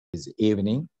this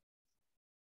evening.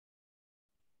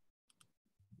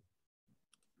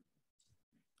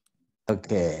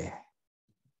 Okay.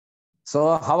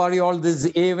 So how are you all this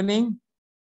evening?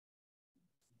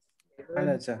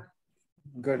 Hello, sir.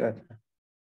 Good.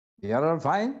 You're all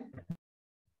fine?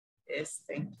 Yes,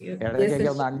 thank you.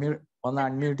 ഇടയ്ക്കൊക്കെ ഒന്ന്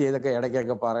unmute ചെയ്തൊക്കെ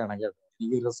ഇടയ്ക്കൊക്കെ പറയണം കേട്ടോ.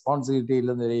 എനിക്ക് റെസ്പോൺസിബിലിറ്റി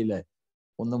ഇല്ലെന്ന നിലയിൽ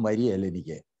ഒന്നും വരികയല്ല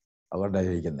എനിക്ക്, അതുകൊണ്ടാണ്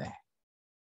ഇരിക്കുന്നത്.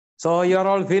 So you're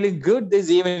all feeling good this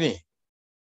evening?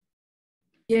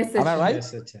 Yes, Am I right? Yes,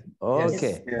 sir.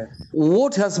 Okay. Yes.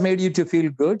 What has made you to feel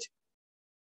good?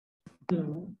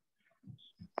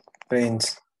 Friends.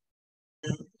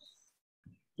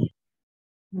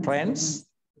 Friends?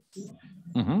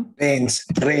 Mm-hmm.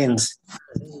 Friends.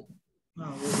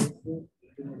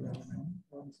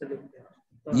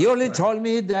 You only told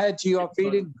me that you are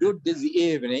feeling good this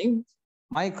evening.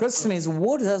 My question is,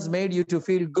 what has made you to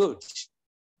feel good?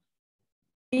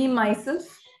 Me, myself.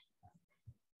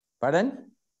 Pardon?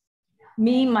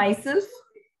 Me, myself.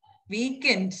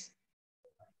 Weekend.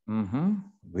 Mm-hmm.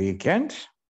 Weekend.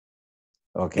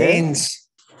 Okay. Rains.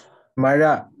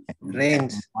 Mara.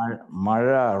 Rains.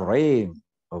 Mara, rain.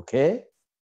 Okay.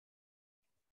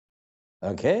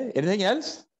 Okay. Anything else?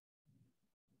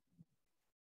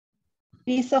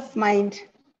 Peace of mind.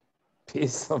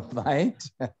 Peace of mind.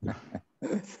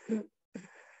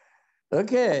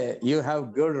 Okay. You have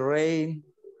good rain,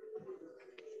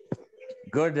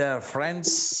 good friends,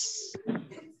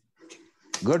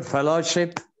 good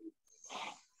fellowship.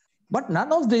 But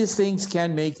none of these things can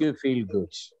make you feel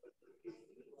good.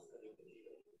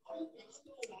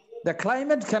 The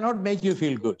climate cannot make you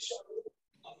feel good.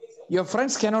 Your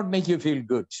friends cannot make you feel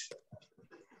good.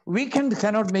 Weekend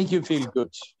cannot make you feel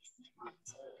good.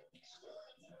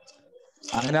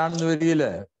 അങ്ങനെയാണെന്ന് വരികയില്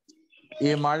ഈ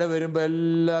മഴ വരുമ്പോ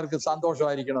എല്ലാവർക്കും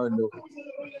സന്തോഷമായിരിക്കണമല്ലോ.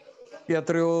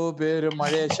 എത്രയോ പേര്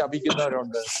മഴയെ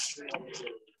ശപിക്കുന്നവരുണ്ട്.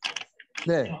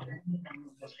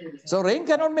 So rain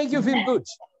cannot make you feel good.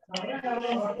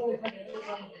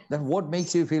 Then what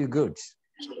makes you feel good?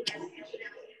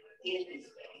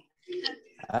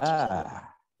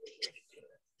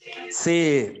 See,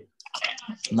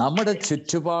 നമ്മുടെ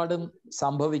ചുറ്റുപാടും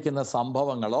സംഭവിക്കുന്ന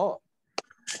സംഭവങ്ങളോ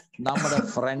നമ്മുടെ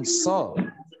ഫ്രണ്ട്സോ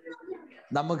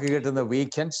നമുക്ക് കിട്ടുന്ന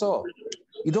വീക്കെൻഡ്സോ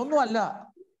ഇതൊന്നും അല്ല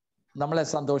നമ്മളെ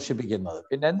സന്തോഷിപ്പിക്കുന്നത്.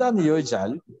 പിന്നെ എന്താന്ന്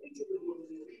ചോദിച്ചാൽ,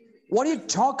 what do you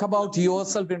talk about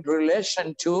yourself in relation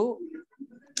to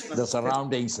the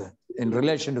surroundings, in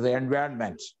relation to the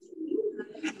environment?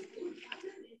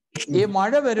 ഈ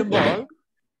മഴ വരുമ്പോൾ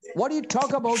what do you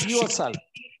talk about yourself?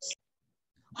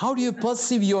 How do you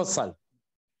perceive yourself?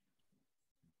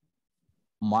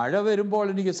 മഴ വരുമ്പോൾ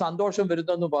എനിക്ക് സന്തോഷം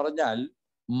വരുന്നെന്ന് പറഞ്ഞാൽ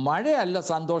മഴയല്ല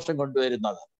സന്തോഷം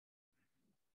കൊണ്ടുവരുന്നത്.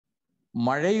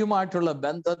 മഴയുമായിട്ടുള്ള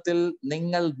ബന്ധത്തിൽ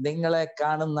നിങ്ങളെ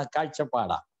കാണുന്ന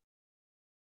കാഴ്ചപ്പാടാണ്.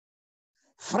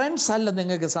 ഫ്രണ്ട്സ് അല്ല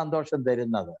നിങ്ങൾക്ക് സന്തോഷം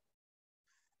തരുന്നത്.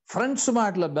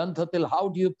 ഫ്രണ്ട്സുമായിട്ടുള്ള ബന്ധത്തിൽ how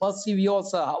do you perceive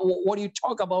yourself? What do you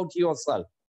talk about yourself?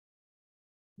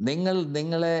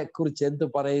 നിങ്ങളെ കുറിച്ച് എന്ത്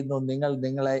പറയുന്നു,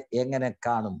 നിങ്ങളെ എങ്ങനെ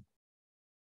കാണും,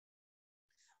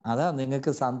 അതാ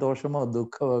നിങ്ങൾക്ക് സന്തോഷമോ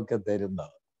ദുഃഖമോ ഒക്കെ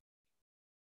തരുന്നത്.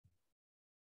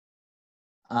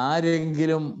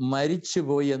 ആരെങ്കിലും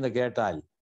മരിച്ചുപോയി എന്ന് കേട്ടാൽ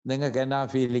നിങ്ങൾക്ക് എന്നാ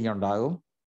ഫീലിംഗ് ഉണ്ടാകും?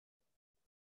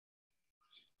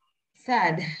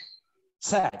 Sad.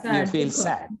 You feel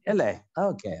sad, അല്ലേ?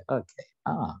 Okay.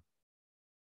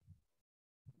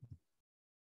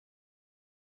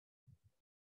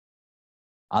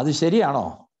 അത് ശരിയാണോ?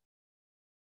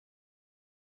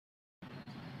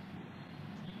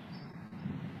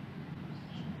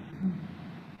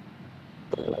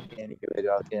 എനിക്ക്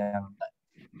വരുവാക്കെ ഞാൻ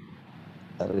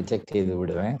ചെക്ക് ചെയ്ത്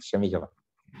വിടുവേ, ക്ഷമിക്കണം.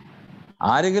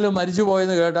 ആരെങ്കിലും മരിച്ചു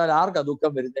പോയെന്ന് കേട്ടാൽ ആർക്കാ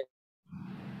ദുഃഖം വരുന്നേ?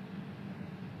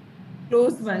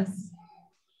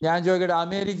 ഞാൻ ചോദിക്കട്ടെ,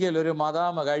 അമേരിക്കയിൽ ഒരു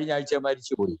മദാമ കഴിഞ്ഞ ആഴ്ച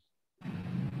മരിച്ചുപോയി.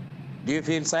 Do you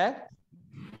feel sad?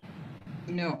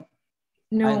 No.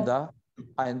 എന്താ?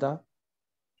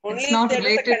 It's not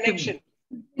related to me.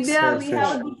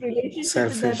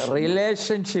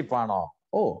 Relationship ആണോ?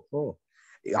 ഓ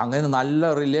അങ്ങനെ നല്ല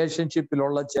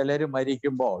റിലേഷൻഷിപ്പിലുള്ള ചിലര്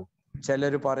മരിക്കുമ്പോൾ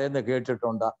ചിലര് പറയുന്നത്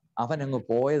കേട്ടിട്ടുണ്ട്, അവനങ്ങ്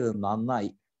പോയത്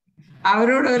നന്നായി,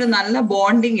 അവരോട് ഒരു നല്ല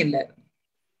ബോണ്ടിങ് ഇല്ല.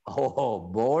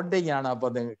 ബോണ്ടിങ് ആണ് അപ്പൊ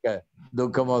നിങ്ങൾക്ക്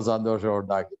ദുഃഖമോ സന്തോഷമോ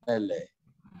ഉണ്ടാക്കുന്നല്ലേ?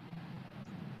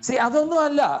 അതൊന്നും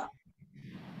അല്ല.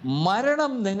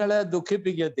 മരണം നിങ്ങളെ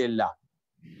ദുഃഖിപ്പിക്കത്തില്ല.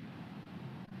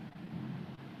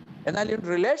 എന്നാൽ in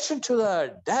relation to the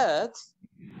death,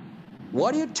 what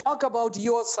do you talk about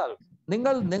yourself?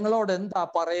 നിങ്ങളോട് എന്താ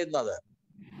പറയുന്നത്?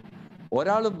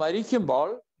 ഒരാൾ മരിക്കുമ്പോൾ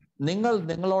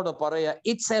നിങ്ങളോട് പറയാ,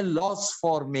 it's A loss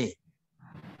for me,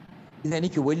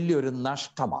 ഇതെനിക്ക് വലിയൊരു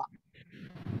നഷ്ടമാണ്.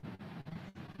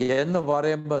 എന്ന്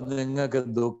പറയുമ്പോ നിങ്ങൾക്ക്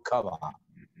ദുഃഖമാണ്.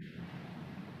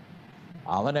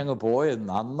 അവനങ്ങ് പോയത്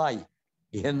നന്നായി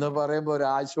എന്ന് പറയുമ്പോ ഒരു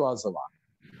ആശ്വാസമാണ്.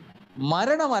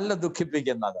 മരണമല്ല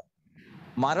ദുഃഖിപ്പിക്കുന്നത്.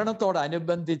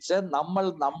 മരണത്തോടനുബന്ധിച്ച് നമ്മൾ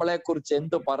നമ്മളെ കുറിച്ച്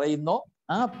എന്ത് പറയുന്നോ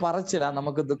ആ പറച്ചിലാ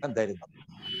നമുക്ക് ദുഃഖം തരുന്നത്.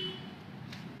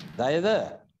 അതായത്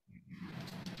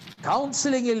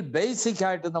കൗൺസിലിംഗിൽ ബേസിക്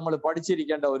ആയിട്ട് നമ്മൾ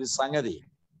പഠിച്ചിരിക്കേണ്ട ഒരു സംഗതി,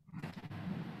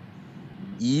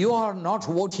 you are not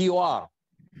what you are,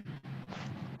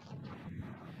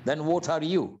 then what are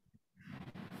you?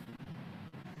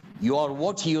 You are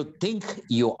what you think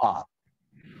you are.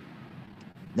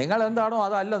 നിങ്ങൾ എന്താണോ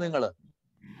അതല്ല നിങ്ങൾ.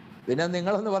 പിന്നെ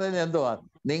നിങ്ങൾ എന്ന് പറയുന്നത് എന്തുവാ?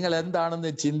 നിങ്ങൾ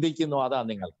എന്താണെന്ന് ചിന്തിക്കുന്നു അതാ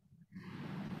നിങ്ങൾ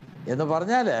എന്ന്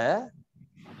പറഞ്ഞാല്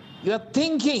your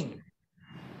thinking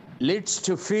leads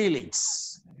to feelings.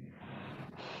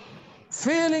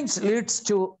 Feelings leads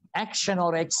to action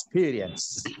or experience.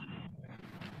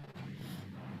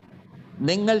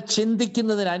 നിങ്ങൾ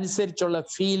ചിന്തിക്കുന്നതിനനുസരിച്ചുള്ള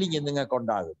ഫീലിംഗ്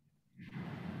നിങ്ങൾക്കുണ്ടാകും.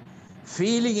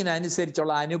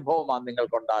 ഫീലിംഗിനനുസരിച്ചുള്ള അനുഭവമാണ്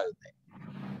നിങ്ങൾക്കുണ്ടാകുന്നത്.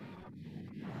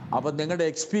 അപ്പൊ നിങ്ങളുടെ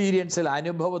എക്സ്പീരിയൻസിൽ,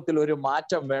 അനുഭവത്തിൽ ഒരു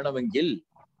മാറ്റം വേണമെങ്കിൽ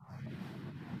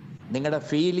നിങ്ങളുടെ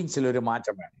ഫീലിങ്സിൽ ഒരു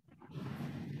മാറ്റം വേണം.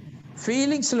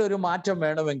 ഫീലിങ്സിൽ ഒരു മാറ്റം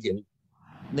വേണമെങ്കിൽ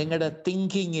നിങ്ങളുടെ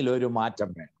തിങ്കിങ്ങിൽ ഒരു മാറ്റം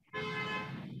വേണം.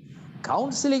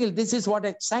 കൗൺസിലിംഗിൽ this is what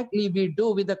exactly we do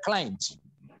with the client.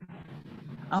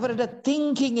 അവരുടെ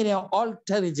തിങ്കിങ്ങിനെ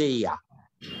ഓൾട്ടർ ചെയ്യുക,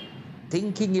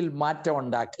 തിങ്കിങ്ങിൽ മാറ്റം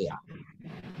ഉണ്ടാക്കുക.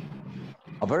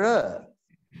 അപ്പോഴ്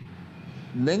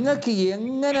നിങ്ങൾക്ക്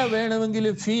എങ്ങനെ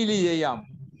വേണമെങ്കിലും ഫീൽ ചെയ്യാം.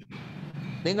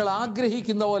 നിങ്ങൾ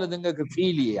ആഗ്രഹിക്കുന്ന പോലെ നിങ്ങൾക്ക്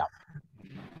ഫീൽ ചെയ്യാം.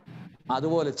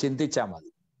 അതുപോലെ ചിന്തിച്ചാൽ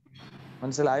മതി.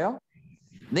 മനസ്സിലായോ?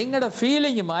 നിങ്ങളുടെ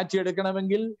ഫീലിംഗ്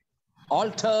മാറ്റിയെടുക്കണമെങ്കിൽ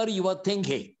ഓൾട്ടർ യുവർ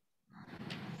തിങ്കിങ്.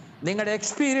 നിങ്ങളുടെ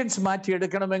experience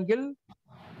മാറ്റിയെടുക്കണമെങ്കിൽ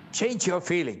change your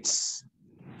feelings.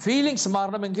 Feelings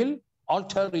മാറണമെങ്കിൽ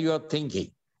alter your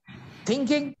thinking.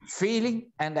 Thinking, feeling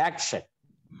and action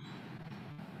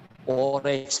or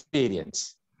experience,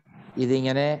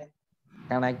 ഇതിങ്ങനെ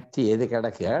കണക്ട് ചെയ്ത്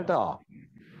കിടക്കുക കേട്ടോ.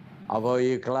 അപ്പോൾ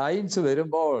ഈ ക്ലയൻസ്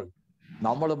വരുമ്പോൾ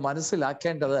നമ്മൾ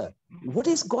മനസ്സിലാക്കേണ്ടത്, what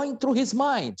is going through his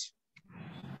mind?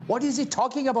 What is he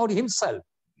talking about himself?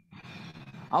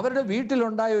 അവരുടെ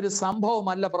വീട്ടിലുണ്ടായ ഒരു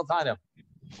സംഭവമല്ല പ്രധാനം.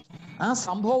 ആ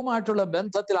സംഭവമായിട്ടുള്ള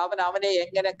ബന്ധത്തിൽ അവനെ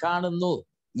എങ്ങനെ കാണുന്നു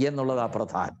എന്നുള്ളതാ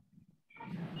പ്രധാനം.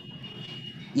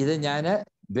 ഇത് ഞാൻ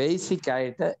ബേസിക്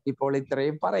ആയിട്ട് ഇപ്പോൾ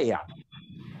ഇത്രയും പറയുകയാണ്.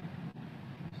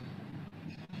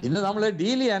 ഇന്ന് നമ്മൾ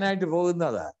ഡീൽ ചെയ്യാനായിട്ട്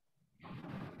പോകുന്നത്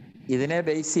ഇതിനെ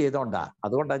ബേസ് ചെയ്തോണ്ടാ.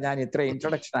 അതുകൊണ്ടാണ് ഞാൻ ഇത്ര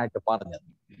ഇൻട്രൊഡക്ഷൻ ആയിട്ട് പറഞ്ഞത്.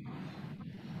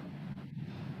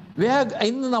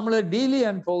 ഇന്ന് നമ്മൾ ഡീൽ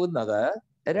ചെയ്യാൻ പോകുന്നത്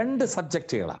രണ്ട്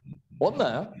സബ്ജക്റ്റുകളാണ്.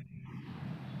 ഒന്ന്,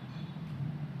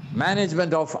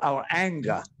 management of our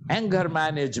anchor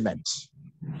management.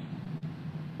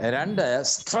 രണ്ട്,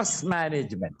 സ്ട്രെസ്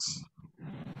മാനേജ്മെന്റ്.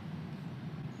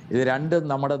 ഇത് രണ്ടും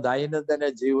നമ്മുടെ ദൈനംദിന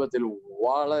ജീവിതത്തിൽ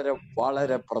വളരെ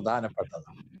വളരെ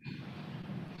പ്രധാനപ്പെട്ടതാണ്.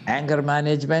 Anchor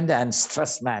management and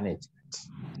stress management.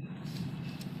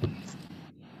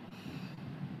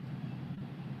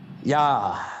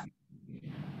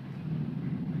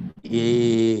 ഈ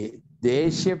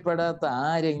ദേഷ്യപ്പെടാത്ത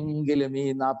ആരെങ്കിലും ഈ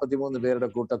 43 പേരുടെ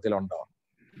കൂട്ടത്തിലുണ്ടോ?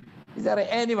 Is there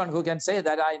anyone who can say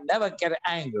that I never get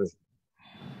angry?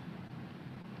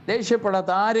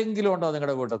 ദേഷ്യപ്പെടാത്ത ആരെങ്കിലും ഉണ്ടോ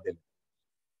നിങ്ങളുടെ കൂട്ടത്തിൽ?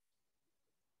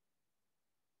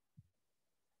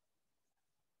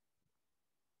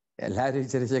 എല്ലാവരും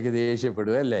ചെറിയൊക്കെ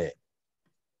ദേഷ്യപ്പെടുക അല്ലേ?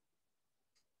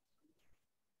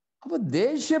 അപ്പൊ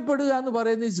ദേഷ്യപ്പെടുക എന്ന്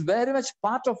പറയുന്നത് is very much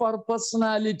part of our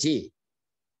personality.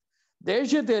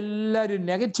 ദേഷ്യത്തെ എല്ലാവരും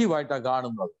നെഗറ്റീവായിട്ടാണ്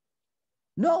കാണുന്നത്.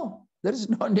 No, there is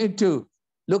no need to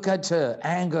look at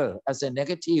anger as a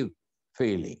negative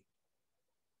feeling.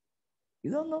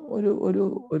 ഇതൊന്നും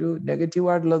ഒരു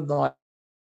നെഗറ്റീവായിട്ടുള്ള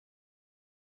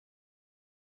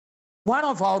one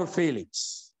of our feelings.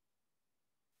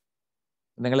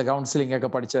 നിങ്ങൾ കൗൺസിലിംഗ് ഒക്കെ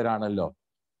പഠിച്ചവരാണല്ലോ,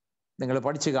 നിങ്ങൾ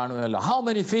പഠിച്ചു കാണുമല്ലോ. How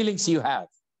many feelings you have?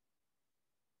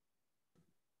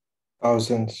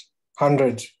 Thousands,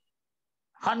 hundreds.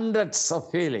 Hundreds of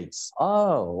feelings.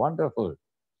 Oh, wonderful.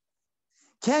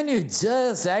 Can you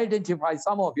just identify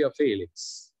some of your feelings?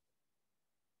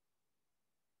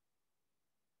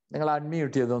 നിങ്ങൾ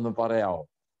unmute ചെയ്തൊന്ന് പറയാമോ?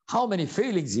 How many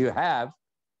feelings you have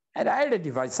and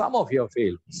identify some of your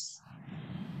feelings.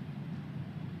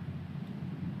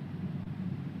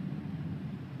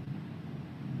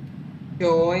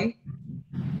 Joy,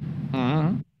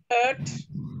 Hurt.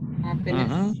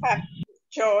 happiness,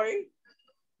 Joy.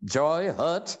 Joy,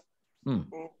 hurt,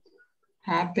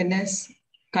 happiness,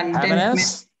 contentment.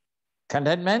 happiness,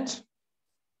 contentment.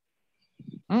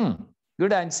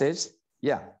 Good answers.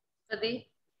 Yeah. Empathy.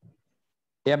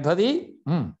 Empathy.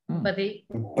 Empathy.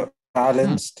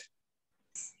 Balanced.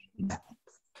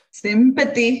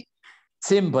 Sympathy.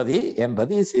 Sympathy,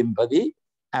 empathy, sympathy,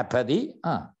 apathy.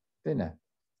 പിന്നെ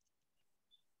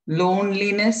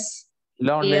Loneliness.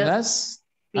 loneliness,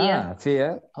 Fear. fear.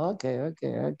 Okay.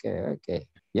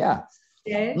 Yeah.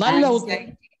 Fear. നല്ല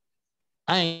Anxiety.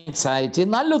 Anxiety.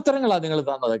 നല്ല ഉത്തരങ്ങളാണ് നിങ്ങൾ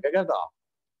തന്നതൊക്കെ കേട്ടോ.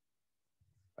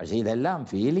 പക്ഷെ ഇതെല്ലാം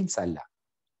feelings അല്ല.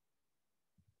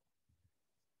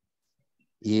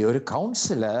 ഈ ഒരു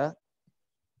കൗൺസില്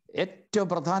ഏറ്റവും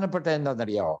പ്രധാനപ്പെട്ട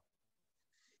എന്താണെന്നറിയാമോ?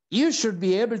 You should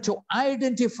be able to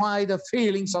identify the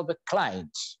feelings of the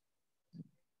client.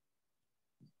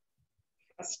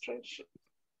 Frustration.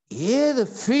 ഏത്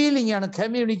ഫീലിംഗ് ആണ്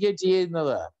കമ്മ്യൂണിക്കേറ്റ്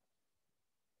ചെയ്യുന്നത്,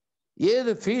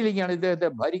 ഏത് ഫീലിംഗ് ആണ് ഇദ്ദേഹത്തെ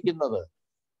ഭരിക്കുന്നത്,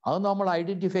 അത് നമ്മൾ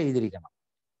ഐഡന്റിഫൈ ചെയ്തിരിക്കണം.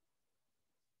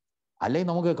 അല്ലെങ്കിൽ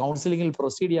നമുക്ക് കൗൺസിലിംഗിൽ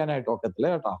പ്രൊസീഡ് ചെയ്യാനായിട്ട് ഒക്കത്തില്ല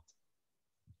കേട്ടോ.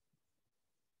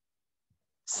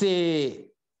 See,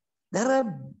 there are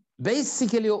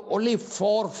basically only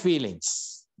 4 feelings,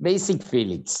 basic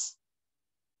feelings.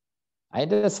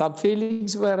 അതിന്റെ സബ്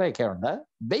ഫീലിങ്സ് വേറെയൊക്കെ ഉണ്ട്.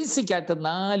 ബേസിക് ആയിട്ട്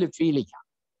 4 ഫീലിംഗ്.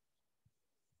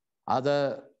 അത്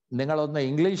നിങ്ങളൊന്ന്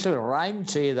ഇംഗ്ലീഷിൽ റൈം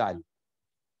ചെയ്താൽ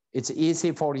it's easy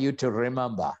for you to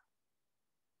remember.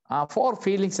 ആ 4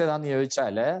 ഫീലിങ്സ് ഏതാന്ന്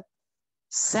ചോദിച്ചാൽ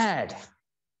sad,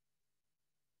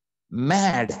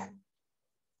 mad,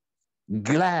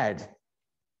 GLAAD,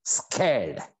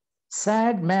 scared.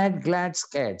 Sad, mad, glad,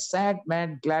 scared. Sad, mad,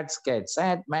 glad, scared.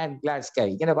 Sad, mad, glad,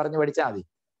 scared. ഇങ്ങനെ പറഞ്ഞു പഠിച്ചാൽ മതി,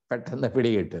 പെട്ടെന്ന്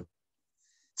പിടികിട്ടും.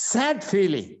 സാഡ്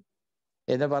ഫീലിംഗ്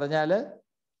എന്ന് പറഞ്ഞാൽ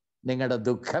നിങ്ങളുടെ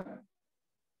ദുഃഖം,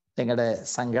 നിങ്ങളുടെ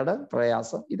സങ്കടം,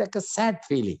 പ്രയാസം, ഇതൊക്കെ sad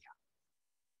feeling.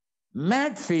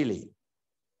 Mad feeling,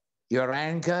 your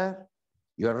anchor,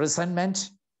 your റിസെന്റ്മെന്റ്,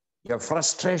 your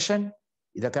frustration,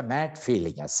 ഇതൊക്കെ mad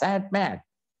feeling. Sad, mad.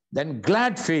 Then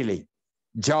GLAAD feeling,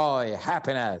 joy,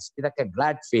 happiness, ഇതൊക്കെ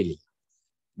GLAAD feeling.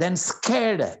 Then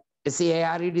scared,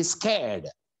 SCARED, scared.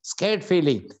 Scared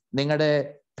feeling, നിങ്ങളുടെ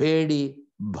പേടി,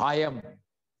 ഭയം,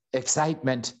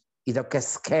 എക്സൈറ്റ്മെന്റ്, ഇതൊക്കെ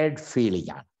സ്കേർഡ് ഫീലിംഗ്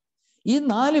ആണ്. ഈ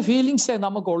 4 ഫീലിങ്സേ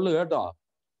നമുക്കുള്ളൂ കേട്ടോ.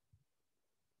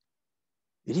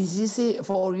 It is easy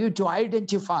for you to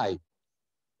identify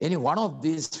any one of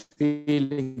these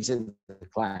feelings in the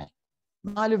client.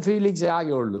 4 ഫീലിങ്സേ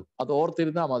ആകെ ഉള്ളൂ. അത്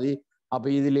ഓർത്തിരുന്നാൽ മതി. അപ്പൊ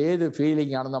ഇതിൽ ഏത്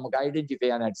ഫീലിംഗ് ആണ് നമുക്ക് ഐഡന്റിഫൈ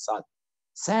ചെയ്യാനായിട്ട് സാധിക്കും.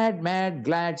 Sad, mad,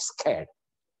 GLAAD, scared.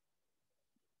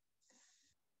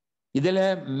 ഇതില്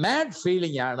മാഡ്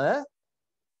ഫീലിംഗ് ആണ്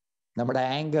നമ്മുടെ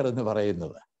ആങ്കർ എന്ന്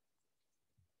പറയുന്നത്.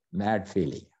 മാഡ്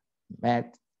ഫീലിംഗ്,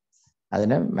 മാഡ്,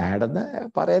 അതിന് മാഡെന്ന്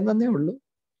പറയുന്നതേ ഉള്ളൂ.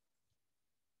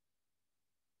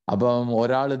 അപ്പം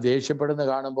ഒരാൾ ദേഷ്യപ്പെടുന്ന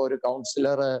കാണുമ്പോൾ ഒരു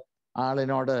കൗൺസിലർ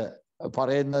ആളിനോട്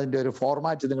പറയുന്നതിന്റെ ഒരു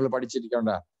ഫോർമാറ്റ് നിങ്ങൾ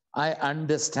പഠിച്ചിരിക്കേണ്ട. I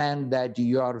understand that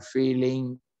you are feeling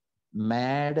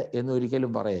mad എന്ന്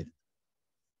ഒരിക്കലും പറയരുത്.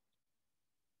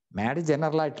 Mad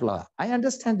general ആയിട്ടുള്ളതാ. I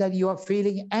understand that you are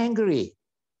feeling angry,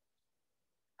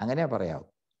 അങ്ങനെ പറയാവൂ.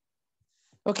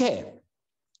 ഓക്കെ,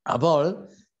 അപ്പോൾ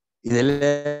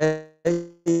ഇതിലെ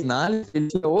 4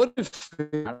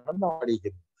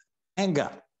 ഒരു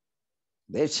ആങ്കർ,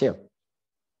 ദേഷ്യം.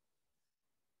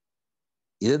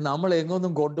 ഇത് നമ്മൾ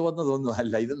എങ്ങൊന്നും കൊണ്ടുവന്നതൊന്നും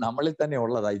അല്ല, ഇത് നമ്മളിൽ തന്നെ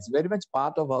ഉള്ളതാ. It's very much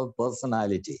part of our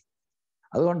personality.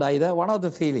 അതുകൊണ്ടാണ് ഇത് വൺ ഓഫ് ദ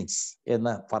ഫീലിങ്സ്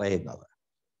എന്ന് പറയുന്നത്.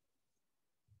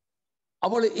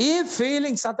 അപ്പോൾ ഈ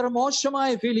ഫീലിങ്സ് അത്ര മോശമായ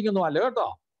ഫീലിംഗ് ഒന്നും അല്ല കേട്ടോ.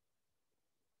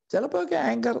 ചിലപ്പോഴൊക്കെ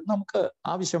ആങ്കർ നമുക്ക്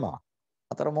ആവശ്യമാണ്.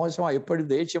 അത്ര മോശമായി എപ്പോഴും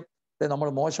ദേഷ്യം നമ്മൾ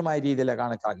മോശമായ രീതിയിലാണ്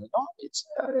കണക്കാക്കുന്നത്.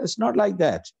 It's not like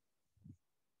that.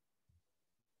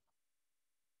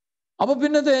 അപ്പൊ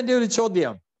പിന്നത്തെ എൻ്റെ ഒരു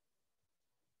ചോദ്യം,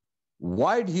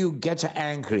 why do you get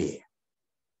angry?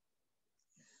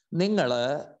 നിങ്ങൾ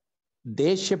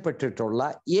ദേഷ്യപ്പെട്ടിട്ടുള്ള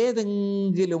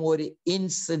ഏതെങ്കിലും ഒരു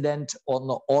ഇൻസിഡന്റ്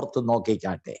ഒന്ന് ഓർത്ത്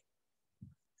നോക്കിക്കാട്ടെ.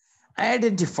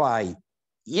 Identify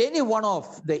any one of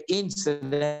the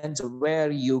incidents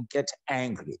where you get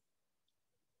angry.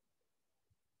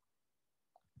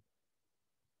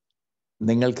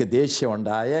 നിങ്ങൾക്ക്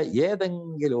ദേഷ്യമുണ്ടായ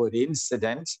ഏതെങ്കിലും ഒരു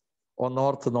ഇൻസിഡന്റ് ഒന്ന്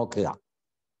ഓർത്ത് നോക്കുക.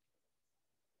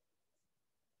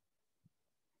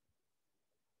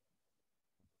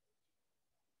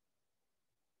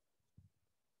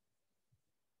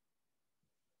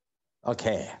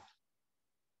 ഓക്കെ,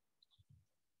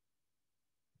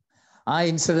 ആ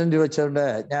ഇൻസിഡന്റ് വെച്ചുകൊണ്ട്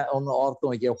ഞാൻ ഒന്ന് ഓർത്ത്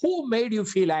നോക്കിയ. Who made you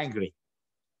feel angry?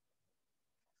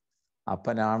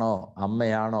 അപ്പനാണോ,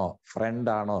 അമ്മയാണോ,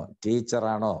 ഫ്രണ്ടാണോ,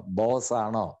 ടീച്ചറാണോ, ബോസ്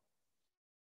ആണോ?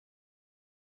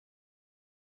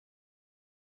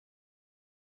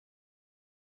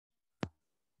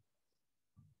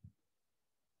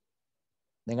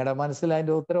 നിങ്ങളുടെ മനസ്സിൽ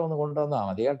അതിന്റെ ഉത്തരം ഒന്ന് കൊണ്ടുവന്നാൽ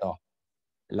മതി കേട്ടോ.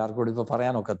 എല്ലാവർക്കും കൂടി ഇപ്പൊ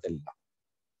പറയാനൊക്കത്തില്ല.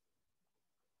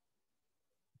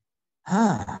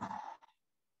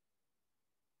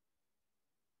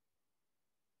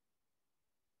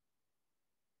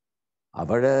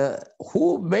 അപ്പോഴ് who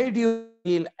made you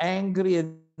feel angry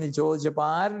എന്ന് ചോദിച്ചപ്പോൾ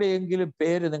ആരുടെയെങ്കിലും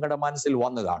പേര് നിങ്ങളുടെ മനസ്സിൽ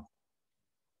വന്നു കാണും.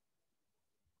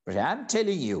 പക്ഷെ I'm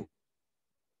telling you,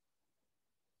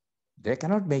 they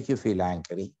cannot make you feel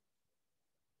angry.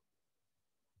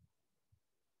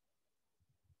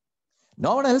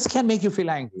 No one else can make you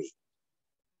feel angry.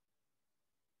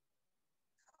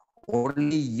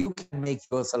 Only you can make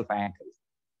yourself angry.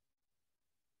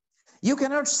 You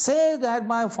cannot say that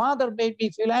my father made me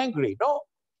feel angry. No.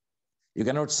 You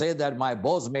cannot say that my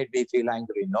boss made me feel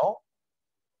angry. No.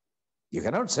 You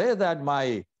cannot say that my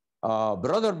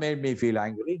brother made me feel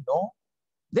angry. No.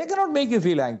 They cannot make you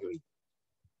feel angry.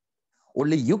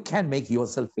 Only you can make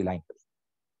yourself feel angry.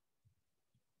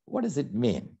 What does it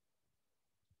mean?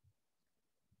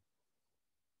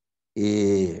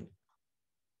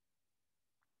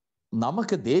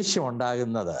 നമുക്ക് ദേഷ്യം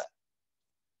ഉണ്ടാകുന്നത്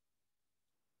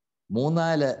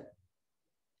 3-4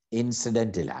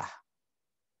 ഇൻസിഡന്റിലാ.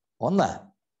 ഒന്ന്,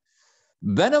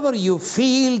 whenever you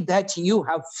feel that you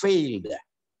have failed,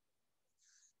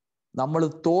 നമ്മൾ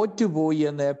തോറ്റുപോയി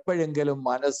എന്ന് എപ്പോഴെങ്കിലും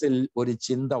മനസ്സിൽ ഒരു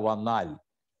ചിന്ത വന്നാൽ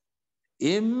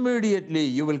immediately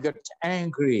you will get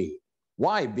angry.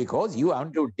 Why? Because you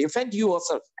want to defend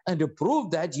yourself and to prove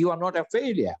that you are not a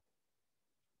failure.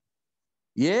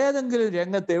 ഏതെങ്കിലും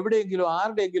രംഗത്ത് എവിടെയെങ്കിലും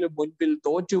ആരുടെയെങ്കിലും മുൻപിൽ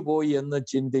തോറ്റുപോയി എന്ന്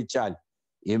ചിന്തിച്ചാൽ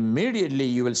immediately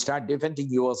you will start defending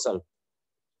yourself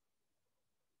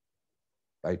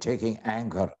by taking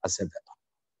anger as a weapon.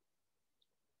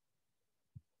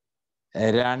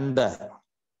 2,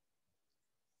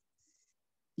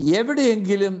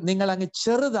 എവിടെയെങ്കിലും നിങ്ങൾ അങ്ങ്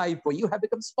ചെറുതായിപ്പോയി, you have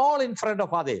become small in front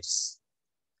of others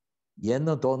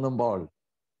എന്ന് തോന്നുമ്പോൾ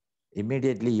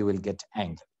immediately you will get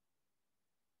angry.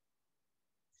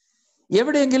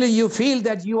 എവിടെയെങ്കിലും you feel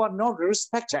that you are not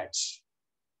respected,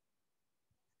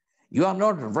 you are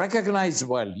not recognized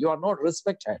well, you are not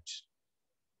respected,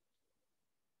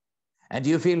 and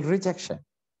you feel rejection,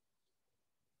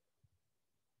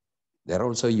 there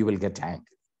also you will get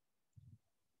angry.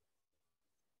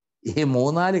 ഈ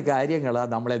 3-4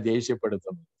 കാര്യങ്ങളാണ് നമ്മളെ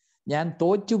ദേഷ്യപ്പെടുത്തുന്നത്. ഞാൻ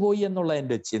തോറ്റുപോയി എന്നുള്ള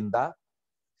എൻ്റെ ചിന്ത,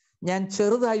 ഞാൻ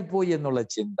ചെറുതായിപ്പോയി എന്നുള്ള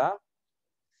ചിന്ത,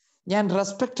 ഞാൻ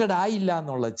റെസ്പെക്റ്റഡ് ആയില്ല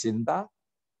എന്നുള്ള ചിന്ത,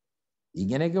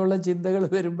 ഇങ്ങനെയൊക്കെയുള്ള ചിന്തകൾ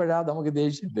വരുമ്പോഴാണ് നമുക്ക്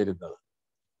ദേഷ്യം വരുന്നത്.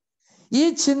 ഈ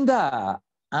ചിന്ത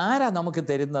ആരാ നമുക്ക്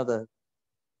തരുന്നത്?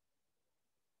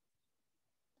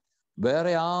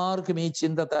 വേറെ ആർക്കും ഈ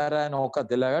ചിന്ത തരാൻ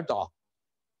ഒക്കത്തില്ല കേട്ടോ.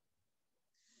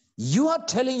 You are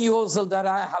telling yourself that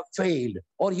I have failed,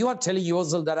 or you are telling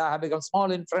yourself that I have become small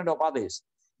in front of others.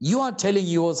 You are telling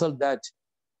yourself that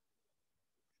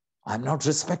I'm not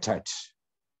respected.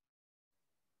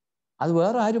 അത്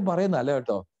വേറെ ആരും പറയുന്നതല്ല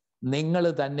കേട്ടോ, നിങ്ങൾ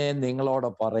തന്നെ നിങ്ങളോട്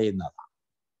പറയുന്നതാണ്.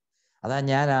 അതാ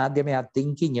ഞാൻ ആദ്യമേ ആ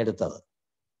തിങ്കിങ് എടുത്തത്.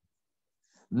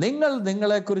 നിങ്ങൾ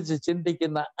നിങ്ങളെക്കുറിച്ച്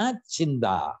ചിന്തിക്കുന്ന ആ ചിന്ത,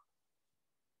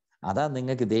 അതാ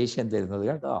നിങ്ങൾക്ക് ദേഷ്യം തരുന്നത്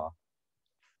കേട്ടോ.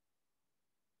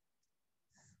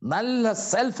 നല്ല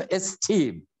സെൽഫ്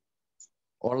എസ്റ്റീം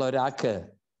ഉള്ള ഒരാൾക്ക്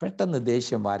പെട്ടെന്ന്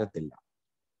ദേഷ്യം വരത്തില്ല.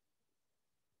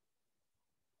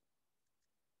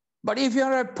 But if you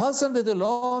are a person with a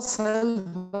low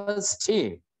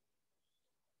self-esteem,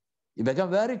 you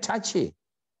become very touchy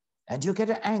and you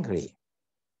get angry.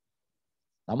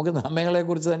 നമുക്ക് നമ്മളെ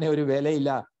കുറിച്ച് തന്നെ ഒരു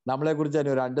വിലയില്ല, നമ്മളെ കുറിച്ച്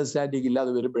തന്നെ ഒരു അണ്ടർസ്റ്റാൻഡിങ്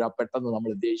ഇല്ലാതെ വരുമ്പോഴാണ് പെട്ടെന്ന്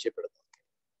നമ്മൾ ദേഷ്യപ്പെടുന്നത്.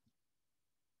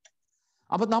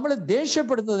 അപ്പൊ നമ്മൾ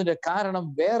ദേഷ്യപ്പെടുന്നതിന്റെ കാരണം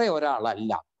വേറെ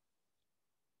ഒരാളല്ല.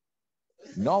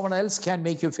 No one else can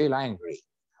make you feel angry.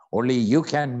 Only you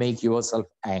can make yourself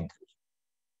angry.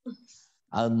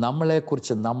 അത് നമ്മളെ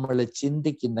കുറിച്ച് നമ്മൾ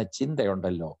ചിന്തിക്കുന്ന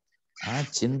ചിന്തയുണ്ടല്ലോ, ആ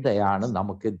ചിന്തയാണ്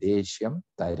നമുക്ക് ദേഷ്യം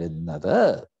തരുന്നത്.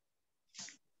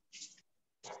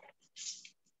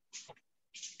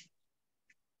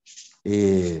 ഈ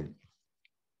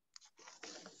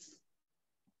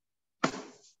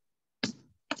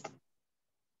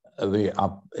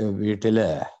വീട്ടില്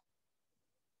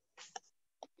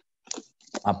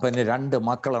അപ്പന് 2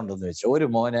 മക്കളുണ്ടെന്ന് വെച്ചു. ഒരു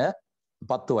മോന്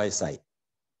 10 വയസ്സായി,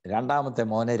 രണ്ടാമത്തെ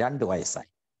മോന് 2 വയസ്സായി.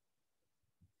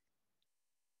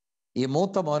 ഈ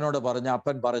മൂത്ത മോനോട് പറഞ്ഞു,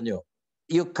 അപ്പൻ പറഞ്ഞു,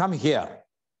 യു കം ഹിയർ,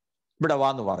 ഇവിടെ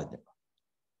വാന്ന് പറഞ്ഞു.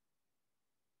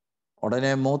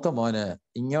 ഉടനെ മൂത്ത മോന്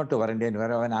ഇങ്ങോട്ട് വരേണ്ടതിന്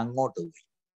വരെ അവൻ അങ്ങോട്ട് പോയി.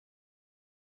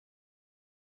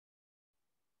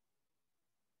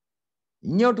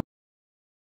 ഇങ്ങോട്ട്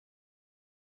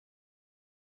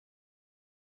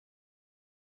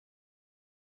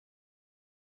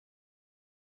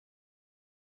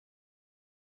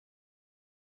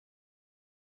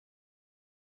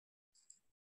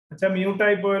അച്ഛാ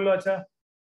മ്യൂട്ടായി പോയല്ലോ അച്ഛാ.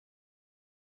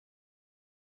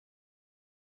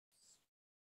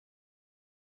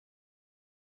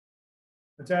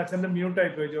 അച്ഛന്റെ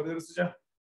മ്യൂട്ടായി പോയി George.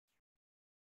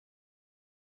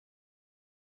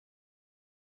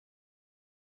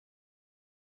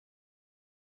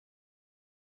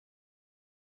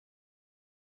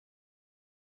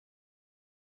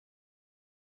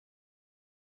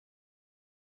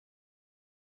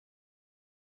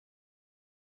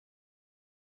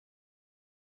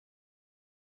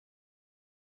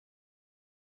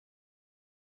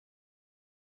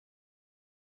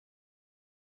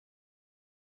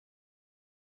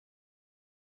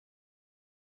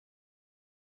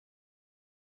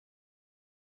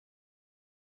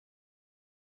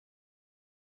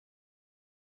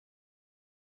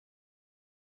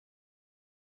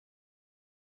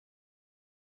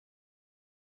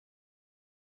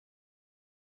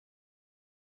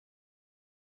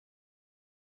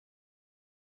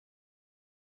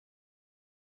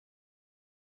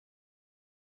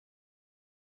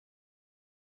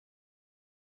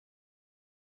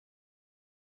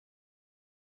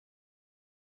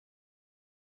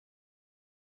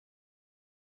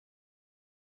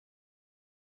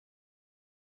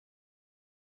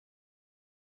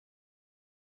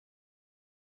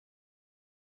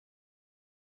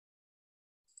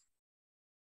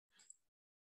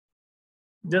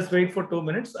 Just wait for 2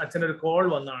 minutes. അച്ഛൻ ഒരു കോൾ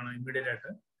വന്നാണ് ഇമ്മീഡിയറ്റ്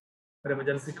ആയിട്ട്, ഒരു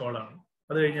എമർജൻസി കോൾ ആണ്.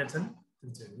 അത് കഴിഞ്ഞ് അച്ഛൻ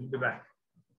തിരിച്ചു വരും. We'll be back.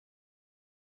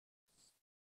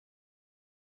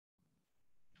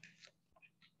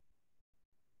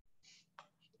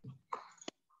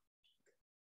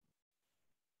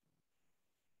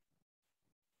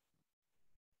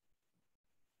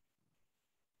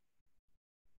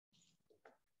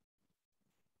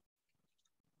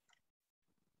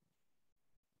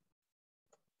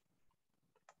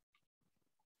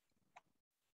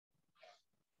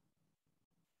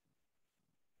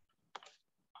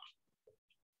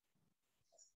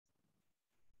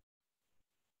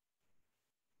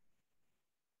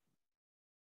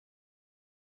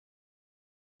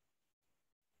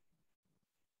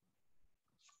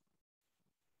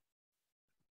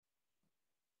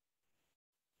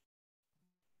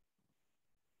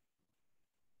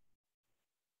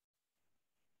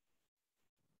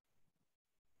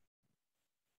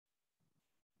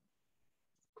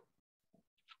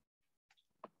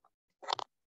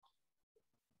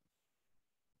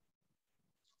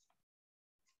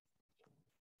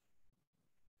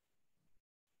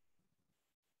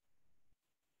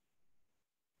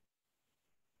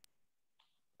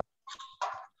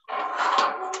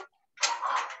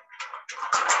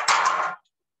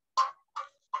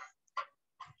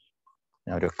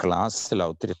 ഞാൻ ഒരു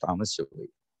ക്ലാസ്സിലാണ്, ഒത്തിരി താമസിച്ചു പോയി.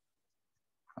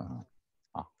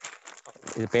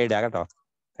 ഇത് പെയ്ഡാ കേട്ടോ.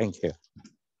 Thank you.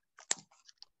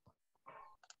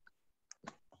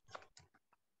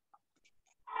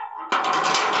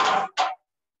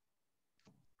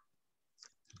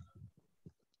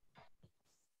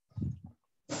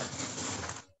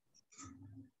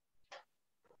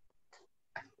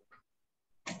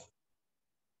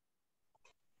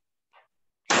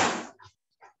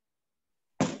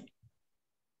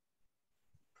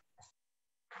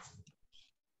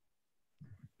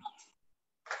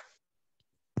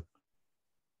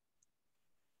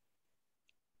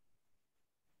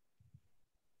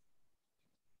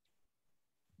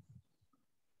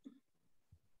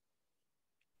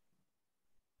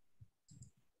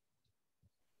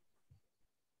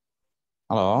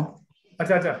 Hello.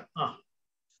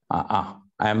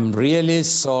 I am really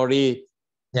sorry.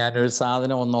 ഞാനൊരു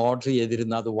സാധനം ഒന്ന് ഓർഡർ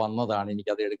ചെയ്തിരുന്നു, അത് വന്നതാണ്.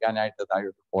 എനിക്കത് എടുക്കാനായിട്ട്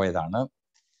താഴോട്ട് പോയതാണ്.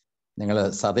 നിങ്ങൾ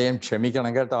സദയം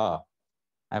ക്ഷമിക്കണം കേട്ടോ.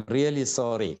 I am really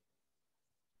sorry.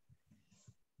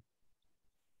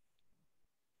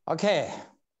 Okay,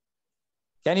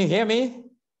 can you here me?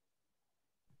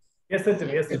 Yes, sir.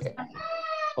 Yes, sir.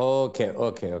 Okay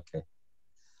okay okay.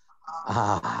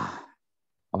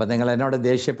 അപ്പൊ നിങ്ങൾ എന്നോട്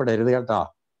ദേഷ്യപ്പെടരുത് കേട്ടോ.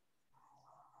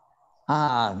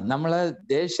 നമ്മള്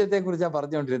ദേഷ്യത്തെ കുറിച്ചാ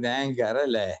പറഞ്ഞുകൊണ്ടിരുന്നത്, ആങ്കർ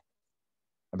അല്ലേ?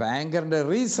 അപ്പൊ ആങ്കറിന്റെ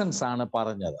റീസൺസ് ആണ്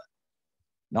പറഞ്ഞത്.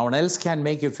 No one else can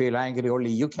make you feel angry,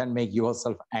 only you can make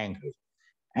yourself angry.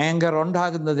 Anchor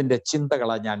ഉണ്ടാകുന്നതിന്റെ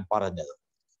ചിന്തകളാണ് ഞാൻ പറഞ്ഞത്.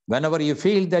 Whenever you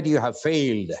feel that you have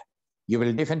failed, you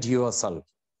will defend yourself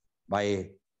by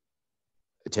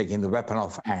taking the weapon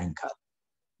of anger.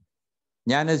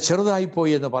 ഞാൻ ചെറുതായി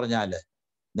പോയി എന്ന് പറഞ്ഞാൽ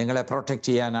നിങ്ങളെ protect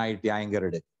ചെയ്യാനായിട്ട് ആങ്കർ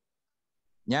എടുക്കും.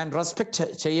 ഞാൻ റെസ്പെക്ട്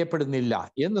ചെയ്യപ്പെടുന്നില്ല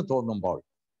എന്ന് തോന്നുമ്പോൾ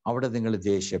അവിടെ നിങ്ങൾ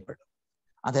ദേഷ്യപ്പെടും.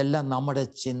 അതെല്ലാം നമ്മുടെ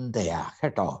ചിന്തയാ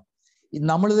കേട്ടോ.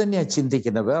 നമ്മൾ തന്നെയാ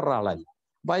ചിന്തിക്കുന്നത്, വേറൊരാളല്ല.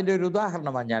 അപ്പൊ അതിന്റെ ഒരു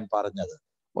ഉദാഹരണമാണ് ഞാൻ പറഞ്ഞത്.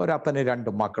 ഒരപ്പന്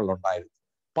 2 മക്കളുണ്ടായിരുന്നു.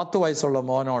 10 വയസ്സുള്ള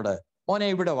മോനോട്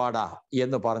മോനെ ഇവിടെ വാടാ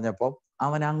എന്ന് പറഞ്ഞപ്പോൾ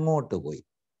അവൻ അങ്ങോട്ട് പോയി.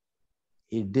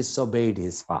 He disobeyed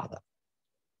his father.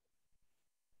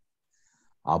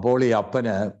 അപ്പോൾ ഈ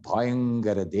അപ്പന്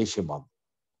ഭയങ്കര ദേഷ്യം വന്നു.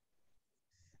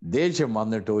 ദേഷ്യം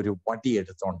വന്നിട്ട് ഒരു വട്ടി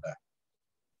എടുത്തോണ്ട്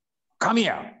കമിയ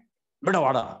ഇവിടെ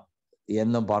വാടാ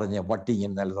എന്നും പറഞ്ഞ് വട്ടി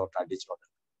ഇങ്ങനെ നിലത്തോട്ട് അടിച്ചോണ്ട്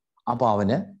അപ്പൊ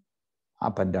അവന്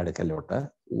അപ്പൻ്റെ അടുക്കലോട്ട്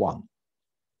വന്നു.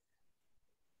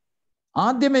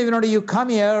 ആദ്യമേ ഇവനോട് യു കം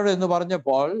ഹിയർ എന്ന്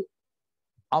പറഞ്ഞപ്പോൾ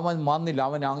അവൻ വന്നില്ല.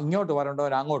 അവൻ ഇങ്ങോട്ട്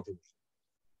വരേണ്ടവൻ അങ്ങോട്ട് പോയി.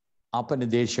 അപ്പന്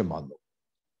ദേഷ്യം വന്നു.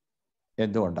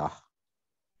 എന്തുകൊണ്ടാ?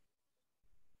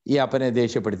 ഈ അപ്പനെ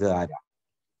ദേഷ്യപ്പെടുത്തിയത് ആരാ?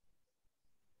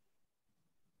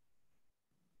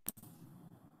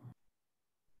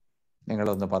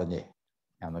 നിങ്ങളൊന്ന് പറഞ്ഞേ,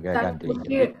 ഞാൻ കേൾക്കാൻ.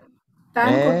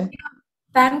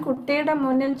 താൻ കുട്ടിയുടെ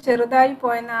മുന്നിൽ ചെറുതായി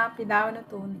പോയെന്ന് ആ പിതാവിന്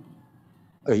തോന്നി.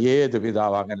 ഏത്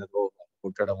പിതാവ് അങ്ങനെ തോന്നുന്നു?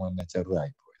 കുട്ടിയുടെ മുന്നിൽ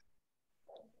ചെറുതായി പോയത്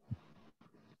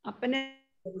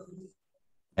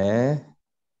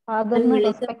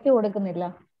റെസ്പെക്ട് കൊടുക്കുന്നില്ല.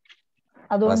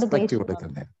 റെസ്പെക്ട്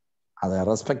കൊടുക്കുന്നില്ല. അതെ,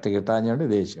 റെസ്പെക്ട് കിട്ടാഞ്ഞോണ്ട്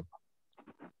ദേഷ്യം.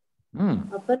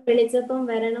 അപ്പൻ വിളിച്ചപ്പം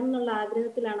വരണം എന്നുള്ള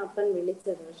ആഗ്രഹത്തിലാണ് അപ്പൻ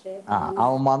വിളിച്ചത്. പക്ഷെ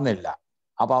അവൻ വന്നില്ല.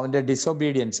 അപ്പൊ അവന്റെ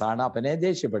ഡിസൊബീഡിയൻസ് ആണ് അപ്പനെ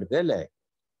ദേഷ്യപ്പെടുത്തിയത് അല്ലേ?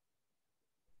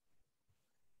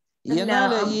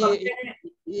 എന്നാൽ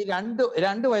ഈ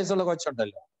രണ്ട് വയസ്സുള്ള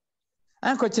കൊച്ചുണ്ടല്ലോ, ആ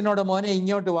കൊച്ചിനോട് മോനെ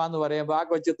ഇങ്ങോട്ട് വാന്ന് പറയുമ്പോ ആ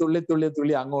കൊച്ചു തുള്ളി തുള്ളി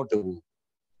തുള്ളി അങ്ങോട്ട് പോകും.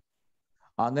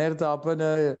 നേരത്തെ അപ്പന്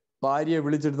ഭാര്യയെ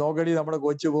വിളിച്ചിട്ട് നോക്കടി നമ്മുടെ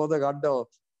കൊച്ചു പോകുന്ന കണ്ടോ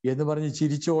എന്ന് പറഞ്ഞ്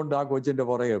ചിരിച്ചുകൊണ്ട് ആ കൊച്ചിന്റെ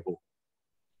പുറകെ പോകും.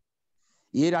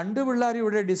 ഈ രണ്ട് പിള്ളേർ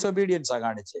ഇവിടെ ഡിസൊബീഡിയൻസാ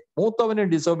കാണിച്ചേ. മൂത്തവന്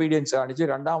ഡിസൊബീഡിയൻസ് കാണിച്ച്,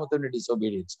 രണ്ടാമത്തവന്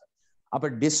ഡിസൊബീഡിയൻസ്. അപ്പൊ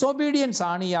ഡിസൊബീഡിയൻസ്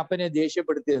ആണ് ഈ അപ്പനെ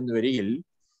ദേഷ്യപ്പെടുത്തിയെന്ന് വരികിൽ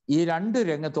ഈ രണ്ട്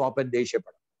രംഗത്തും അപ്പൻ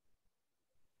ദേഷ്യപ്പെടും.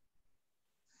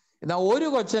 എന്നാൽ ഒരു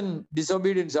കൊച്ചൻ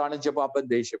ഡിസൊബീഡിയൻസ് കാണിച്ചപ്പോ അപ്പൻ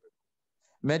ദേഷ്യപ്പെട്ടു,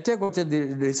 മറ്റേ കൊച്ചൻ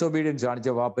ഡിസൊബീഡിയൻസ്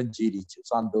കാണിച്ചപ്പോ അപ്പൻ ചിരിച്ചു,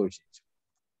 സന്തോഷിച്ചു.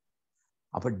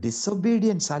 അപ്പൊ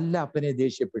ഡിസൊബീഡിയൻസ് അല്ല അപ്പനെ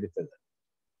ദേഷ്യപ്പെടുത്തത്.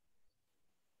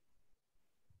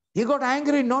 He got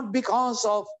angry not because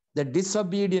of the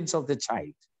disobedience of the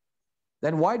child.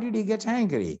 Then why did he get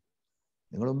angry?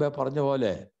 നിങ്ങൾ മുമ്പേ പറഞ്ഞ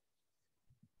പോലെ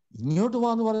ഇങ്ങോട്ട്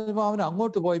പോകാന്ന് പറഞ്ഞപ്പോ അവൻ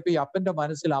അങ്ങോട്ട് പോയപ്പോ ഈ അപ്പന്റെ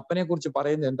മനസ്സിൽ അപ്പനെ കുറിച്ച്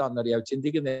പറയുന്നത് എന്താണെന്നറിയാവും,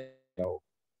 ചിന്തിക്കുന്നോ,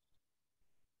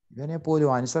 ഇവനെ പോലും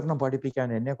അനുസരണം പഠിപ്പിക്കാൻ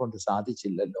എന്നെ കൊണ്ട്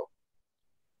സാധിച്ചില്ലല്ലോ,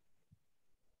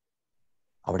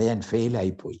 അവിടെ ഞാൻ ഫെയിൽ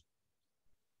ആയിപ്പോയി.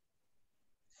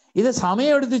 ഇത്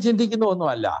സമയമെടുത്ത് ചിന്തിക്കുന്ന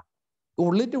ഒന്നുമല്ല,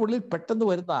 ഉള്ളിൽ പെട്ടെന്ന്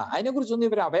വരുന്ന, അതിനെക്കുറിച്ചൊന്നും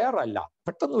ഇവർ അവെയറല്ല,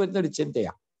 പെട്ടെന്ന് വരുന്നൊരു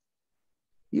ചിന്തയാ.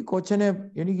 ഈ കൊച്ചനെ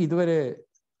എനിക്ക് ഇതുവരെ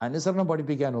അനുസരണം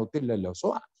പഠിപ്പിക്കാൻ ഒത്തില്ലല്ലോ. So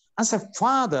as A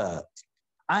father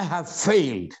I have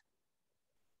failed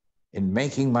in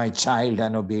making my child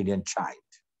an obedient child.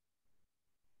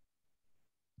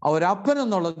 ഒരപ്പൻ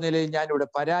എന്നുള്ള നിലയിൽ ഞാൻ ഇവിടെ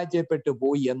പരാജയപ്പെട്ടു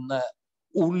പോയി എന്ന്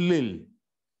ഉള്ളിൽ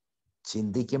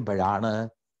ചിന്തിക്കുമ്പോഴാണ്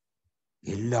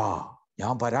ഇല്ല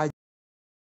ഞാൻ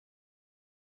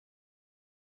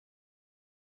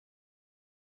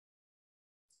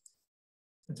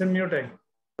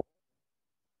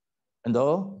എന്തോ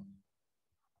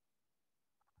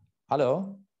ഹലോ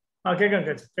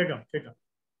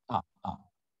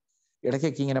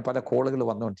ഇടയ്ക്കൊക്കെ ഇങ്ങനെ പല കോളുകൾ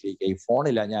വന്നുകൊണ്ടിരിക്കുക. ഈ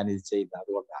ഫോണിലാണ് ഞാൻ ഇത് ചെയ്യുന്നത്,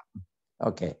 അതുകൊണ്ടാണ്.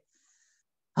 ഓക്കെ.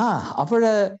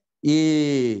 അപ്പോഴ് ഈ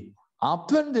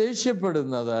അപ്പൻ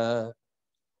ദേഷ്യപ്പെടുന്നത്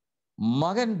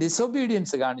മകൻ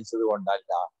ഡിസൊബീഡിയൻസ് കാണിച്ചത്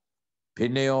കൊണ്ടല്ല.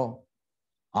 പിന്നെയോ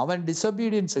അവൻ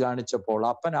ഡിസൊബീഡിയൻസ് കാണിച്ചപ്പോൾ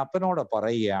അപ്പനോട്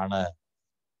പറയുകയാണ്,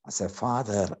 as A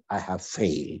father I have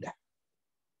failed.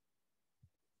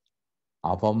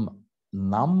 അപ്പം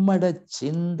നമ്മുടെ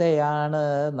ചിന്തയാണ്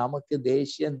നമുക്ക്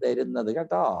ദേഷ്യം തരുന്നത്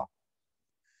കേട്ടോ.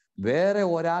 വേറെ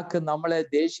ഒരാൾക്ക് നമ്മളെ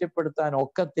ദേഷ്യപ്പെടുത്താൻ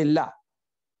ഒക്കത്തില്ല.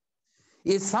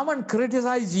 If someone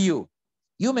criticizes you,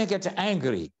 you may get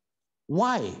angry.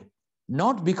 Why?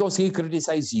 Not because he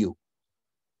criticizes you.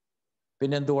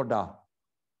 പിന്നെന്തുകൊണ്ടാ?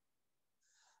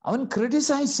 അവൻ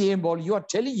ക്രിട്ടിസൈസ് ചെയ്യുമ്പോൾ you are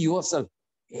telling yourself,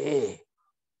 hey,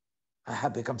 I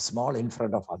have become small in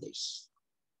front of others.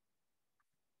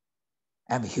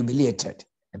 I'm humiliated,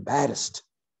 embarrassed.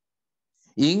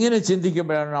 ഇങ്ങനെ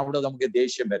ചിന്തിക്കുമ്പോഴാണ് അവിടെ നമുക്ക്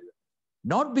ദേഷ്യം വരുന്നത്.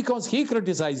 Not because he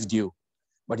criticized you,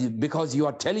 but because you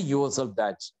are telling yourself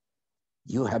that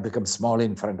you have become small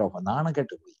in front of a നാണം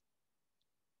കെട്ടുപോയി.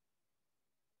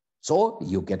 So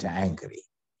you get angry.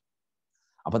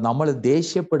 അപ്പൊ നമ്മൾ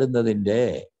ദേഷ്യപ്പെടുന്നതിൻ്റെ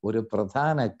ഒരു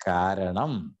പ്രധാന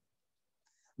കാരണം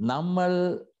നമ്മൾ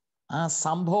ആ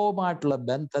സംഭവമായിട്ടുള്ള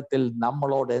ബന്ധത്തിൽ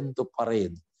നമ്മളോട് എന്ത്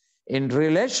പറയുന്നു. In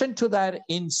relation to that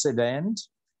incident,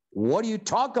 what do you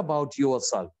talk about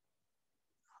yourself?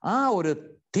 ആ ഒരു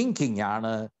തിങ്കിങ്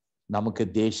ആണ് നമുക്ക്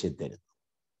ദേഷ്യം തരുന്നത്.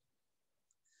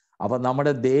 അപ്പൊ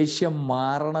നമ്മുടെ ദേഷ്യം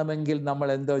മാറണമെങ്കിൽ നമ്മൾ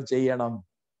എന്തോ ചെയ്യണം?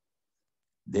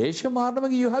 ദേഷ്യം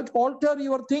മാറണമെങ്കിൽ you have to alter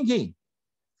your thinking.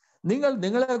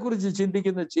 നിങ്ങളെ കുറിച്ച്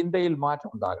ചിന്തിക്കുന്ന ചിന്തയിൽ മാറ്റം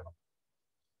ഉണ്ടാകണം.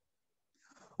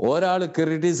 ഒരാൾ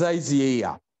ക്രിട്ടിസൈസ്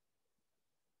ചെയ്യുക,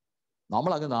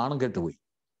 നമ്മളങ്ങ് നാണം കെട്ടുപോയി.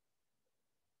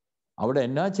 അവിടെ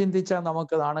എന്നാ ചിന്തിച്ചാൽ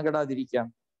നമുക്ക് നാണം കെടാതിരിക്കാം?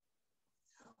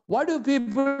 Why do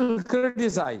people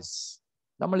criticize?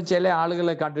 നമ്മൾ ചില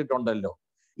ആളുകളെ കണ്ടിട്ടുണ്ടല്ലോ,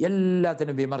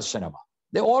 എല്ലാത്തിനും വിമർശനമാണ്.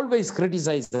 They always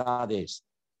criticize others.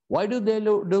 Why do they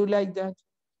do like that?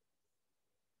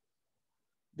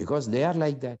 Because they are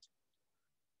like that.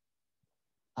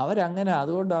 അവരങ്ങനെ,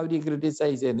 അതുകൊണ്ട് അവർ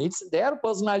ക്രിട്ടിസൈസ് ചെയ്യുന്നു. It's their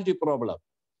personality problem.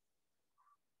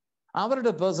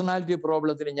 അവരുടെ പേഴ്സണാലിറ്റി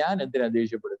പ്രോബ്ലത്തിന് ഞാൻ എന്തിനാ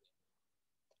ദേഷ്യപ്പെടുന്നത്?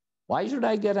 Why should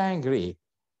I get angry?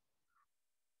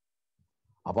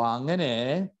 അപ്പൊ അങ്ങനെ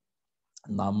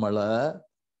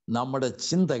നമ്മുടെ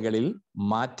ചിന്തകളിൽ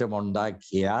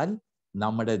മാറ്റമുണ്ടാക്കിയാൽ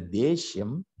നമ്മുടെ ദേഷ്യം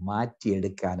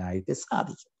മാറ്റിയെടുക്കാനായിട്ട്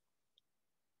സാധിക്കും.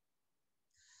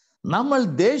 നമ്മൾ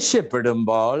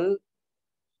ദേഷ്യപ്പെടുമ്പോൾ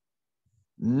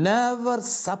never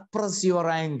suppress your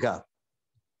anger.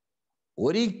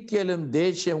 ഒരിക്കലും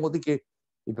ദേഷ്യം ഒതുക്കി.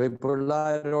 ഇപ്പൊ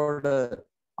പിള്ളേരോട്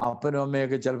അപ്പനും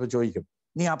അമ്മയൊക്കെ ചിലപ്പോൾ ചോദിക്കും,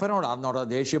 നീ അപ്പനോടാന്നോടാ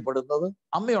ദേഷ്യപ്പെടുന്നത്,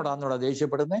 അമ്മയോടാന്നോടാ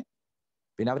ദേഷ്യപ്പെടുന്നത്?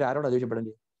 പിന്നെ അവരാരോടാ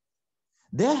ദേഷ്യപ്പെടേണ്ടത്?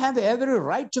 They have every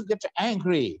right to get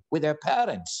angry with their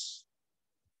parents.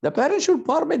 The parents should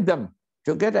permit them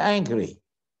to get angry.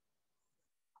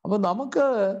 അപ്പൊ നമുക്ക്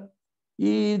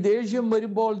ഈ ദേഷ്യം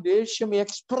വരുമ്പോൾ ദേഷ്യം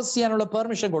എക്സ്പ്രസ് ചെയ്യാനുള്ള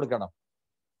പെർമിഷൻ കൊടുക്കണം.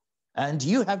 and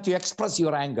you have to express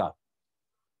your anger.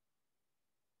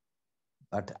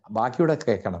 But ബാക്കിയുടെ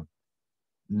കേൾക്കണം.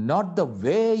 Not the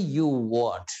way you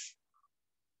want.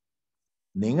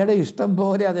 നിങ്ങളുടെ ഇഷ്ടം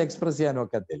പോലെ അത് എക്സ്പ്രസ് ചെയ്യാൻ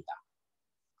ഒക്കത്തില്ല.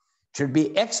 Should be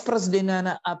expressed in an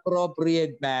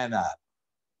appropriate manner.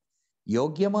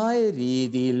 യോഗ്യമായ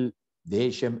രീതിയിൽ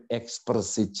ദേഷ്യം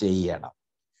എക്സ്പ്രസ് ചെയ്യണം.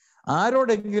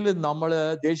 ആരോടെങ്കിലും നമ്മൾ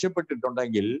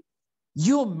ദേഷ്യപ്പെട്ടിട്ടുണ്ടെങ്കിൽ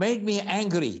you made me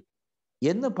angry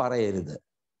എന്ന് പറയരുത്.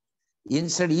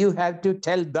 Instead you have to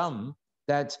tell them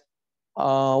that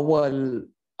well,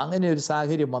 അങ്ങനെ ഒരു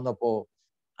സാഹചര്യം വന്നപ്പോ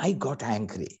I got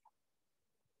angry.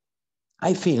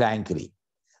 I feel angry.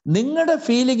 നിങ്ങളുടെ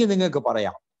ഫീലിംഗ് നിങ്ങൾക്ക്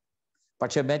പറയാം,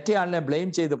 പക്ഷെ മറ്റേ ആളിനെ ബ്ലെയിം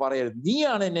ചെയ്ത് പറയരുത്.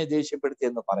 നീയാണ് എന്നെ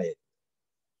ദേഷ്യപ്പെടുത്തിയെന്ന് പറയരുത്.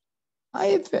 I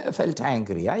felt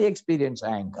angry. I experienced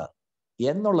anger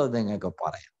എന്നുള്ളത് നിങ്ങൾക്ക്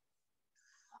പറയാം.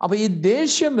 അപ്പൊ ഈ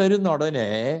ദേഷ്യം വരുന്ന ഉടനെ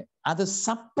അത്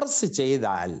സപ്രസ്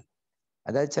ചെയ്താൽ,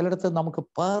 അതായത് ചിലയിടത്ത് നമുക്ക്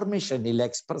പെർമിഷൻ ഇല്ല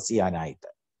എക്സ്പ്രസ് ചെയ്യാനായിട്ട്.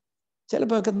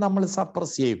 ചിലപ്പോൾ ഒക്കെ നമ്മൾ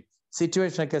സപ്രസ് ചെയ്യും.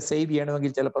 സിറ്റുവേഷനൊക്കെ സേവ്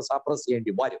ചെയ്യണമെങ്കിൽ ചിലപ്പോൾ സപ്രസ്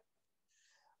ചെയ്യേണ്ടി വരും.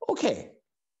 Okay,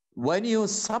 when you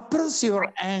suppress your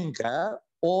anger,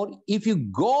 or if you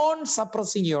go on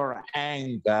suppressing your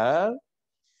anger,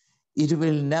 it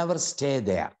will never stay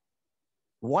there.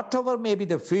 Whatever may be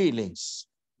the feelings,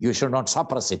 you should not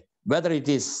suppress it. Whether it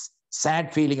is sad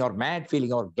feeling or mad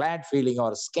feeling or glad feeling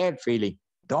or scared feeling,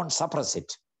 don't suppress it.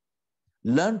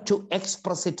 Learn to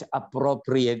express it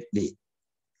appropriately.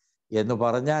 എന്ന്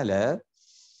പറഞ്ഞാല്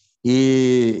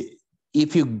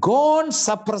if you go on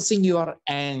suppressing your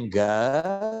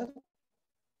anger,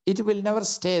 it will never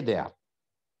stay there.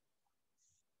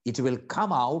 It will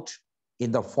come out in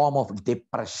the form of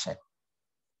depression.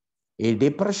 ഈ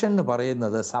depression എന്ന്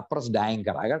പറയുന്നത് suppressed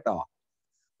anchor കേട്ടോ.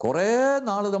 കുറെ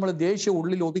നാൾ നമ്മൾ ദേഷ്യം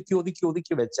ഉള്ളിൽ ഒതുക്കി ഒതുക്കി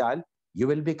ഒതുക്കി വെച്ചാൽ you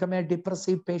will become a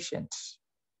depressive patient.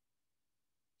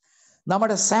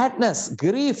 നമ്മുടെ sadness,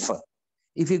 grief,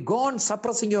 if you go on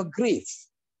suppressing your grief,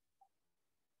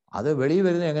 അത് വെളിയിൽ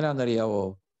വരുന്നത് എങ്ങനെയാണെന്നറിയാവോ?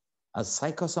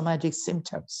 Psychosomatic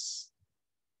symptoms.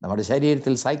 നമ്മുടെ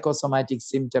ശരീരത്തിൽ സൈക്കോസൊമാറ്റിക്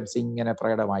സിംറ്റംസ് ഇങ്ങനെ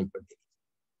പ്രകടമായിക്കൊണ്ടിരിക്കും.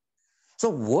 So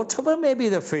whatever may be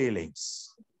the feelings,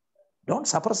 don't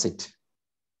suppress it.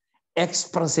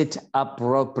 Express it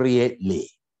appropriately,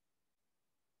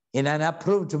 in an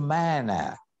approved manner,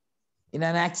 in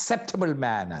an acceptable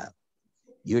manner.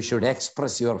 You should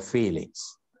express your feelings.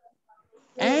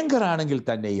 Anger ആണെങ്കിൽ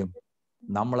തന്നെയും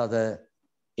നമ്മളത്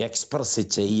express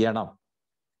ചെയ്യണം.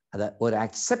 അത് ഒരു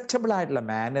acceptable ആയിട്ടുള്ള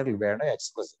മാനറിൽ വേണം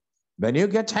express. When you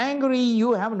get angry, you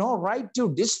have no right to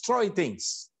destroy things.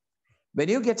 When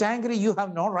you get angry, you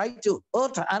have no right to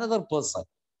hurt another person.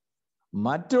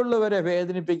 മറ്റുള്ളവരെ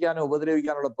വേദനിപ്പിക്കാനോ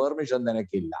ഉപദ്രവിക്കാനുള്ള permission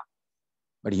നിനക്കില്ല.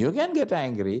 But you can get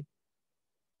angry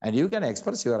and you can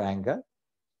express your anger,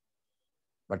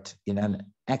 but in an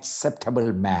acceptable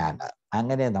manner.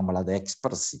 അങ്ങനെ നമ്മൾ അത്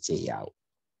express ചെയ്യാവും.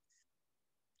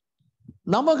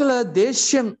 നമുക്ക്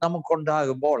ദേഷ്യം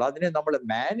നമുക്കുണ്ടാകുമ്പോൾ അതിനെ നമ്മൾ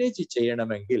manage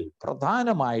ചെയ്യണമെങ്കിൽ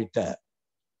പ്രധാനമായിട്ട്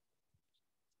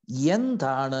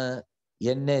എന്താണ്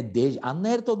എന്നെ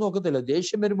അന്നേരത്തൊന്നും ഒക്കത്തില്ല.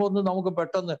 ദേഷ്യം വരുമ്പോ ഒന്നും നമുക്ക്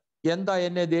പെട്ടെന്ന് എന്താ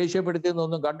എന്നെ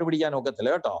ദേഷ്യപ്പെടുത്തിയെന്നൊന്നും കണ്ടുപിടിക്കാൻ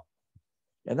ഒക്കത്തില്ല കേട്ടോ.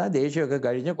 എന്നാൽ ദേഷ്യമൊക്കെ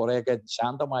കഴിഞ്ഞ് കുറെയൊക്കെ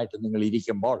ശാന്തമായിട്ട് നിങ്ങൾ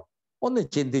ഇരിക്കുമ്പോൾ ഒന്ന്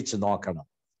ചിന്തിച്ച് നോക്കണം,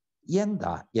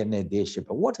 എന്താ എന്നെ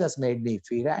ദേഷ്യപ്പെട്ട, what has made me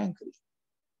feel angry.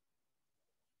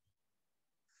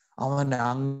 അവൻ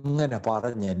അങ്ങനെ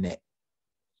പറഞ്ഞ് എന്നെ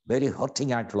വെരി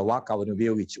ഹർട്ടിങ് ആയിട്ടുള്ള വാക്ക് അവൻ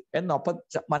ഉപയോഗിച്ചു എന്നൊപ്പം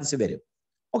മനസ്സിൽ വരും.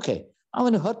 ഓക്കെ,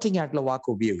 അവന് ഹർട്ടിങ് ആയിട്ടുള്ള വാക്ക്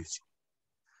ഉപയോഗിച്ചു.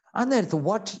 അന്നേരത്ത്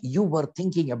what you were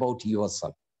thinking about your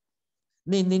self,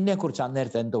 നീ നിന്നെ കുറിച്ച്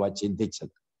അന്നേരത്ത് എന്തുവാ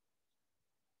ചിന്തിച്ചത്?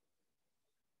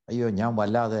 അയ്യോ, ഞാൻ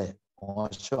വല്ലാതെ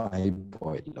മോശമായി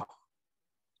പോയല്ലോ,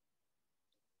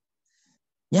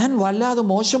 ഞാൻ വല്ലാതെ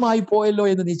മോശമായി പോയല്ലോ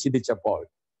എന്ന് നീ ചിന്തിച്ചപ്പോൾ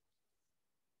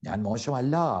ഞാൻ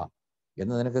മോശമല്ല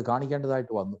എന്ന് നിനക്ക്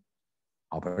കാണിക്കേണ്ടതായിട്ട് വന്നു.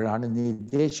 അപ്പോഴാണ് നീ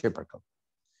ദേഷ്യപ്പെട്ടത്.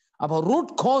 അപ്പൊ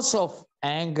റൂട്ട് കോസ് ഓഫ്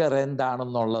ആങ്കർ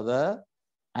എന്താണെന്നുള്ളത്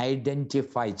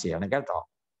ഐഡന്റിഫൈ ചെയ്യണം കേട്ടോ.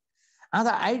 അത്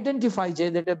ഐഡന്റിഫൈ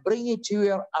ചെയ്തിട്ട് bring it to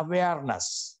your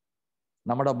awareness.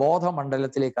 നമ്മുടെ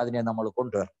ബോധമണ്ഡലത്തിലേക്ക് അതിനെ നമ്മൾ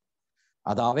കൊണ്ടുവരണം.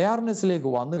 അത് അവയർനെസ്സിലേക്ക്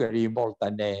വന്നു കഴിയുമ്പോൾ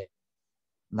തന്നെ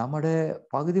നമ്മുടെ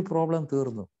പകുതി പ്രോബ്ലം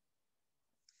തീർന്നു.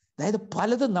 അതായത്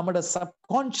പലതും നമ്മുടെ സബ്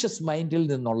കോൺഷ്യസ് മൈൻഡിൽ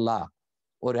നിന്നുള്ള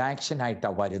ഒരു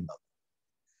ആക്ഷനായിട്ടാണ് വരുന്നത്.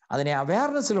 അതിനെ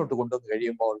അവയർനെസ്സിലോട്ട് കൊണ്ടുവന്ന്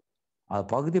കഴിയുമ്പോൾ ആ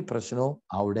പകുതി പ്രശ്നവും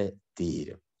അവിടെ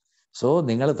തീരും. സോ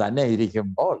നിങ്ങൾ തന്നെ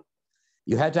ഇരിക്കുമ്പോൾ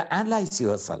you have to analyse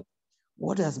your self.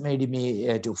 What has made me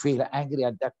to feel angry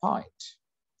at that point?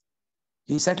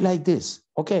 He said like this.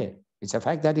 Okay, it's a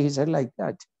fact that he said like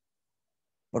that.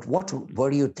 But what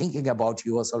were you thinking about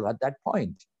yourself at that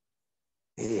point?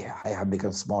 Hey, I have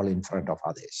become small in front of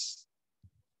others.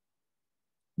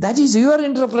 That is your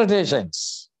interpretations.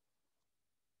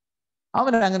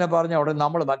 അവൻ അങ്ങനെ പറഞ്ഞ ഉടനെ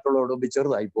നമ്മൾ മറ്റുള്ളവരോട് മുമ്പ്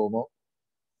ചെറുതായി പോകുമോ?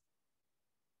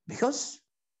 Because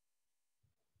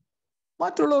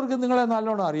മറ്റുള്ളവർക്ക് നിങ്ങളെ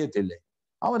നല്ലോണം അറിയത്തില്ലേ.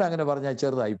 അവൻ അങ്ങനെ പറഞ്ഞാൽ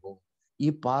ചെറുതായി പോകും. ഈ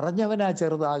പറഞ്ഞവനാ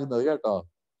ചെറുതാകുന്നത് കേട്ടോ.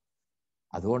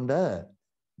 അതുകൊണ്ട്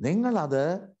നിങ്ങളത്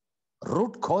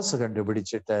റൂട്ട് കോസ്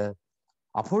കണ്ടുപിടിച്ചിട്ട്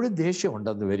അപ്പോഴും ദേഷ്യം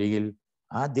ഉണ്ടെന്ന് വരികിൽ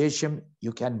ആ ദേഷ്യം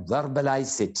you can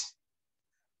verbalise it.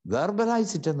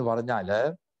 Verbalise it എന്ന് പറഞ്ഞാൽ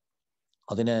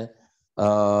അതിന്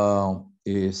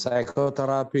ഈ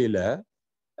സൈക്കോതെറാപ്പിയില്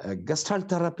ഗസ്റ്റൽ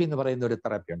തെറാപ്പി എന്ന് പറയുന്ന ഒരു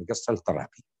തെറാപ്പിയുണ്ട്, ഗസ്റ്റൽ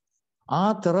തെറാപ്പി. ആ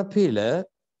തെറാപ്പിയില്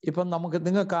ഇപ്പം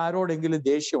നിങ്ങൾക്ക് ആരോടെങ്കിലും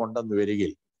ദേഷ്യം ഉണ്ടെന്ന്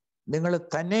വരികിൽ നിങ്ങൾ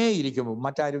തന്നെ ഇരിക്കുമ്പോൾ,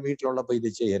 മറ്റാരും വീട്ടിലുള്ളപ്പോൾ ഇത്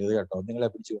ചെയ്യരുത് കേട്ടോ, നിങ്ങളെ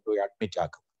പിടിച്ചു കൊണ്ടുപോയി അഡ്മിറ്റ്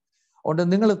ആക്കും. അതുകൊണ്ട്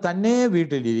നിങ്ങൾ തന്നെ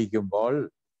വീട്ടിലിരിക്കുമ്പോൾ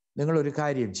നിങ്ങളൊരു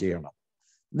കാര്യം ചെയ്യണം.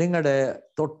 നിങ്ങളുടെ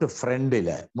തൊട്ട്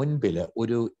മുൻപില്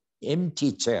ഒരു എംപ്റ്റി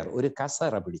ചെയർ, ഒരു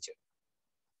കസേര പിടിച്ച്,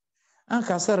 ആ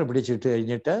കസേര പിടിച്ചിട്ട്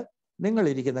കഴിഞ്ഞിട്ട് നിങ്ങൾ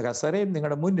ഇരിക്കുന്ന കസേരയും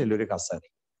നിങ്ങളുടെ മുന്നിൽ ഒരു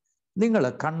കസേരയും, നിങ്ങൾ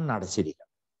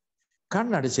കണ്ണടച്ചിരിക്കണം.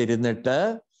 കണ്ണടച്ചിരുന്നിട്ട്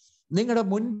നിങ്ങളുടെ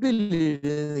മുൻപിൽ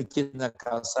ഇരിക്കുന്ന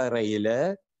കസേരയില്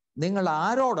നിങ്ങൾ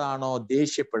ആരോടാണോ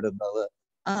ദേഷ്യപ്പെടുന്നത്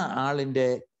ആ ആളിന്റെ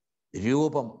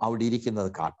രൂപം അവിടെ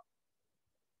ഇരിക്കുന്നത് കാണും.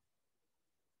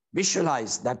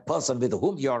 Visualize that person with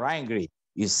whom you are angry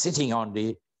is sitting on the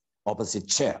opposite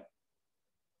chair.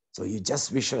 So you just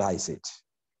visualize it.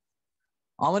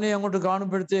 അവനെ അങ്ങോട്ട്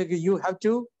കാണുമ്പോഴത്തേക്ക് you have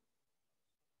to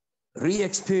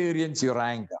re-experience your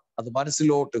anger. അത്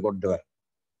മനസ്സിലോട്ട്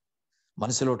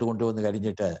കൊണ്ടുവന്ന്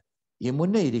കഴിഞ്ഞിട്ട് ഈ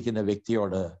മുന്നേ ഇരിക്കുന്ന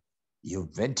വ്യക്തിയോട് you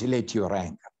ventilate your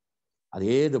anger. അത്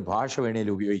ഏത് ഭാഷ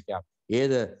വേണേലും ഉപയോഗിക്കാം,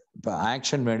 ഏത്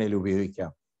ആക്ഷൻ വേണേലും ഉപയോഗിക്കാം.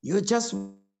 You just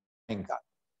anger.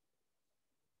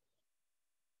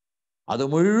 അത്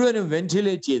മുഴുവനും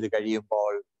വെന്റിലേറ്റ് ചെയ്ത്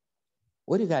കഴിയുമ്പോൾ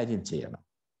ഒരു കാര്യം ചെയ്യണം.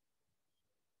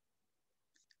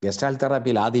 ഗസ്റ്റാൾ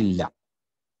തെറാപ്പിയിൽ അതില്ല,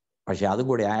 പക്ഷെ അതും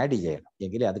കൂടി ആഡ് ചെയ്യണം,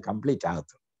 എങ്കിലേ അത് കംപ്ലീറ്റ്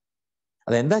ആകത്തുള്ളൂ.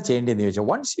 അതെന്താ ചെയ്യേണ്ടതെന്ന് ചോദിച്ചാൽ,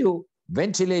 once you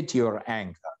ventilate your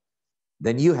anchor,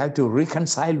 then you have to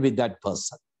reconcile with that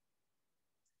person.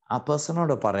 ആ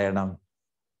പേഴ്സണോട് പറയണം,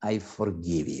 I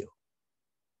forgive you.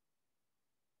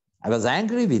 I was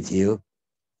angry with you.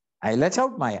 I let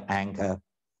out my anger.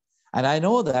 And I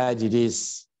know that it is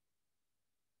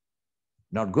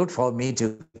not good for me to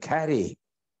carry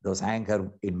those anger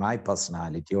in my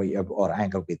personality or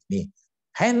anger with me.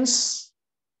 Hence,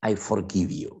 I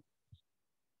forgive you.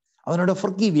 അവനോട്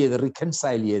forgive ചെയ്ത്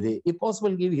reconcile ചെയ്ത് if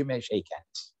possible give him a shake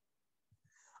hand.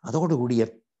 അതോടുകൂടി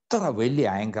എത്ര വലിയ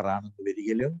anchor ആണെന്ന്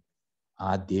വരികയിലും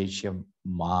ആ ദേഷ്യം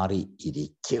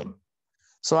മാറിയിരിക്കും.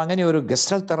 So അങ്ങനെ ഒരു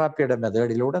ഗസ്റ്റൽ തെറാപ്പിയുടെ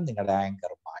മെത്തേഡിലൂടെ നിങ്ങളുടെ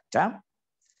ആങ്കർ മാറ്റാം.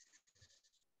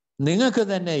 നിങ്ങൾക്ക്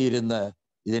തന്നെ ഇരുന്ന്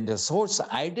ഇതിന്റെ സോഴ്സ്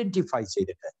ഐഡന്റിഫൈ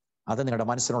ചെയ്തിട്ട് അത് നിങ്ങളുടെ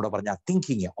മനസ്സിനോട് പറഞ്ഞ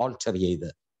തിങ്കിങ് ഓൾട്ടർ ചെയ്ത്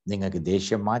നിങ്ങൾക്ക്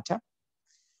ദേഷ്യം മാറ്റാം.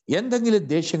 എന്തെങ്കിലും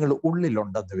ദേഷ്യങ്ങൾ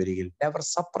ഉള്ളിലുണ്ടെന്ന് വരികിൽ never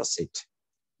suppress it,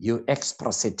 U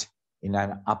express it in an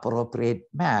appropriate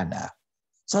manor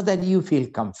so that you feel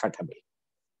comfortable,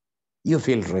 you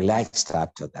feel relaxed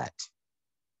after that.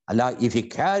 അല്ല, if you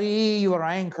carry your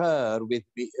anchor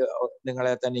വിത്ത്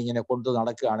നിങ്ങളെ തന്നെ ഇങ്ങനെ കൊണ്ടു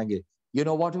നടക്കുകയാണെങ്കിൽ, you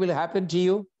know what will happen to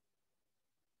you?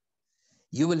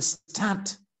 You will start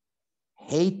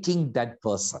hating that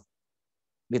person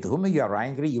with whom you are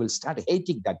angry. You will start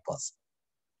hating that person,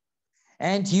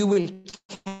 and you will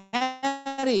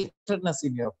carry bitterness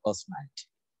in your personality.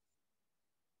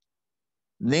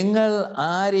 നിങ്ങൾ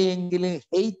ആരെയെങ്കിലും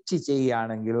hate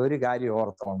ചെയ്യുകയാണെങ്കിൽ ഒരു കാര്യം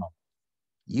ഓർത്തോണം,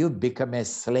 you become a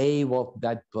slave of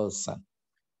that person.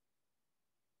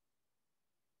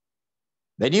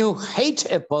 When you hate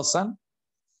a person,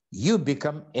 you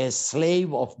become a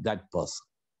slave of that person,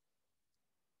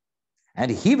 and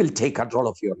he will take control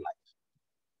of your life.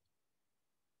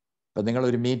 ഇപ്പൊ നിങ്ങൾ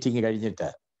ഒരു meeting കഴിഞ്ഞിട്ട്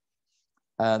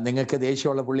നിങ്ങൾക്ക്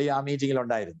ദേഷ്യമുള്ള പുള്ളി ആ മീറ്റിങ്ങിൽ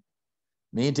ഉണ്ടായിരുന്നു.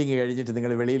 മീറ്റിംഗ് കഴിഞ്ഞിട്ട്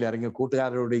നിങ്ങൾ വെളിയിൽ ഇറങ്ങി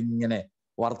കൂട്ടുകാരോട് ഇങ്ങനെ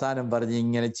വർത്താനം പറഞ്ഞ്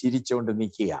ഇങ്ങനെ ചിരിച്ചുകൊണ്ട്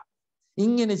നിൽക്കുക.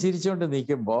 ഇങ്ങനെ ചിരിച്ചുകൊണ്ട്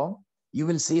നിൽക്കുമ്പോൾ you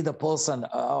will see the person,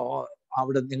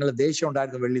 അവിടെ നിങ്ങൾ ദേഷ്യം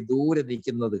ഉണ്ടായിരുന്ന വെള്ളി ദൂരെ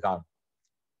നിൽക്കുന്നത് കാണും.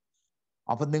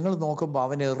 അപ്പൊ നിങ്ങൾ നോക്കുമ്പോൾ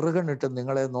അവൻ എറുകണിട്ട്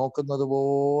നിങ്ങളെ നോക്കുന്നത്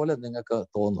പോലെ നിങ്ങൾക്ക്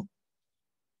തോന്നും.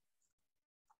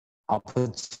 അപ്പൊ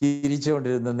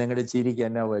ചിരിച്ചുകൊണ്ടിരുന്ന് നിങ്ങളുടെ ചിരിക്ക്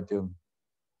എന്നാ പറ്റും?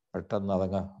 പെട്ടെന്ന്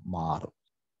അതങ്ങ് മാറും.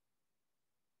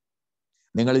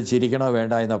 നിങ്ങൾ ചിരിക്കണോ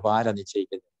വേണ്ട എന്നപ്പോ ആരാ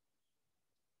നിശ്ചയിക്കുന്നത്?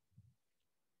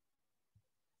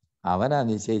 അവനാ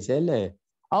നിശ്ചയിച്ചല്ലേ.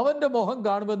 അവന്റെ മുഖം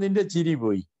കാണുമ്പോ നിന്റെ ചിരി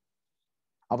പോയി.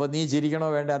 അപ്പൊ നീ ചിരിക്കണോ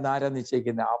വേണ്ട എന്ന് ആരാ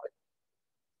നിശ്ചയിക്കുന്ന? അവൻ.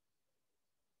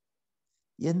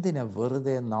 എന്തിനാ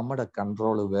വെറുതെ നമ്മുടെ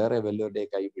കൺട്രോള് വേറെ വല്ലവരുടെ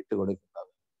കൈ വിട്ടുകൊടുക്കുന്നത്?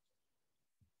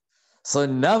 So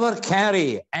never carry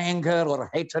anger or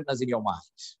hatredness in your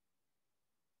mind.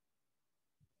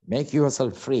 Make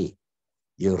yourself free.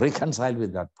 You reconcile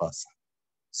with that person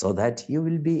so that you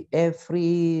will be a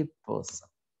free person.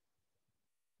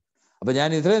 അപ്പൊ ഞാൻ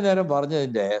ഇത്രയും നേരം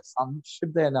പറഞ്ഞതിന്റെ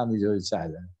സംക്ഷിപ്ത എന്നാന്ന്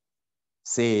ചോദിച്ചാൽ,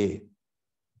 say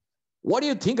what do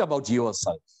you think about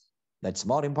yourself? That's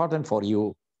more important for you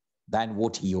than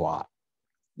what you are.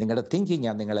 നിങ്ങളുടെ thinking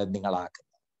ആണ് നിങ്ങളെ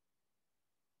നിങ്ങളാക്കുന്നത്.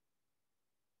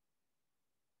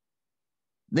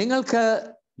 നിങ്ങൾക്ക്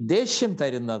ദേഷ്യം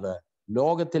തരുന്നത്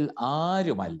ലോകത്തിൽ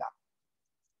ആരുമല്ല.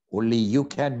 Only you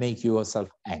can make yourself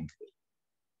angry.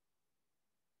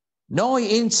 No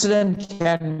incident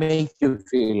can make you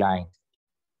feel angry.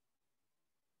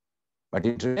 But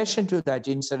in relation to that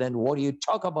incident, what do you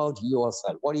talk about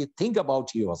yourself? What do you think about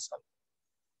yourself?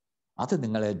 അത്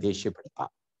നിങ്ങളെ ദേഷ്യപ്പെടുത്താം.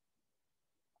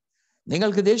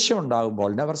 നിങ്ങൾക്ക് ദേഷ്യം ഉണ്ടാകുമ്പോൾ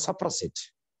never suppress it.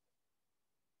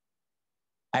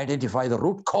 Identify the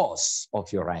root cause of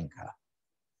your anger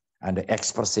and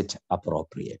express it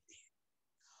appropriately.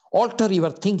 Alter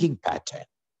your thinking pattern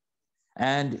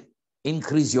and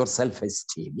increase your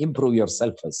self-esteem, improve your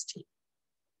self-esteem.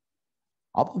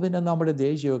 അപ്പൊ പിന്നെ നമ്മുടെ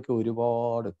ദേഷ്യമൊക്കെ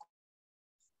ഒരുപാട്,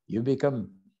 you become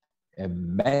a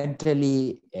mentally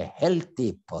a healthy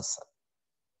person.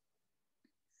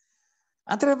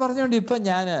 അത്രയും പറഞ്ഞുകൊണ്ട് ഇപ്പൊ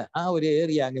ഞാൻ ആ ഒരു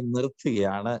ഏരിയ അങ്ങ്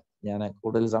നിർത്തുകയാണ്. ഞാൻ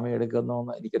കൂടുതൽ സമയം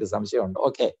എടുക്കുന്നോന്ന് എനിക്കൊരു സംശയമുണ്ട്.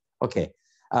 ഓക്കെ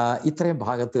ഇത്രയും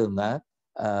ഭാഗത്ത് നിന്ന്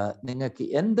നിങ്ങൾക്ക്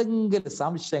എന്തെങ്കിലും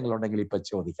സംശയങ്ങളുണ്ടെങ്കിൽ ഇപ്പൊ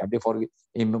ചോദിക്കാം. Before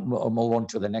move on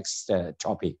to the next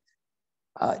topic.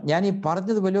 ഞാൻ ഈ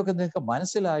പറഞ്ഞത് വല്ലതൊക്കെ നിങ്ങൾക്ക്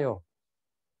മനസ്സിലായോ?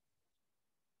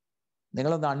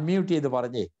 നിങ്ങളൊന്ന് അൺമ്യൂട്ട് ചെയ്ത്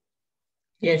പറഞ്ഞേ.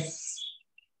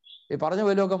 ഈ പറഞ്ഞ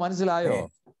വല്ലതൊക്കെ മനസ്സിലായോ?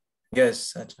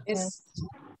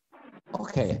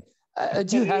 Okay.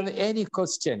 Do you have any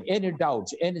question, any doubt,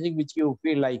 anything which you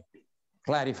feel like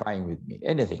clarifying with me?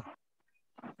 Anything?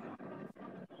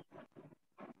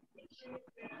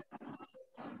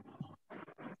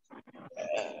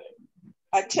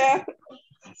 Acha,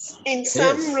 in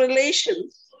some relations,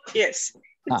 yes,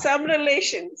 in some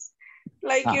relations,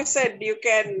 like you said, you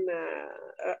can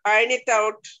iron it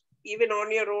out even on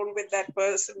your own with that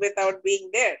person without being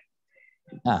there.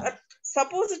 But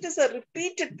suppose it is a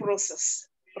repeated process.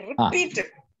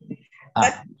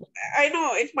 That I know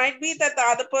it might be that the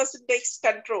other person takes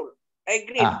control. I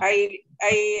agree.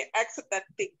 I accept that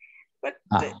thing. But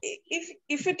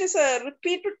if it is a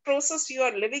repeated process you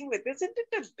are living with, isn't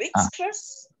it a big stress?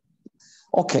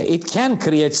 Okay, it can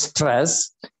create stress.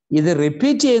 Is it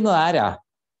repeat ചെയ്യുന്നത് ആരാ?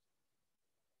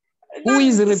 Who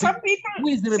is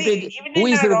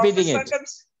repeating it?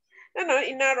 No,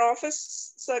 in our office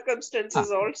circumstances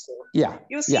also. Yeah.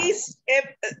 You see,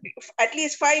 at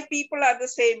least 5 people are the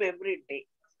same every day.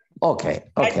 Okay.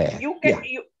 And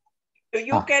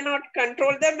you cannot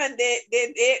control them, and they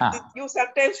you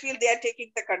sometimes feel they are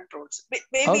taking the controls.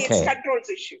 Maybe it's controls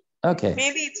issue. Okay.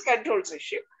 Maybe it's controls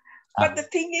issue. But the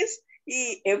thing is,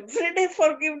 everyday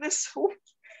forgiveness,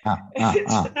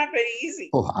 it's not very easy.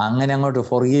 അങ്ങനെ അങ്ങോട്ട്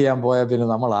forgive ചെയ്യാൻ പോയാൽ പിന്നെ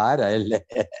നമ്മൾ ആരായല്ലേ?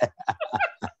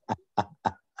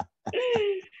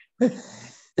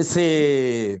 See,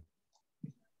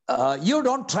 you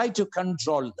don't try to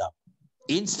control them.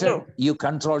 Instead, you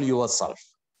control yourself.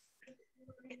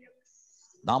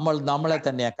 നമ്മളെ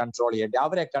തന്നെ control ചെയ്യേണ്ടി.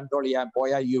 അവരെ കൺട്രോൾ ചെയ്യാൻ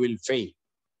പോയാൽ you will fail.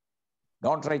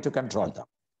 Don't try to control them.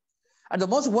 And the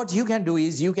most what you can do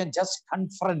is you can just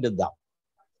confront them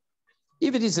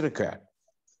if it is required.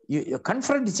 You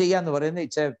confront ചെയ്യാന്ന്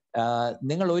പറയുന്നത്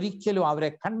നിങ്ങൾ ഒരിക്കലും അവരെ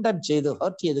കണ്ടം ചെയ്ത്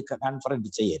ഹേർട്ട് ചെയ്ത് കൺഫ്രണ്ട്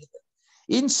ചെയ്യരുത്.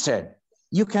 Instead,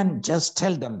 you can just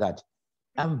tell them that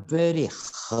I'm very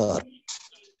hurt.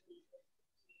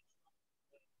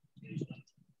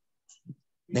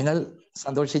 നിങ്ങൾ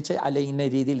സന്തോഷിച്ച് അല്ലെ ഇന്ന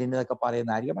രീതിയിൽ ഇന്നതൊക്കെ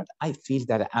പറയുന്നതായിരിക്കും. But I feel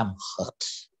that I'm hurt.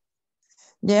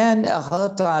 ഞാൻ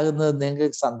ഹേർട്ട് ആകുന്നത്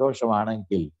നിങ്ങൾക്ക്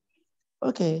സന്തോഷമാണെങ്കിൽ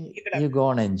okay, you go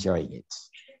on enjoying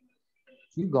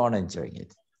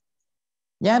it.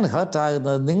 ഞാൻ ഹേർട്ട്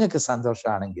ആകുന്നത് നിങ്ങൾക്ക്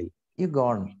സന്തോഷമാണെങ്കിൽ you go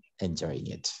on enjoying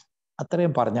it.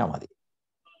 അത്രയും പറഞ്ഞാൽ മതി.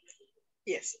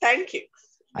 Yes, thank you.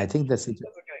 I think that's it.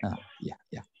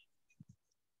 Yeah.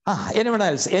 Anyone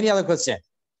else? Any other question?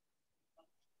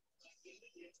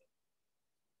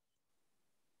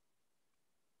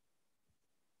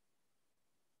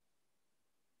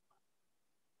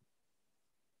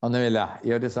 ഒന്നുമില്ല. ഈ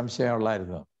ഒരു സംശയം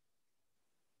ഉള്ളായിരുന്നു.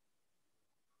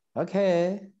 ഓക്കെ.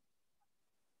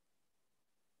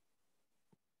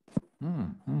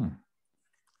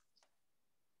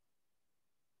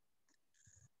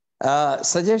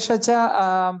 സജേഷ് അച്ഛാ,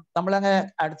 നമ്മളങ്ങ്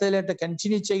അടുത്തതിലായിട്ട്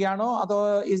കണ്ടിന്യൂ ചെയ്യാണോ അതോ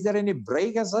is there any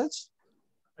break as such?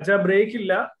 അച്ഛാ ബ്രേക്ക്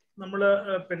ഇല്ല. നമ്മള്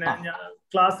പിന്നെ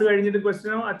ക്ലാസ് കഴിഞ്ഞിട്ട്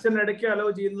ക്വസ്റ്റ്യനോ അച്ഛൻ ഇടയ്ക്ക് അലോ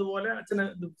ചെയ്യുന്നത് പോലെ അച്ഛന്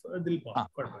ഇതിൽ പോകാം.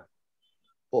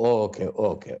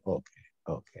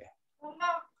 ഓക്കെ.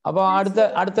 അപ്പൊ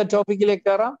അടുത്ത ടോപ്പിക്കിലേക്ക്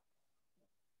കയറാം.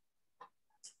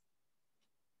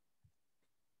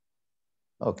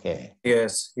 ഓക്കെ.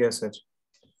 Yes, sir.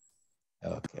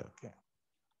 ഓക്കെ.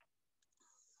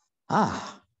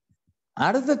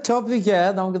 അടുത്ത ടോപ്പിക്ക്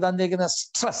നമുക്ക് തന്നിരിക്കുന്ന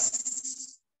stress.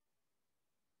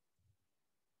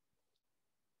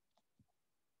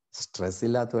 Stress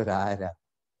ഇല്ലാത്തവരാരാ?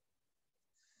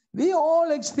 We all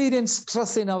experience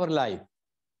stress in our life.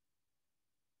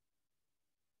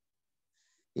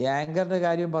 ഈ ആങ്കറിന്റെ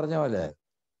കാര്യം പറഞ്ഞ പോലെ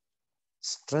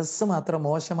സ്ട്രെസ് മാത്രം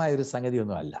മോശമായ ഒരു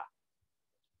സംഗതിയൊന്നുമല്ല.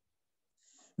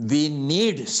 We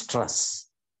need stress.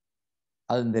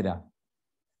 അതെന്തിനാ?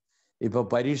 ഇപ്പൊ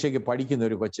പരീക്ഷയ്ക്ക് പഠിക്കുന്ന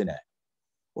ഒരു കൊച്ചിന്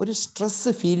ഒരു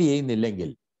സ്ട്രെസ് ഫീൽ ചെയ്യുന്നില്ലെങ്കിൽ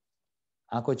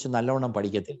ആ കൊച്ചു നല്ലവണ്ണം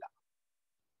പഠിക്കത്തില്ല.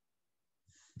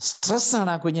 സ്ട്രെസ് ആണ്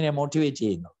ആ കുഞ്ഞിനെ മോട്ടിവേറ്റ്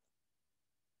ചെയ്യുന്നത്.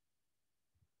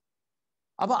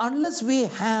 അപ്പൊ unless we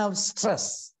have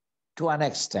stress to an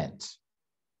extent,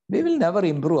 we will never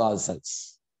improve ourselves.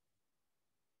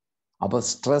 അപ്പൊ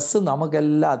സ്ട്രെസ്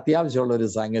നമുക്കെല്ലാം അത്യാവശ്യമുള്ള ഒരു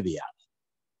സംഗതിയാണ്.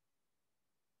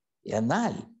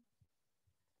 എന്നാൽ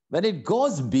when it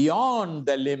goes beyond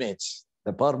the limit,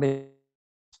 the permit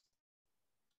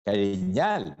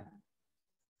കഴിഞ്ഞാൽ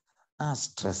ആ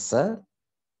സ്ട്രെസ്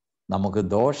നമുക്ക്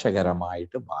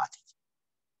ദോഷകരമായിട്ട് ബാധിക്കും.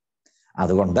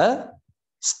 അതുകൊണ്ട്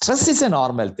stress is a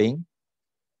normal thing,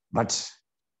 but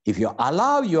if you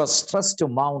allow your stress to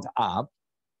mount up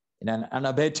in an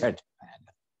unabated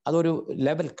manner, അതൊരു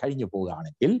ലെവൽ കഴിഞ്ഞു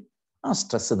പോവുകയാണെങ്കിൽ ആ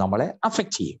സ്ട്രെസ് നമ്മളെ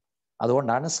അഫക്റ്റ് ചെയ്യും.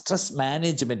 അതുകൊണ്ടാണ് സ്ട്രെസ്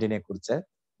മാനേജ്മെന്റിനെ കുറിച്ച്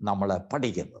നമ്മൾ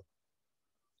പഠിക്കുന്നത്.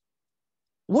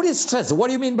 What is stress? What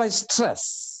do you mean by stress?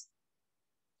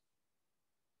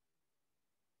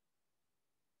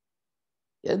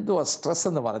 എന്തുവാ സ്ട്രെസ്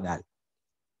എന്ന് പറഞ്ഞാൽ?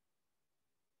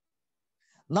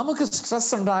 നമുക്ക്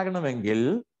സ്ട്രെസ് ഉണ്ടാകണമെങ്കിൽ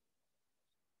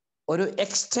ഒരു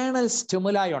എക്സ്റ്റേണൽ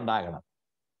സ്റ്റിമുലായി ഉണ്ടാകണം.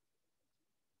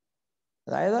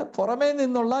 അതായത് പുറമേ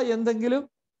നിന്നുള്ള എന്തെങ്കിലും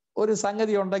ഒരു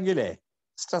സംഗതി ഉണ്ടെങ്കിലേ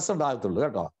സ്ട്രെസ് ഉണ്ടാകത്തുള്ളൂ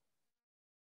കേട്ടോ.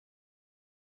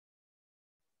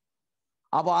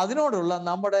 അപ്പൊ അതിനോടുള്ള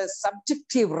നമ്മുടെ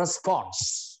സബ്ജക്റ്റീവ് റെസ്പോൺസ്,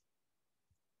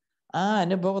 ആ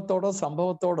അനുഭവത്തോടോ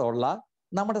സംഭവത്തോടോ ഉള്ള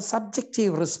നമ്മുടെ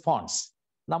സബ്ജക്റ്റീവ് റെസ്പോൺസ്,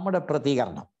 നമ്മുടെ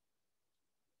പ്രതികരണം,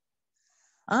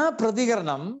 ആ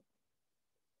പ്രതികരണം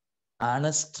ആണ്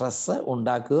സ്ട്രെസ്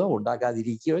ഉണ്ടാക്കുകയോ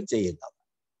ഉണ്ടാക്കാതിരിക്കുകയോ ചെയ്യുന്നത്.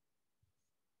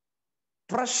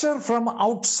 Pressure from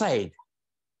outside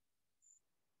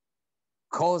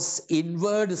cos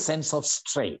inward sense of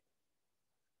strain.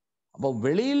 അപ്പോൾ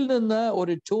വെളിയിൽ നിന്ന്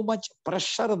ഒരു ടു മച്ച്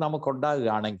പ്രഷർ നമുക്ക്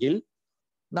ഉണ്ടാകുകയാണെങ്കിൽ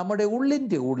നമ്മുടെ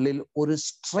ഉള്ളിൻ്റെ ഉള്ളിൽ ഒരു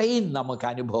സ്ട്രെയിൻ നമുക്ക്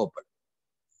അനുഭവപ്പെടും.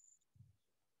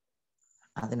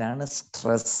 അതിനാണ്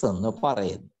സ്ട്രെസ് എന്ന്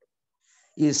പറയുന്നത്.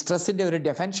 ഈ സ്ട്രെസ്സിന്റെ ഒരു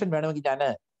ഡെഫിനിഷൻ വേണമെങ്കിൽ ഞാൻ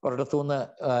ഒരിടത്തുനിന്ന്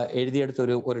എഴുതിയെടുത്ത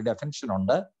ഒരു ഡെഫിനിഷൻ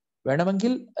ഉണ്ട്.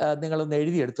 വേണമെങ്കിൽ നിങ്ങളൊന്ന്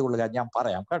എഴുതിയെടുത്തുകൊള്ളുക, ഞാൻ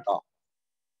പറയാം കേട്ടോ.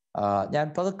 ഞാൻ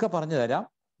പതുക്കെ പറഞ്ഞു തരാം,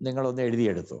 നിങ്ങളൊന്ന്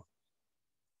എഴുതിയെടുത്തു.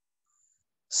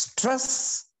 Stress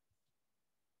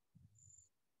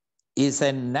is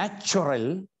A natural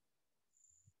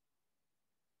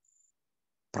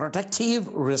protective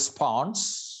response.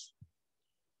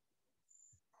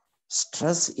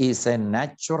 Stress is a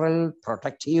natural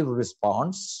protective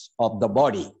response of the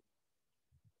body.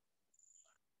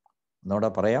 Noda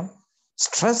parayam.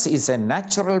 Stress is a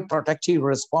natural protective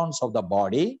response of the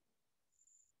body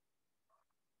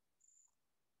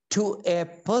to a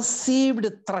perceived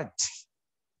threat.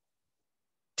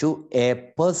 To a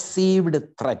perceived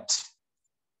threat,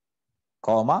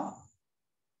 comma,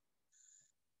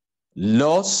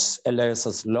 loss,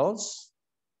 loss,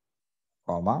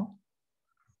 comma,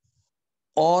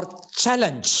 or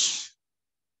challenge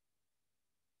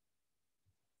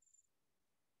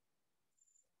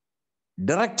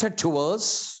directed towards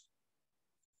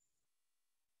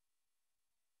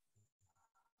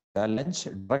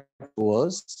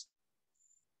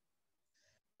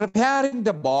preparing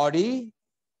the body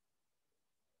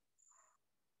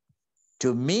to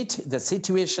meet the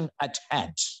situation at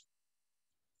hand.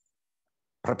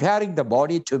 Preparing the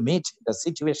body to meet the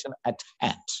situation at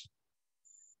hand.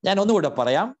 ഞാൻ ഒന്നുകൂടെ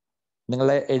പറയാം, നിങ്ങൾ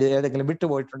ഏതെങ്കിലും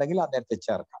വിട്ടുപോയിട്ടുണ്ടെങ്കിൽ ആ നേരത്തെ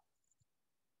ചേർക്കാം.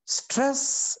 Stress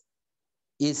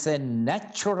is A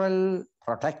natural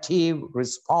protective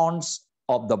response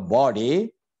of the body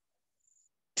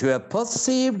to A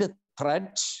perceived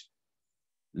threat,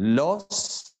 loss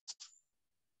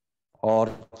or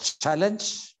challenge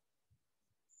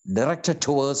directed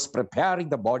towards preparing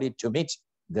the body to meet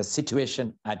the situation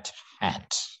at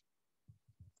hand.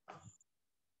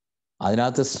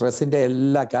 അതിനകത്ത് സ്ട്രെസ്സിന്റെ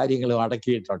എല്ലാ കാര്യങ്ങളും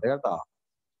അടക്കിയിട്ടുണ്ട് കേട്ടോ.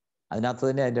 അതിനകത്ത്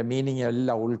തന്നെ അതിന്റെ മീനിങ്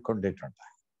എല്ലാം ഉൾക്കൊണ്ടിട്ടുണ്ട്.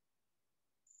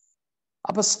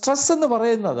 അപ്പൊ സ്ട്രെസ് എന്ന്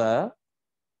പറയുന്നത്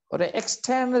ഒരു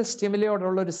എക്സ്റ്റേണൽ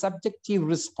സ്റ്റിമുലയോടുള്ള ഒരു സബ്ജക്റ്റീവ്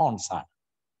റെസ്പോൺസ് ആണ്.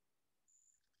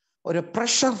 ഒരു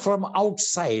pressure from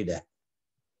outside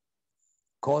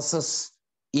causes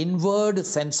inward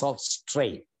sense of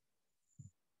strain.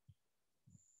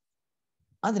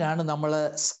 അതിനാണ് നമ്മൾ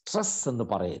സ്ട്രെസ് എന്ന്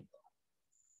പറയുന്നത്.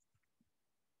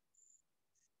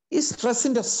 ഈ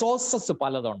സ്ട്രെസ്സിന്റെ സോഴ്സസ്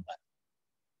പലതുണ്ട്.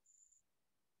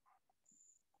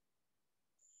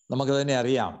 നമുക്ക് തന്നെ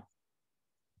അറിയാം,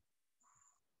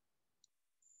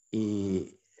 ഈ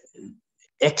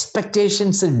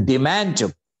എക്സ്പെക്ടേഷൻസ്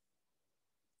ഡിമാൻഡും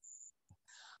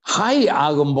ഹൈ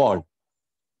ആകുമ്പോൾ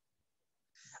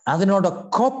അതിനോട്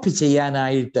കോപ്പ്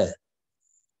ചെയ്യാനായിട്ട്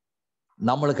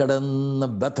നമ്മൾ കിടന്ന്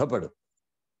ബന്ധപ്പെടും.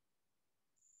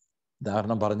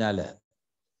 ഉദാഹരണം പറഞ്ഞാല്,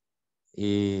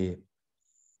 ഈ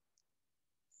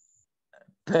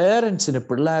പേരൻസിന്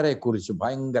പിള്ളേരെ കുറിച്ച്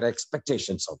ഭയങ്കര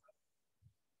എക്സ്പെക്ടേഷൻസ് ഉണ്ട്.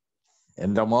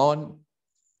 എൻ്റെ മോൻ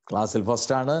ക്ലാസ്സിൽ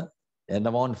ഫസ്റ്റ് ആണ്,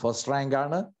 എൻ്റെ മോൻ ഫസ്റ്റ് റാങ്ക്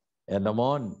ആണ്, എൻ്റെ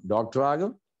മോൻ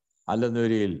ഡോക്ടറാകും,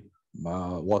 അല്ലെന്നൊരിയിൽ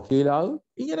വക്കീലാകും.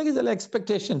 ഇങ്ങനെയൊക്കെ ചില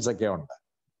എക്സ്പെക്ടേഷൻസ് ഒക്കെ ഉണ്ട്.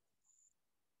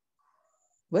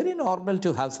 Very normal to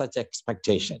have such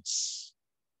expectations.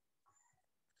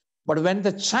 But when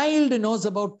the child knows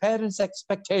about parents'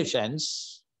 expectations,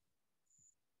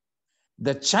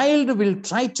 the child will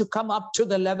try to come up to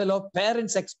the level of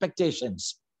parents' expectations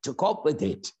to cope with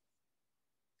it.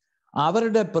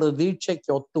 അവരുടെ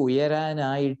പ്രതീക്ഷയ്ക്കൊത്ത്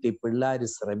ഉയരാനായിട്ട് ഈ പിള്ളേർ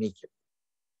ശ്രമിക്കും.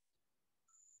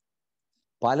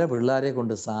 പല പിള്ളേരെ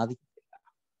കൊണ്ട് സാധിക്കില്ല.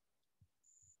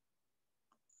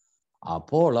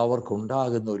 അപ്പോൾ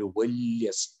അവർക്കുണ്ടാകുന്ന ഒരു വലിയ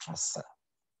സ്ട്രെസ്,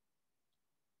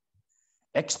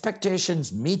 എക്സ്പെക്ടേഷൻസ്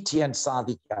മീറ്റ് ചെയ്യാൻ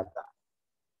സാധിക്കാത്ത.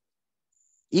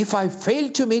 If I fail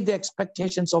to meet the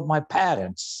expectations of my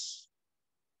parents,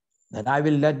 then I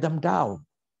will let them down.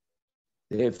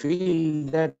 They feel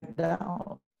let down.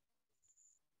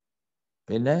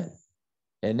 പിന്നെ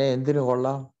എന്നെ എന്തിനു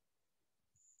കൊള്ളാം,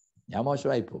 ഞാൻ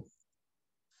മോശമായി പോകും.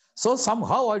 So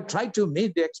somehow I try to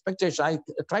meet the expectation.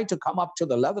 I try to come up to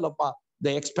the level of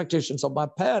the expectations of my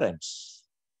parents.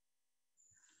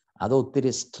 അത്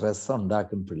ഒത്തിരി stress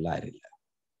ഉണ്ടാക്കും പിള്ളേരില്ല.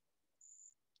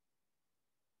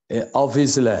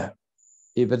 ഓഫീസില്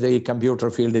ഇവരുടെ ഈ കമ്പ്യൂട്ടർ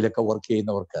ഫീൽഡിലൊക്കെ വർക്ക്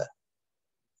ചെയ്യുന്നവർക്ക്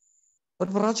ഒരു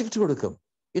പ്രോജക്റ്റ് കൊടുക്കും.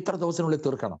 ഇത്ര ദിവസത്തിനുള്ളിൽ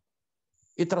തീർക്കണം,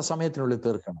 ഇത്ര സമയത്തിനുള്ളിൽ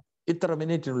തീർക്കണം, ഇത്ര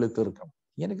മിനിറ്റിനുള്ളിൽ തീർക്കണം,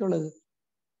 ഇങ്ങനെയൊക്കെയുള്ളത്.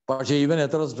 പക്ഷെ ഇവൻ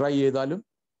എത്ര ട്രൈ ചെയ്താലും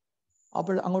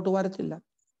അപ്പോൾ അങ്ങോട്ട് വരത്തില്ല.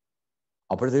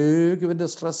 അപ്പോഴത്തേക്ക് ഇവന്റെ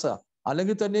സ്ട്രെസ്.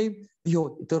 അല്ലെങ്കിൽ തന്നെയും അയ്യോ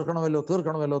തീർക്കണമല്ലോ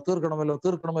തീർക്കണമല്ലോ തീർക്കണമല്ലോ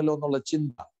തീർക്കണമല്ലോ എന്നുള്ള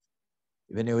ചിന്ത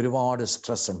ഇവനെ ഒരുപാട്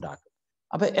സ്ട്രെസ് ഉണ്ടാക്കും.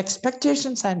 അപ്പൊ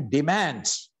എക്സ്പെക്ടേഷൻസ് ആൻഡ്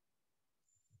ഡിമാൻഡ്സ്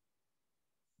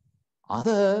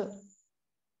അത്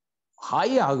ഹൈ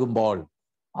ആകുമ്പോൾ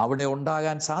അവിടെ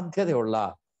ഉണ്ടാകാൻ സാധ്യതയുള്ള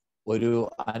ഒരു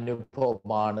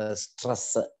അനുഭവമാണ്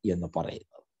സ്ട്രെസ് എന്ന്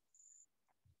പറയുന്നത്.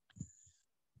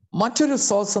 മറ്റൊരു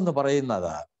സോഴ്സ് എന്ന്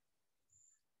പറയുന്നത്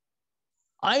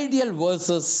ideal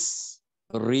versus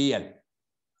real.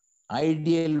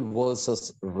 Ideal versus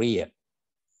real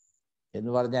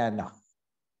എന്ന് പറഞ്ഞാൽ എന്നാ?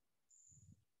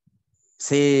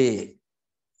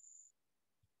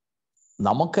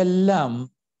 നമുക്കെല്ലാം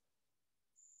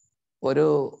ഒരു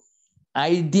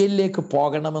ഐഡിയലിലേക്ക്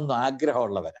പോകണമെന്ന്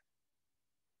ആഗ്രഹമുള്ളവരാണ്.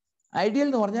 ഐഡിയൽ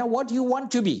എന്ന് പറഞ്ഞാൽ what you want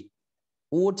to B,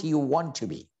 what you want to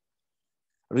B.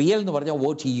 Real എന്ന് പറഞ്ഞാൽ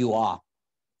വാട്ട് യു ആർ.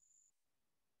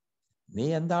 നീ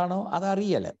എന്താണോ അതാ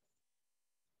റിയൽ.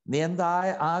 നീ എന്താ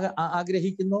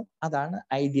ആഗ്രഹിക്കുന്നു അതാണ്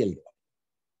ഐഡിയൽ.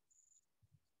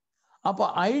 അപ്പൊ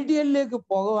ഐഡിയലിലേക്ക്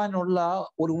പോകാനുള്ള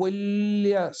ഒരു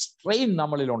വലിയ സ്ട്രെയിൻ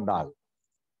നമ്മളിൽ ഉണ്ടാകും.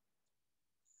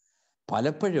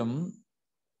 പലപ്പോഴും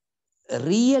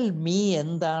റിയൽ മീ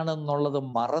എന്താണെന്നുള്ളത്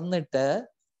മറന്നിട്ട്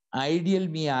ഐഡിയൽ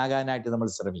മീ ആകാനായിട്ട്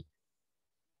നമ്മൾ ശ്രമിക്കും.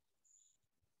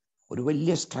 ഒരു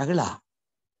വലിയ സ്ട്രഗിളാ.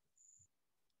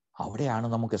 അവിടെയാണ്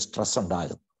നമുക്ക് സ്ട്രെസ്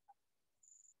ഉണ്ടാകുന്നത്.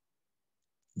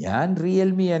 ഞാൻ റിയൽ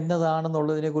മീ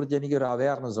എന്നതാണെന്നുള്ളതിനെ കുറിച്ച് എനിക്കൊരു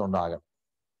അവയർനെസ് ഉണ്ടാകണം.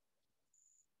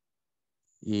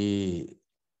 ഈ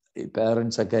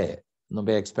പേരൻസ് ഒക്കെ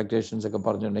മുമ്പേ എക്സ്പെക്ടേഷൻസ് ഒക്കെ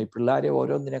പറഞ്ഞിട്ടുണ്ടെങ്കിൽ ഈ പിള്ളേരെ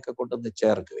ഓരോന്നിനൊക്കെ കൊണ്ടുവന്ന്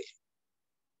ചേർക്കുകയും,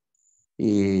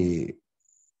 ഈ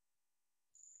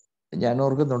ഞാൻ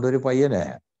ഓർക്കുന്നുണ്ട് ഒരു പയ്യനെ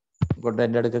കൊണ്ട്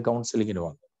എൻ്റെ അടുക്ക് കൗൺസിലിങ്ങിന്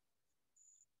വന്നു.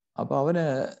 അപ്പൊ അവന്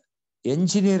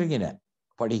എൻജിനീയറിങ്ങിന്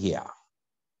പഠിക്കുക.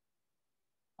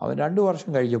 അവൻ 2 വർഷം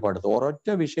കഴിഞ്ഞ് പഠിത്തു. ഒരൊറ്റ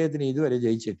വിഷയത്തിന് ഇതുവരെ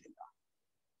ജയിച്ചിട്ടില്ല.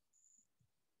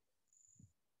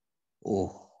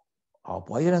 ആ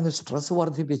പയ്യനങ്ങ് സ്ട്രെസ്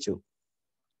വർദ്ധിപ്പിച്ചു.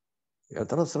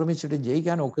 എത്ര ശ്രമിച്ചിട്ട്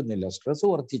ജയിക്കാൻ ഒക്കുന്നില്ല, സ്ട്രെസ്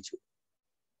വർദ്ധിച്ചു.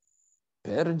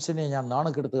 പേരൻസിനെ ഞാൻ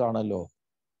നാണക്കെടുത്തുകയാണല്ലോ.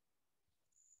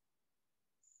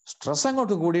 സ്ട്രെസ്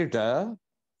അങ്ങോട്ട് കൂടിയിട്ട്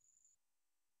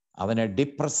അവന്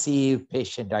ഡിപ്രസീവ്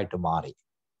പേഷ്യൻ്റ് ആയിട്ട് മാറി.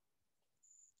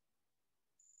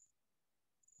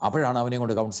 അപ്പോഴാണ് അവനെ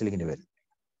കൊണ്ട് കൗൺസിലിങ്ങിന് വരുന്നത്.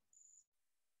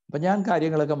 അപ്പൊ ഞാൻ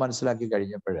കാര്യങ്ങളൊക്കെ മനസ്സിലാക്കി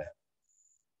കഴിഞ്ഞപ്പോഴ്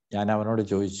ഞാൻ അവനോട്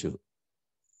ചോദിച്ചു,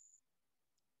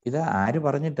 ഇത് ആര്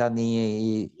പറഞ്ഞിട്ടാ നീ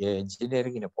ഈ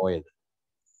എഞ്ചിനീയറിങ്ങിന് പോയത്?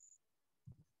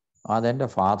 അതെന്റെ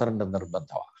ഫാദറിന്റെ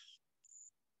നിർബന്ധമാണ്.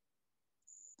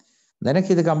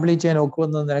 നിനക്കിത് കംപ്ലീറ്റ് ചെയ്യാൻ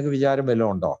ഒക്കുമെന്ന് നിനക്ക് വിചാരം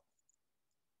വല്ലതും ഉണ്ടോ?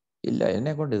 ഇല്ല,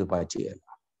 എന്നെ കൊണ്ട് ഇത് പറ്റുകയില്ല.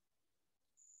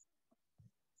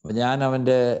 അപ്പൊ ഞാൻ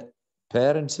അവൻ്റെ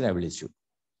പേരൻസിനെ വിളിച്ചു.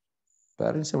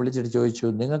 പേരൻസിനെ വിളിച്ചിട്ട് ചോദിച്ചു,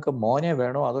 നിങ്ങൾക്ക് മോനെ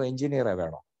വേണോ അതോ എഞ്ചിനീയറെ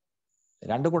വേണോ?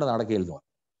 രണ്ടും കൂടെ നടക്കില്ലെന്ന് പറഞ്ഞു.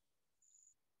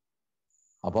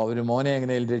 അപ്പൊ അവര് മോനെ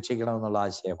എങ്ങനെയും രക്ഷിക്കണമെന്നുള്ള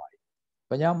ആശയമായി.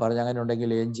 അപ്പൊ ഞാൻ പറഞ്ഞു, അങ്ങനെ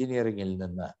ഉണ്ടെങ്കിൽ എഞ്ചിനീയറിംഗിൽ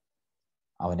നിന്ന്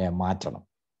അവനെ മാറ്റണം.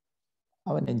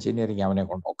 അവൻ എഞ്ചിനീയറിംഗ് അവനെ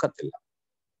കൊണ്ട് ഒക്കത്തില്ല,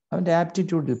 അവൻ്റെ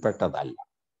ആപ്റ്റിറ്റ്യൂഡിൽ പെട്ടതല്ല.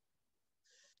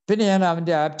 പിന്നെ ഞാൻ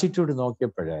അവൻ്റെ ആപ്റ്റിറ്റ്യൂഡ്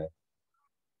നോക്കിയപ്പോഴേ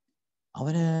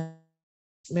അവന്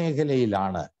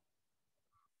മേഖലയിലാണ്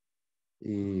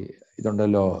ഈ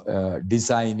ഇതുണ്ടല്ലോ,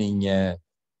 ഡിസൈനിങ്,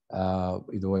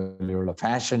 ഇതുപോലെയുള്ള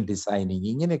ഫാഷൻ ഡിസൈനിങ്,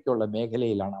 ഇങ്ങനെയൊക്കെയുള്ള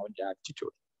മേഖലയിലാണ് അവൻ്റെ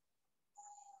ആപ്റ്റിറ്റ്യൂഡ്.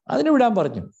 അതിന് വിടാൻ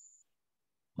പറഞ്ഞു.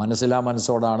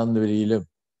 മനസ്സോടാണെന്ന് വരിയിലും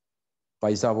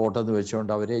പൈസ പോട്ടെന്ന്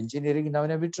വെച്ചുകൊണ്ട് അവർ എഞ്ചിനീയറിംഗിന്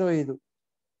അവനെ വിഡ്രോ ചെയ്തു.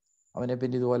 അവനെ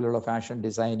പിന്നെ ഇതുപോലെയുള്ള ഫാഷൻ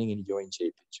ഡിസൈനിങ്ങിന് ജോയിൻ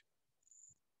ചെയ്യിപ്പിച്ചു.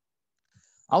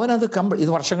 അവനത്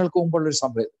ഇത് വർഷങ്ങൾക്ക് മുമ്പുള്ളൊരു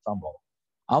സംഭവം.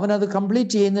 അവനത്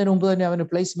കംപ്ലീറ്റ് ചെയ്യുന്നതിന് മുമ്പ് തന്നെ അവന്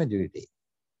പ്ലേസ്മെന്റ് കിട്ടി.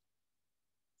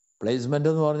 പ്ലേസ്മെന്റ്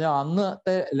എന്ന് പറഞ്ഞാൽ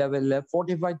അന്നത്തെ ലെവലില്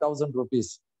 45,000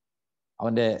 റുപ്പീസ്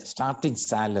അവന്റെ സ്റ്റാർട്ടിങ്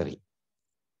സാലറി.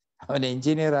 അവൻ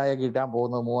എഞ്ചിനീയർ ആയ കിട്ടാൻ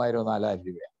പോകുന്നത് 3,000-4,000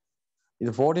 രൂപ.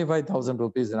 ഇത് 45,000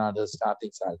 റുപ്പീസിനാണ്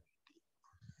സ്റ്റാർട്ടിങ് സാലറി.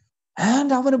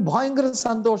 ആൻഡ് അവന് ഭയങ്കര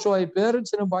സന്തോഷമായി,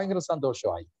 പേരൻസിനും ഭയങ്കര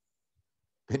സന്തോഷമായി.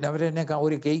 പിന്നെ അവരെന്നെ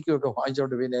ഒരു കേക്കും ഒക്കെ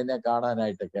വാങ്ങിച്ചോണ്ട് പിന്നെ എന്നെ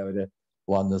കാണാനായിട്ടൊക്കെ അവര്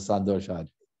വന്ന് സന്തോഷമായി.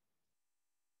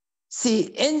 സി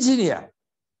എഞ്ചിനീയർ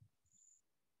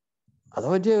അത്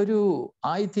പറ്റിയ ഒരു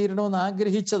ആയിത്തീരണമെന്ന്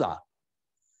ആഗ്രഹിച്ചതാ.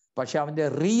 പക്ഷെ അവന്റെ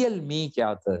റിയൽ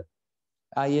മീക്കകത്ത്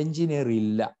ആ എഞ്ചിനീയർ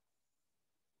ഇല്ല.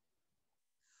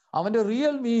 അവന്റെ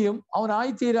റിയൽ മീയും അവൻ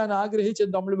ആയിത്തീരാൻ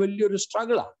ആഗ്രഹിച്ചത് തമ്മിൽ വലിയൊരു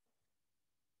സ്ട്രഗിളാണ്.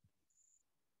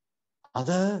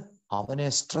 അത് അവനെ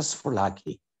സ്ട്രെസ്ഫുൾ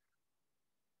ആക്കി.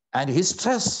 And his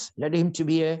stress lead him to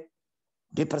B A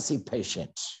depressive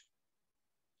patient.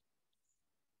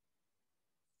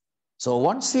 So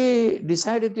once he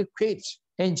decided to quit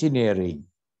engineering,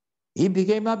 he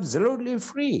became absolutely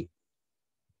free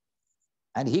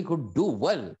and he could do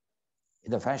well in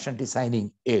the fashion designing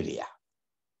area.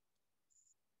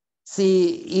 See,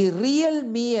 ഈ real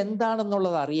me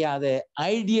എന്താണെന്നുള്ളത് അറിയാതെ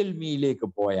ideal മീയിലേക്ക്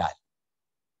പോയാൽ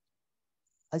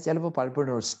അത് ചിലപ്പോൾ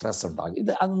പലപ്പോഴും ഒരു stress ഉണ്ടാകും.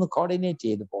 ഇത് അതൊന്ന് കോർഡിനേറ്റ്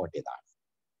ചെയ്ത് പോകേണ്ടതാണ്.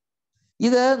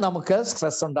 ഇത് നമുക്ക്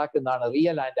സ്ട്രെസ് ഉണ്ടാക്കുന്നതാണ്,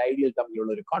 റിയൽ ആൻഡ് ഐഡിയൽ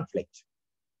തമ്മിലുള്ള ഒരു കോൺഫ്ലിക്റ്റ്.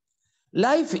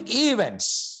 ലൈഫ്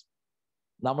ഈവൻറ്റ്സ്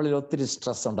നമ്മളിൽ ഒത്തിരി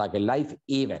സ്ട്രെസ് ഉണ്ടാക്കും. ലൈഫ്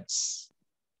ഈവൻറ്റ്സ്,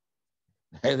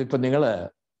 അതായത് ഇപ്പൊ നിങ്ങള്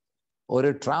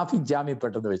ഒരു ട്രാഫിക് ജാമിൽ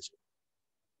പെട്ടെന്ന് വെച്ചു.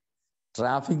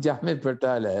 ട്രാഫിക് ജാമിൽ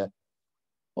പെട്ടാല്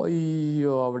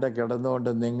അയ്യോ, അവിടെ കിടന്നുകൊണ്ട്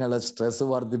നിങ്ങൾ സ്ട്രെസ്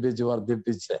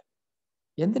വർദ്ധിപ്പിച്ച്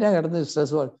എന്തിനാ കിടന്ന്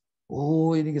സ്ട്രെസ്?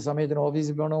 എനിക്ക് സമയത്തിന്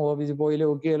ഓഫീസിൽ പോകണം, ഓഫീസിൽ പോയില്ലേ,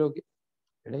 okay.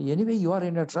 Anyway, you are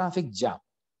in a traffic jam.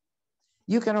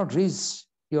 You cannot reach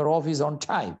your office on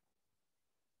time.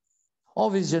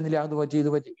 Office ചെന്നില്ല, അത് പറ്റി ഇത്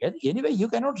പറ്റി. Anyway, you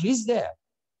cannot reach there.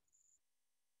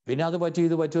 പിന്നെ അത് പറ്റി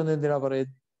ഇത് പറ്റുമെന്ന് എന്തിനാ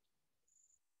പറയുന്നത്?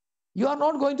 You are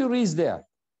not going to reach there.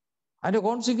 അതിന്റെ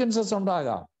കോൺസിക്വൻസസ്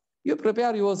ഉണ്ടാകാം. You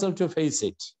prepare yourself to face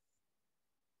it.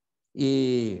 ഈ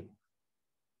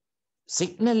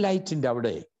സിഗ്നൽ ലൈറ്റിന്റെ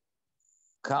അവിടെ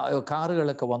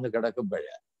കാറുകളൊക്കെ വന്ന്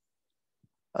കിടക്കുമ്പോഴ്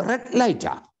റെഡ്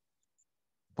ലൈറ്റാ,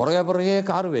 പുറകെ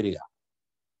കാറ് വരിക,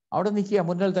 അവിടെ നിൽക്കുക,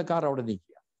 മുന്നിലത്തെ കാർ അവിടെ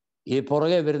നിൽക്കുക. ഈ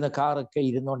പുറകെ വരുന്ന കാറൊക്കെ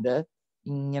ഇരുന്നുകൊണ്ട്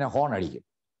ഇങ്ങനെ ഹോൺ അടിക്കും.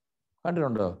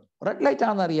 കണ്ടിട്ടുണ്ടോ? റെഡ് ലൈറ്റ്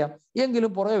ആണെന്നറിയാം,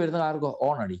 എങ്കിലും പുറകെ വരുന്ന കാർക്ക്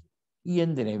ഹോൺ അടിക്കും.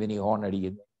 എന്തിനാ ഇവന് ഈ ഹോൺ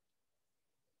അടിക്കുന്നത്?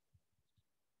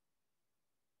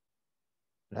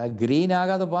 ഗ്രീൻ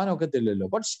ആകാതെ പോകാൻ ഒക്കത്തില്ലല്ലോ.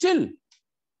 But still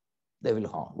they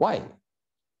will harm. Why?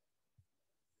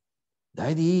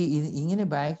 അതായത് ഇങ്ങനെ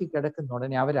ബാക്കിൽ കിടക്കുന്ന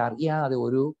ഉടനെ അവരറിയാതെ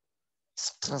ഒരു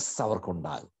സ്ട്രെസ്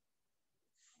അവർക്കുണ്ടാകും.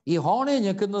 ഈ ഹോണെ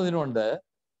ഞെക്കുന്നതിനുണ്ട്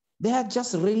they are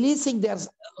just releasing their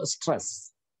stress.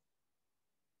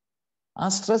 ആ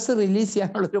സ്ട്രെസ് റിലീസ്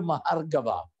ചെയ്യാനുള്ളൊരു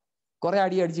മാർഗമാണ്. കുറെ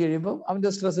അടിച്ച് കഴിയുമ്പോൾ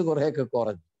അവന്റെ സ്ട്രെസ് കുറെയൊക്കെ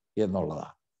കുറഞ്ഞു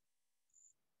എന്നുള്ളതാണ്,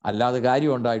 അല്ലാതെ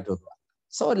കാര്യം ഉണ്ടായിട്ടൊന്നും.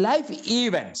 സോ ലൈഫ്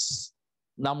ഈവൻറ്റ്സ്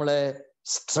നമ്മളെ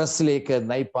സ്ട്രെസ്സിലേക്ക്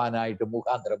നയിപ്പാനായിട്ട്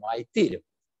മുഖാന്തരമായി തീരും.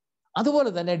 അതുപോലെ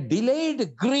തന്നെ ഡിലേഡ്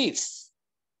ഗ്രീഫ്,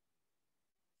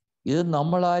 ഇത്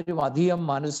നമ്മളാരും അധികം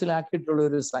മനസ്സിലാക്കിയിട്ടുള്ള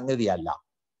ഒരു സംഗതിയല്ല.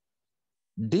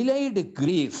 ഡിലേഡ്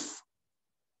ഗ്രീഫ്,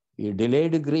 ഈ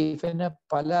ഡിലേഡ് ഗ്രീഫിന്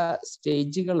പല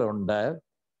സ്റ്റേജുകളുണ്ട്.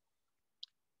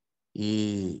 ഈ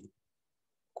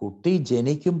കുട്ടി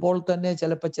ജനിക്കുമ്പോൾ തന്നെ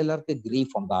ചിലപ്പോൾ ചിലർക്ക്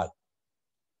ഗ്രീഫ് ഉണ്ടാകും.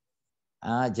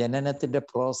 ആ ജനനത്തിന്റെ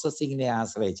പ്രോസസ്സിങ്ങിനെ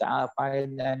ആശ്രയിച്ച് ആ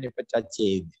ഭാഗം ഞാനിപ്പോ ടച്ച്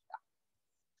ചെയ്യുന്നില്ല.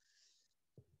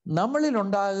 നമ്മളിൽ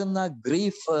ഉണ്ടാകുന്ന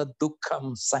ഗ്രീഫ്, ദുഃഖം,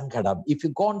 സങ്കടം, if you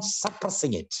go on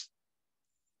suppressing it,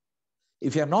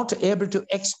 if you are not able to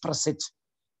express it,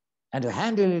 and to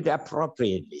handle it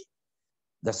appropriately.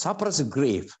 The suppressed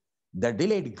grief, the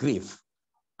delayed grief,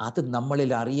 അത്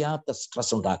നമ്മളിൽ അറിയാത്ത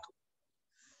സ്ട്രെസ് ഉണ്ടാക്കും.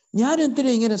 ഞാൻ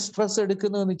എന്തിനാ ഇങ്ങനെ സ്ട്രെസ്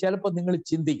എടുക്കുന്നതെന്ന് ചിലപ്പോൾ നിങ്ങൾ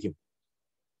ചിന്തിക്കും.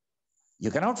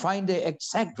 You cannot find the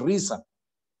exact reason,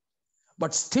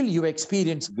 but still you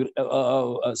experience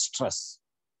stress.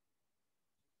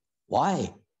 Why?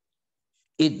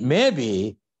 It may be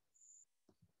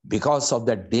because of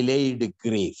the delayed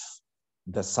grief,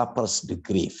 the suppressed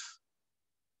grief.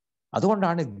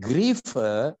 അതുകൊണ്ടാണ് ഗ്രീഫ്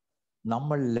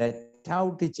നമ്മൾ ലെറ്റ്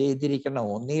ഔട്ട് ചെയ്തിരിക്കുന്ന,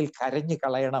 ഒന്നിൽ കരഞ്ഞു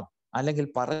കളയണം, അല്ലെങ്കിൽ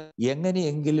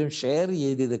എങ്ങനെയെങ്കിലും ഷെയർ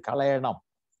ചെയ്ത് ഇത് കളയണം.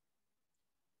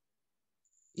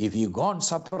 If you go on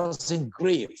suppressing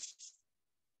grief,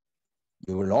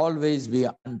 you will always be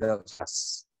under stress.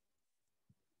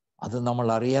 അത് നമ്മൾ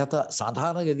അറിയാത്ത,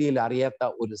 സാധാരണഗതിയിൽ അറിയാത്ത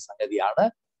ഒരു സംഗതിയാണ്.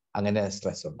 അങ്ങനെ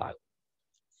സ്ട്രെസ് ഉണ്ടാകും.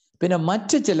 പിന്നെ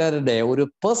മറ്റു ചിലരുടെ ഒരു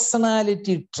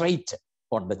പേഴ്സണാലിറ്റി ട്രൈറ്റ്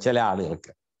ഉണ്ട് ചില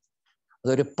ആളുകൾക്ക്.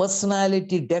 അതൊരു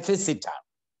പേഴ്സണാലിറ്റി ഡെഫിസിറ്റ് ആണ്.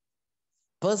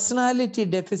 പേഴ്സണാലിറ്റി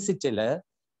ഡെഫിസിറ്റില്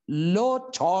ലോ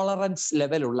ടോളറൻസ്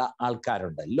ലെവൽ ഉള്ള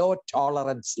ആൾക്കാരുണ്ട്. Law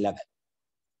tolerance level.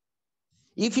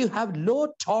 If you have low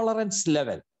tolerance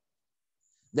level,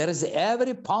 there is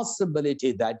every possibility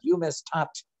that you may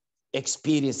start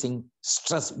experiencing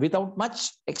stress without much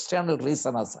external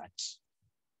reason as such.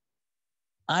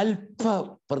 അല്പ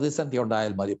പ്രതിസന്ധി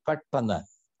ഉണ്ടായാൽ മതി, പെട്ടെന്ന്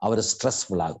അവർ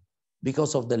stressful ആകും.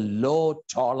 because of the low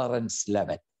tolerance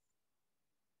level.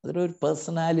 അതൊരു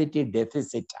personality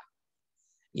deficit.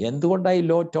 എന്തുകൊണ്ടാണ് ഈ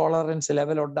law tolerance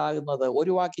level ഉണ്ടാകുന്നത്?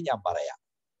 ഒരു വാക്ക് ഞാൻ പറയാം.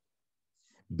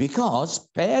 Because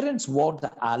parents won't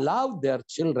allow their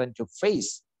children to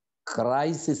face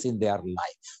crisis in their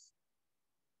life.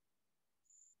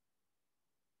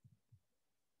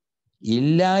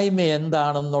 ഇല്ലായ്മ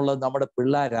എന്താണെന്നുള്ളത് നമ്മുടെ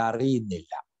പിള്ളേർ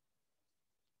അറിയുന്നില്ല.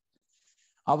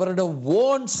 അവരുടെ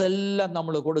വോൺസ് എല്ലാം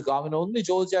നമ്മൾ കൊടുക്കും. അവന് ഒന്ന്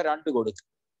ചോദിച്ചാൽ രണ്ട് കൊടുക്കും.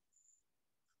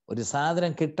 ഒരു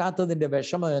സാധനം കിട്ടാത്തതിന്റെ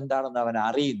വിഷമം എന്താണെന്ന് അവൻ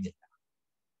അറിയുന്നില്ല.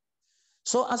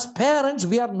 So as parents,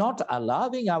 we are not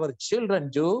allowing our children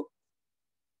to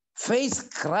face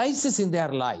crisis in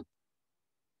their life.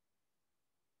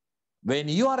 When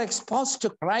you are exposed to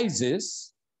crisis,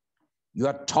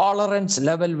 your tolerance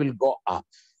level will go up.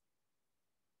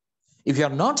 If you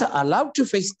are not allowed to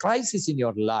face crisis in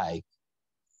your life,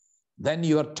 then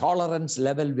your tolerance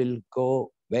level will go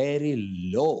very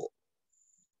low.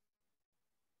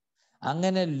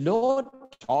 അങ്ങനെ law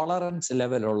tolerance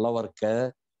level ഉള്ളവർക്ക്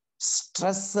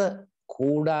stress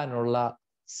കൂടാനുള്ള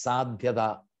സാധ്യത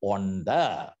ഉണ്ട്.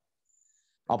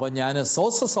 അപ്പൊ ഞാൻ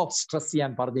sources of stress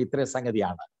ഞാൻ പറഞ്ഞ ഇത്രയും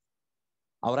സംഗതിയാണ്.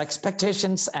 അവർ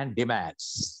expectations and demands,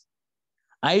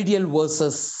 ideal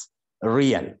versus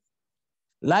real,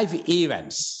 life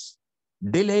events,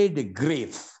 delayed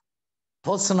grief,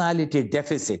 personality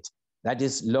deficit, that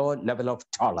is low level of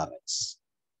tolerance.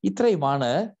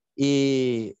 ഇത്രയുമാണ് ഈ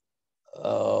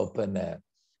പിന്നെ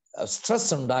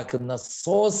സ്ട്രെസ് ഉണ്ടാക്കുന്ന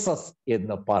സോഴ്സസ്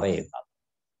എന്ന് പറയുന്നത്.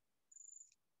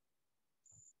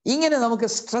 ഇങ്ങനെ നമുക്ക്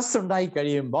സ്ട്രെസ് ഉണ്ടായി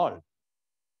കഴിയുമ്പോൾ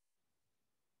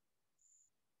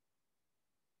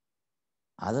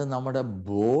അത് നമ്മുടെ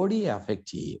ബോഡിയെ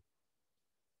അഫക്റ്റ് ചെയ്യും,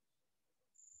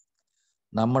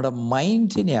 നമ്മുടെ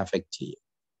മൈൻഡിനെ അഫക്റ്റ് ചെയ്യും,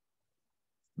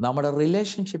 നമ്മുടെ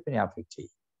റിലേഷൻഷിപ്പിനെ അഫക്റ്റ്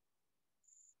ചെയ്യും,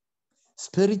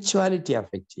 സ്പിരിച്വാലിറ്റി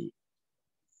അഫക്റ്റ് ചെയ്യും.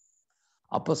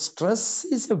 അപ്പൊ stress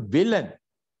is A villain.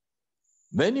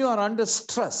 When you are under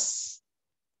stress,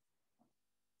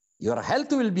 your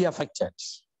health will be affected.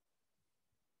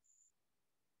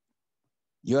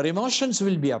 Your emotions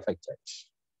will be affected.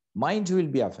 Mind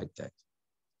will be affected.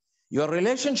 Your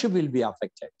relationship will be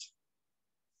affected.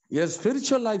 Your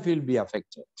spiritual life will be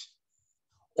affected.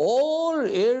 All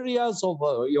areas of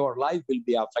your life will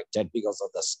be affected because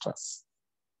of the stress.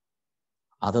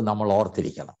 അത് നമ്മൾ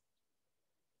ഓർത്തിരിക്കണം.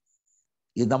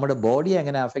 ഇത് നമ്മുടെ body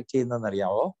എങ്ങനെ affect ചെയ്യുന്നതെന്ന്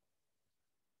അറിയാവോ?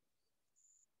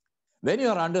 When you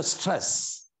are under stress,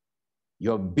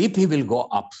 your BP will go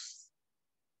up.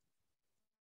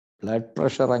 Blood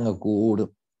pressure അങ്ങ് കൂടും.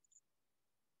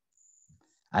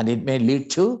 And it may lead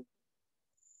to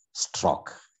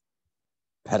stroke,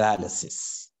 paralysis.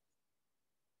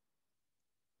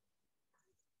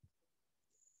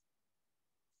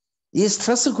 ഈ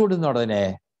സ്ട്രെസ് കൂടുന്ന ഉടനെ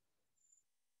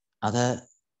അത്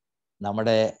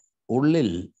നമ്മുടെ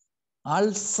ഉള്ളിൽ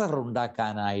അൾസർ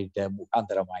ഉണ്ടാക്കാനായിട്ട്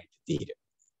മുഖാന്തരമായിട്ട് തീരും.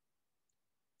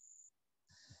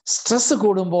 സ്ട്രെസ്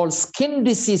കൂടുമ്പോൾ സ്കിൻ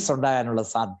ഡിസീസ് ഉണ്ടാകാനുള്ള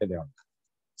സാധ്യതയുണ്ട്.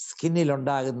 സ്കിന്നിൽ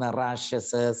ഉണ്ടാകുന്ന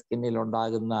റാഷസ്, സ്കിന്നിൽ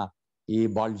ഉണ്ടാകുന്ന ഈ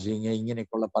ബൾജിങ്,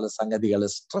 ഇങ്ങനെയൊക്കെയുള്ള പല സംഗതികൾ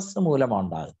സ്ട്രെസ് മൂലമാണ്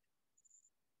ഉണ്ടാകുന്നത്.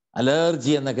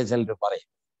 അലർജി എന്നൊക്കെ ചിലർ പറയും.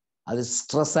 അത്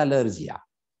സ്ട്രെസ് അലർജിയാ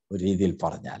ഒരു രീതിയിൽ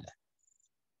പറഞ്ഞാൽ.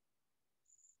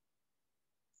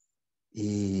 ഈ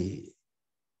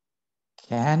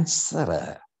ക്യാൻസർ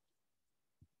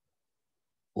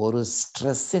ഒരു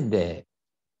സ്ട്രെസ്സിന്റെ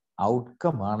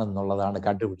ഔട്ട്കം ആണെന്നുള്ളതാണ്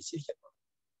കണ്ടുപിടിച്ചിരിക്കുന്നത്.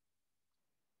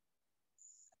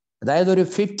 അതായത് ഒരു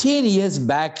 15 years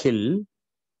ബാക്കിൽ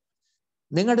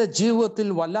നിങ്ങളുടെ ജീവിതത്തിൽ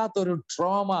വല്ലാത്തൊരു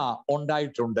ട്രോമ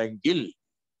ഉണ്ടായിട്ടുണ്ടെങ്കിൽ,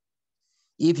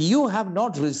 if you have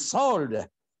not resolved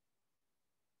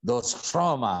those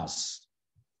traumas,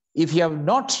 if you have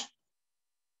not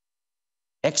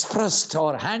expressed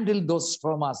or handled those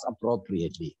traumas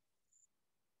appropriately,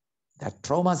 that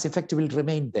trauma's effect will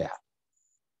remain there.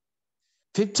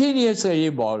 15 years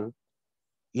കഴിയുമ്പോൾ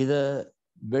ഇത്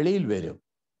വെളിയിൽ വരും.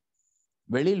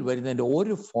 വെളിയിൽ വരുന്നതിന്റെ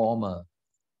ഒരു ഫോം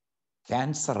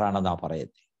ക്യാൻസർ ആണെന്നാ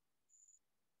പറയുന്നത്.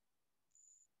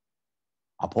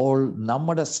 അപ്പോൾ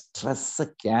നമ്മുടെ സ്ട്രെസ്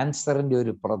ക്യാൻസറിന്റെ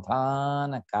ഒരു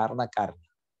പ്രധാന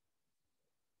കാരണക്കാരനാണ്.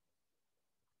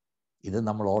 ഇത്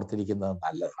നമ്മൾ ഓർത്തിരിക്കുന്നത്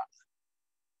നല്ലതാണ്.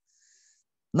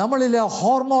 നമ്മളിൽ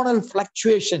ഹോർമോണൽ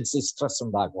ഫ്ലക്ച്വേഷൻസ് സ്ട്രെസ്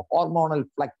ഉണ്ടാകും. ഹോർമോണൽ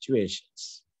ഫ്ലക്ച്വേഷൻസ്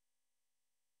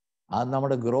അത്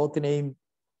നമ്മുടെ ഗ്രോത്തിനെയും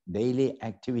ഡെയിലി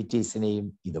ആക്ടിവിറ്റീസിനെയും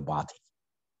ഇത് ബാധിക്കും.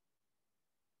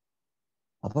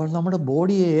 അപ്പോൾ നമ്മുടെ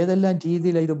ബോഡിയെ ഏതെല്ലാം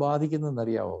രീതിയിലാണ് ഇത് ബാധിക്കുന്നതെന്ന്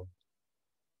അറിയാവോ?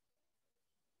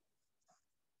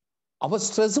 അപ്പൊ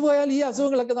സ്ട്രെസ് പോയാൽ ഈ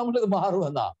അസുഖങ്ങളൊക്കെ നമ്മളിത്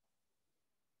മാറുമെന്നാ.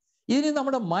 ഇനി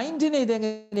നമ്മുടെ മൈൻഡിനെ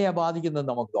ഇതെങ്ങനെയാ ബാധിക്കുന്നത്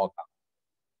നമുക്ക് നോക്കാം.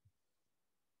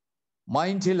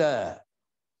 മൈൻഡില്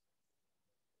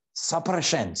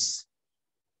സപ്രഷൻസ്,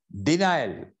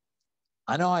 denial,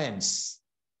 annoyance,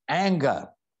 anchor,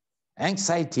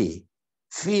 anxiety,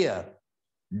 fear,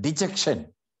 dejection,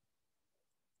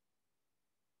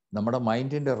 നമ്മുടെ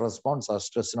മൈൻഡിന്റെ റെസ്പോൺസ് ആ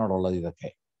സ്ട്രെസ്സിനോടുള്ളത്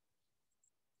ഇതൊക്കെ.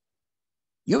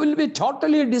 You will be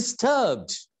totally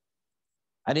disturbed,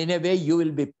 and in a way you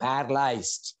will be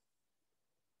paralyzed.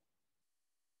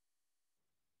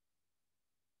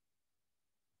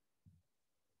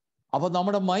 അപ്പൊ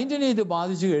നമ്മുടെ മൈൻഡിനെ ഇത്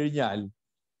ബാധിച്ചു കഴിഞ്ഞാൽ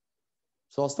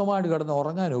സ്വസ്ഥമായിട്ട് കിടന്ന്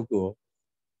ഉറങ്ങാൻ നോക്കുവോ?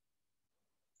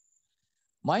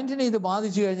 മൈൻഡിനെ ഇത്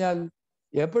ബാധിച്ചു കഴിഞ്ഞാൽ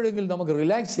എപ്പോഴെങ്കിലും നമുക്ക്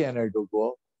റിലാക്സ് ചെയ്യാനായിട്ട് നോക്കുവോ?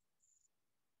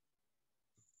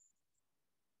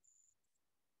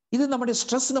 ഇത് നമ്മുടെ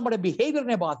സ്ട്രെസ് നമ്മുടെ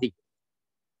ബിഹേവിയറിനെ ബാധിക്കും.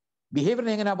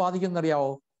 ബിഹേവിയറിനെ എങ്ങനെയാ ബാധിക്കും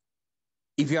എന്നറിയാവോ?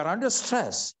 If you are under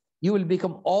stress you will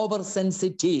become over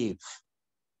sensitive.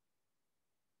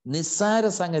 നിസ്സാര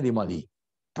സംഗതി മതി,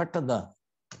 പെട്ടെന്ന്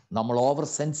നമ്മൾ ഓവർ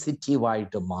സെൻസിറ്റീവ്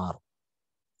ആയിട്ട് മാറും.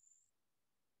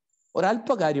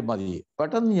 ഒരല്പകാര്യം മതി,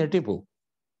 പെട്ടെന്ന് ഞെട്ടിപ്പോവും.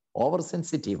 ഓവർ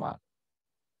സെൻസിറ്റീവാണ്.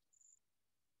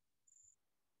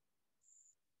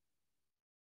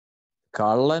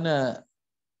 കള്ളന്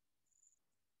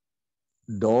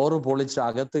ഡോറ് പൊളിച്ച്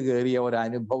അകത്ത് കയറിയ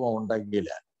ഒരനുഭവം ഉണ്ടെങ്കിൽ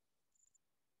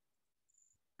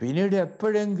പിന്നീട്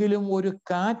എപ്പോഴെങ്കിലും ഒരു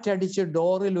കാറ്റടിച്ച്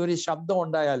ഡോറിൽ ഒരു ശബ്ദം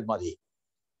ഉണ്ടായാൽ മതി,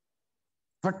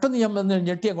 പെട്ടെന്ന് ഞാൻ വന്ന്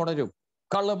ഞെട്ടി ഉണരും.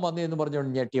 കള്ളം വന്നു എന്ന്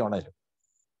പറഞ്ഞുകൊണ്ട് ഞെട്ടി ഉണരും.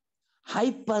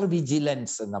 ഹൈപ്പർ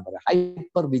വിജിലൻസ് എന്ന് പറയാം.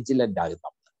 ഹൈപ്പർ വിജിലന്റ് ആകും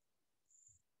നമ്മൾ.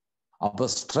 അപ്പൊ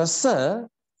സ്ട്രെസ്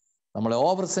നമ്മളെ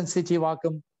ഓവർ സെൻസിറ്റീവ്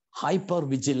ആക്കും, ഹൈപ്പർ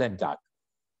വിജിലന്റ് ആക്കും.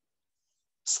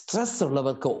 സ്ട്രെസ്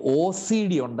ഉള്ളവർക്ക്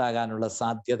OCD ഉണ്ടാകാനുള്ള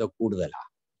സാധ്യത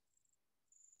കൂടുതലാണ്.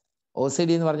 OCD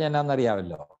എന്ന് പറഞ്ഞാൽ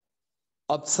എന്നാന്നറിയാമല്ലോ?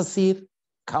 Obsessive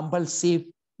compulsive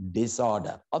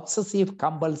disorder. Obsessive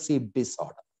compulsive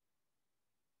disorder.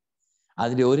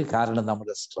 അതിന്റെ ഒരു കാരണം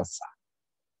നമ്മുടെ സ്ട്രെസ്സാണ്.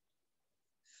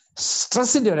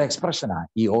 സ്ട്രെസ്സിന്റെ ഒരു എക്സ്പ്രഷനാണ്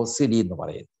ഈ OCD എന്ന്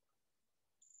പറയുന്നത്.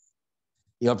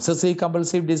 ഈ ഒബ്സസീവ്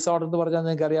കമ്പൾസീവ് ഡിസോർഡർ എന്ന് പറഞ്ഞാൽ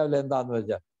നിങ്ങൾക്ക് അറിയാമല്ലോ എന്താന്ന്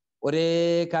വെച്ചാൽ, ഒരേ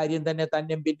കാര്യം തന്നെ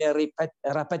പിന്നെ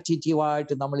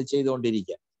റെപ്പറ്റീറ്റീവായിട്ട് നമ്മൾ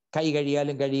ചെയ്തുകൊണ്ടിരിക്കുക. കൈ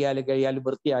കഴിയാലും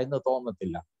വൃത്തിയായെന്ന്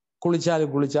തോന്നത്തില്ല. കുളിച്ചാലും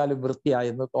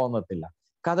വൃത്തിയായെന്ന് തോന്നത്തില്ല.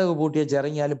 കതക് പൂട്ടിയ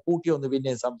ചിറങ്ങിയാലും പൂട്ടിയൊന്ന്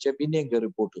പിന്നെയും സംശയം, പിന്നെയും കയറി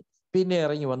പൂട്ടും, പിന്നെ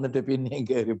ഇറങ്ങി വന്നിട്ട് പിന്നെയും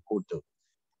കയറി പൂട്ടും.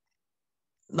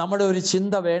 നമ്മുടെ ഒരു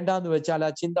ചിന്ത വേണ്ടാന്ന് വെച്ചാൽ ആ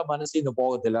ചിന്ത മനസ്സിൽ നിന്ന്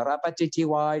പോകത്തില്ല.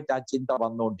 റെപ്പറ്റീറ്റീവായിട്ട് ആ ചിന്ത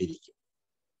വന്നുകൊണ്ടിരിക്കും.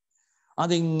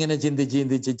 അതിങ്ങനെ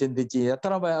ചിന്തിച്ച്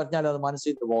എത്ര പറഞ്ഞാലും അത്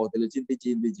മനസ്സിൽ നിന്ന് പോകത്തില്ല.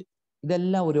 ചിന്തിച്ച്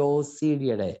ഇതെല്ലാം ഒരു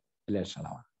OCDയുടെ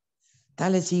ലക്ഷണമാണ്.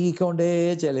 തല ചീകിക്കൊണ്ടേ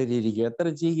ചിലരിയ്ക്കും. എത്ര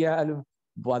ചീകിയാലും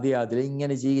മതിയാകത്തില്ല.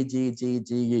 ഇങ്ങനെ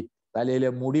ചീകി തലയിലെ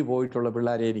മുടി പോയിട്ടുള്ള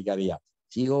പിള്ളേരെ എനിക്കറിയാം.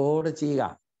 ചീകോടെ ചീക.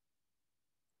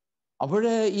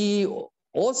 അപ്പോഴ് ഈ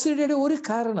OCDയുടെ ഒരു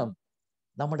കാരണം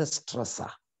നമ്മുടെ സ്ട്രെസ്സാ.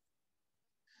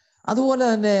 അതുപോലെ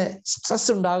തന്നെ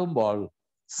സ്ട്രെസ് ഉണ്ടാകുമ്പോൾ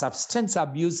സബ്സ്റ്റൻസ്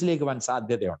അബ്യൂസിലേക്ക് പോകാൻ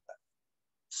സാധ്യതയുണ്ട്.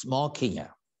 സ്മോക്കിങ്.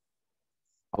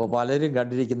 അപ്പൊ പലരും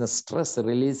കണ്ടിരിക്കുന്ന സ്ട്രെസ്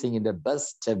റിലീസിങ്ങിന്റെ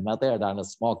ബെസ്റ്റ് മെത്തേഡാണ്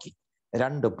സ്മോക്കിംഗ്.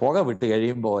 2 പുക വിട്ട്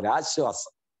കഴിയുമ്പോൾ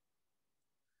ഒരാശ്വാസം.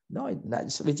 No,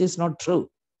 which is not true.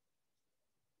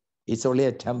 It's only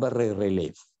a temporary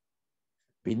relief.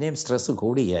 പിന്നെയും സ്ട്രെസ്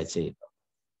കൂടുകയാണ് ചെയ്യുന്നത്.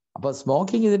 അപ്പൊ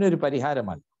സ്മോക്കിംഗ് ഇതിനൊരു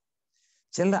പരിഹാരമല്ല.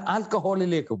 ചിലർ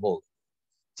ആൽക്കഹോളിലേക്ക് പോകും,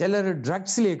 ചിലർ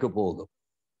ഡ്രഗ്സിലേക്ക് പോകും.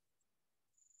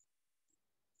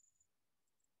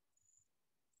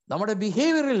 നമ്മുടെ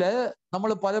ബിഹേവിയറിൽ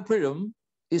നമ്മൾ പലപ്പോഴും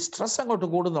ഈ സ്ട്രെസ് അങ്ങോട്ട്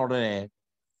കൂടുന്ന ഉടനെ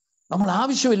നമ്മൾ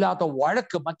ആവശ്യമില്ലാത്ത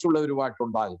വഴക്ക്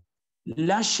മറ്റുള്ളവരുമായിട്ടുണ്ടാകും.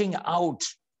 Lashing out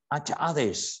at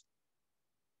others.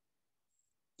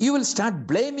 You will start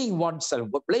blaming one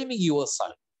self, blaming your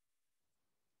self.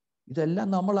 ഇതെല്ലാം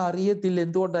നമ്മൾ അറിയത്തില്ല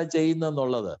എന്തുകൊണ്ടാണ്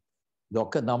ചെയ്യുന്നതെന്നുള്ളത്.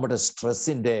 ഇതൊക്കെ നമ്മുടെ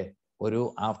സ്ട്രെസ്സിന്റെ ഒരു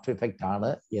ആഫ്റ്റർ ഇഫക്റ്റ് ആണ്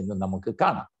എന്ന് നമുക്ക്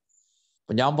കാണാം.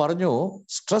 അപ്പൊ ഞാൻ പറഞ്ഞു,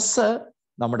 സ്ട്രെസ്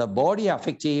നമ്മുടെ ബോഡിയെ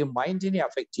അഫക്റ്റ് ചെയ്യും, മൈൻഡിനെ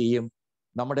അഫക്റ്റ് ചെയ്യും,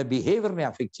 നമ്മുടെ ബിഹേവിയറിനെ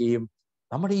അഫക്റ്റ് ചെയ്യും,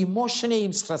 നമ്മുടെ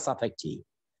ഇമോഷനെയും സ്ട്രെസ് അഫക്റ്റ് ചെയ്യും.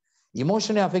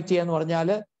 ഇമോഷനെ അഫക്റ്റ് ചെയ്യുക എന്ന് പറഞ്ഞാൽ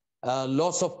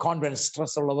ലോസ് ഓഫ് കോൺഫിഡൻസ്.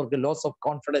 സ്ട്രെസ് ഉള്ളവർക്ക് ലോസ് ഓഫ്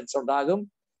കോൺഫിഡൻസ് ഉണ്ടാകും,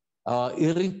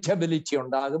 ഇറിറ്റബിലിറ്റി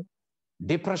ഉണ്ടാകും,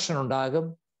 ഡിപ്രഷൻ ഉണ്ടാകും,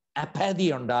 അപ്പാതി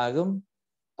ഉണ്ടാകും,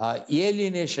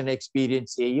 ഏലിയനേഷൻ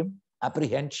എക്സ്പീരിയൻസ് ചെയ്യും,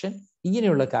 അപ്രിഹെൻഷൻ.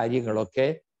 ഇങ്ങനെയുള്ള കാര്യങ്ങളൊക്കെ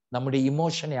നമ്മുടെ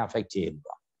ഇമോഷനെ അഫക്റ്റ്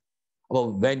ചെയ്യുന്നതാണ്. അപ്പോൾ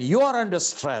when you are under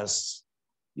stress,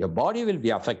 your body will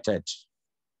be affected,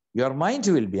 your mind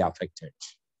will be affected,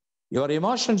 your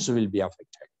emotions will be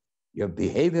affected, your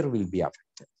behavior will be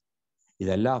affected.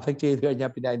 ഇതെല്ലാം അഫക്റ്റ് ചെയ്ത്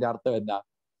കഴിഞ്ഞാൽ പിന്നെ അതിന്റെ അർത്ഥം എന്താ?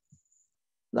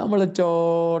 നമ്മൾ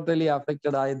ടോട്ടലി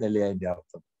അഫക്റ്റഡ് ആയെന്നല്ലേ അതിന്റെ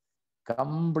അർത്ഥം?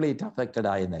 കംപ്ലീറ്റ് അഫക്റ്റഡ്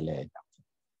ആയെന്നല്ലേ അതിന്റെ അർത്ഥം?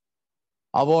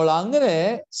 അപ്പോൾ അങ്ങനെ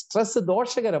സ്ട്രെസ്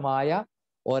ദോഷകരമായ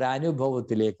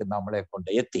ഒരനുഭവത്തിലേക്ക് നമ്മളെ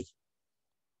കൊണ്ട് എത്തി.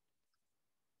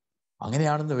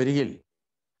 അങ്ങനെയാണെന്ന് വരികിൽ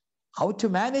how to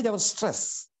manage our stress,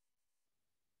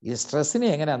 ഈ സ്ട്രെസ്സിനെ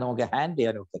എങ്ങനെയാണ് നമുക്ക് ഹാൻഡിൽ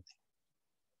ചെയ്യാൻ ഒക്കുന്നത്?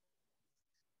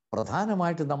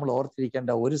 പ്രധാനമായിട്ട് നമ്മൾ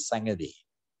ഓർത്തിരിക്കേണ്ട ഒരു സംഗതി,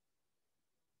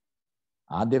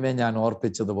 ആദ്യമേ ഞാൻ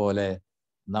ഓർപ്പിച്ചതുപോലെ,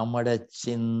 നമ്മുടെ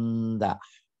ചിന്ത,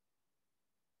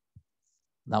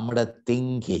 നമ്മുടെ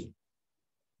തിങ്കിങ്,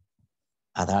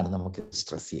 അതാണ് നമുക്ക്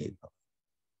സ്ട്രെസ് ചെയ്യുന്നത്.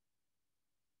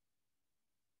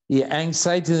 ഈ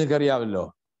ആങ്സൈറ്റി നിങ്ങൾക്കറിയാമല്ലോ.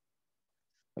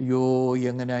 അയ്യോ,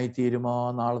 എങ്ങനെ ആയിത്തീരുമോ,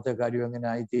 നാളത്തെ കാര്യം എങ്ങനെ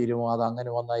ആയിത്തീരുമോ, അത് അങ്ങനെ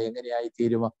വന്നാൽ എങ്ങനെ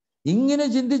ആയിത്തീരുമോ, ഇങ്ങനെ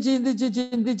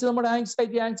ചിന്തിച്ച് നമ്മുടെ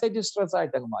ആങ്സൈറ്റി സ്ട്രെസ്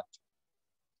ആയിട്ട് അങ്ങ് മാറ്റും.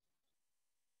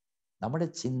 നമ്മുടെ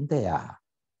ചിന്തയാ,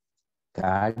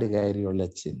 കാട് കയറിയുള്ള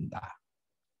ചിന്ത.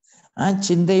 ആ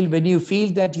ചിന്തയിൽ when you feel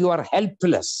that you are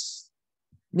helpless,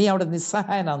 നീ അവിടെ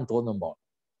നിസ്സഹായനാന്ന് തോന്നുമ്പോൾ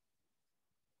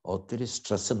ഒത്തിരി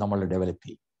സ്ട്രെസ് നമ്മൾ ഡെവലപ്പ്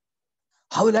ചെയ്യും.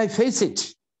 How will I face it?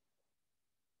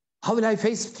 How will I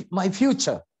face my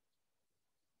future?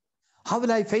 How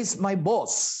will I face my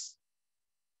boss?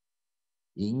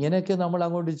 ഇങ്ങനെയൊക്കെ നമ്മൾ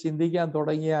അങ്ങോട്ട് ചിന്തിക്കാൻ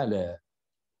തുടങ്ങിയാല്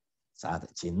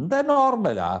ചിന്ത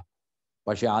നോർമലാ,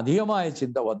 പക്ഷെ അധികമായ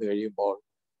ചിന്ത വന്നു കഴിയുമ്പോൾ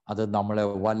അത് നമ്മളെ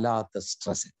വല്ലാത്ത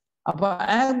സ്ട്രെസ്. അപ്പൊ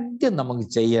ആദ്യം നമുക്ക്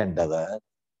ചെയ്യേണ്ടത്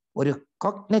ഒരു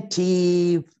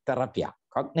കോഗ്നിറ്റീവ് തെറാപ്പിയാ.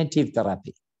 കോഗ്നിറ്റീവ്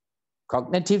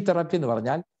തെറാപ്പി എന്ന്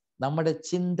പറഞ്ഞാൽ നമ്മുടെ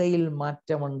ചിന്തയിൽ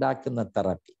മാറ്റമുണ്ടാക്കുന്ന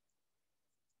തെറാപ്പി.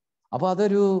 അപ്പൊ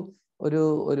അതൊരു ഒരു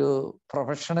ഒരു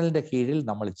പ്രൊഫഷണലിന്റെ കീഴിൽ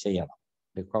നമ്മൾ ചെയ്യണം,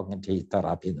 ഒരു കോഗ്നിറ്റീവ്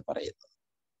തെറാപ്പി എന്ന് പറയുന്നത്.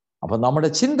 അപ്പൊ നമ്മുടെ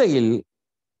ചിന്തയിൽ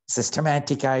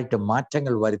സിസ്റ്റമാറ്റിക് ആയിട്ട്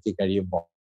മാറ്റങ്ങൾ വരുത്തി കഴിയുമ്പോൾ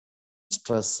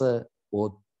സ്ട്രെസ്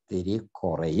ഒത്തിരി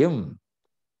കുറയും.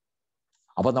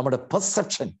 അപ്പൊ നമ്മുടെ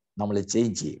പെർസെപ്ഷൻ നമ്മൾ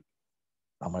ചേഞ്ച് ചെയ്യും,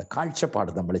 നമ്മുടെ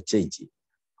കാഴ്ചപ്പാട് നമ്മൾ ചേഞ്ച് ചെയ്യും.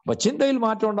 അപ്പൊ ചിന്തയിൽ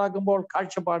മാറ്റം ഉണ്ടാക്കുമ്പോൾ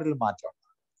കാഴ്ചപ്പാടിൽ മാറ്റം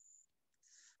ഉണ്ടാകും.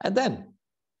 And then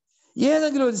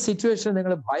ഏതെങ്കിലും ഒരു സിറ്റുവേഷൻ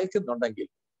നിങ്ങൾ ഭയക്കുന്നുണ്ടെങ്കിൽ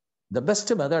the best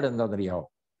method എന്താണെന്നറിയാമോ?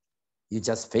 You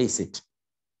just face it.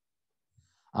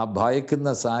 ആ ഭയക്കുന്ന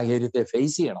സാഹചര്യത്തെ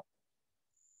ഫേസ് ചെയ്യണം.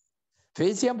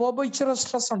 ഫേസ് ചെയ്യാൻ പോകുമ്പോൾ ഇച്ചിരി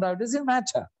സ്ട്രെസ് ഉണ്ടാവും. It doesn't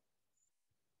matter.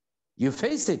 You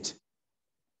face it.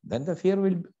 Then the fear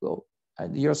will go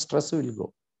and your stress will go.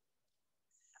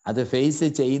 അത് ഫേസ്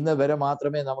ചെയ്യുന്നവരെ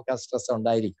മാത്രമേ നമുക്ക് ആ സ്ട്രെസ്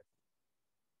ഉണ്ടായിരിക്കും.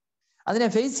 അതിനെ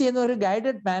ഫേസ് ചെയ്യുന്ന ഒരു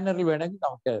ഗൈഡഡ് മാനറിൽ വേണമെങ്കിൽ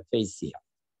നമുക്ക് ഫേസ് ചെയ്യാം.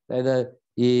 അതായത്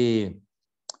ഈ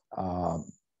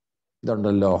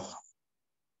ഇതുണ്ടല്ലോ,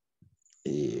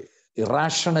 ഈ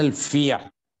ഇറാഷണൽ ഫിയർ.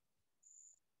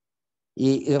 ഈ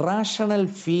ഇറാഷണൽ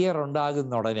ഫിയർ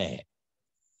ഉണ്ടാകുന്ന ഉടനെ,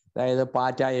 അതായത്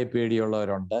പാറ്റായെ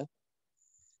പേടിയുള്ളവരുണ്ട്,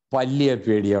 പല്ലിയെ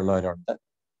പേടിയുള്ളവരുണ്ട്,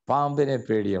 പാമ്പിനെ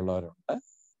പേടിയുള്ളവരുണ്ട്.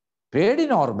 പേടി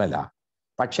നോർമലാ,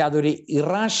 പക്ഷെ അതൊരു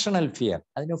ഇറാഷണൽ ഫിയർ.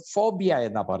 അതിന് ഫോബിയ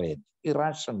എന്നാ പറയുന്നത്,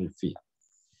 ഇറാഷണൽ ഫിയർ.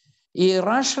 ഈ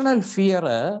ഇറാഷണൽ ഫിയർ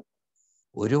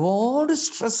ഒരുപാട്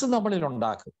സ്ട്രെസ് നമ്മളിൽ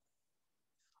ഉണ്ടാക്കും.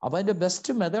 അപ്പൊ അതിന്റെ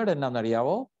ബെസ്റ്റ് മെത്തേഡ്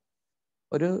എന്നാന്നറിയാവോ?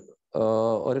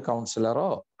 ഒരു കൗൺസിലറോ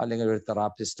അല്ലെങ്കിൽ ഒരു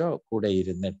തെറാപ്പിസ്റ്റോ കൂടെ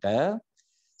ഇരുന്നിട്ട്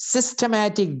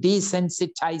സിസ്റ്റമാറ്റിക്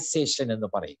ഡീസെൻസിറ്റൈസേഷൻ എന്ന്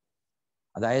പറയും.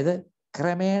 അതായത്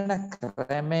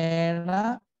ക്രമേണ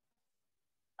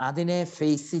അതിനെ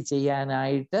ഫേസ്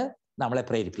ചെയ്യാനായിട്ട് നമ്മളെ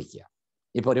പ്രേരിപ്പിക്കുക.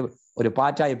 ഇപ്പൊ ഒരു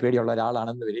പാറ്റായ പേടിയുള്ള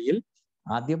ഒരാളാണെന്ന് വരികിൽ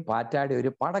ആദ്യം പാറ്റായുടെ ഒരു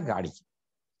പടം കാണിക്കും,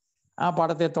 ആ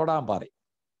പടത്തെ തൊടാൻ പറയും.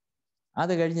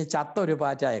 അത് കഴിഞ്ഞ് ചത്ത ഒരു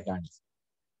പാറ്റായെ കാണിക്കും.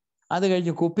 അത്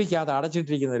കഴിഞ്ഞ് കുപ്പിക്കകത്ത്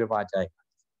അടച്ചിട്ടിരിക്കുന്ന ഒരു പാറ്റായെ കാണിക്കും.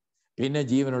 പിന്നെ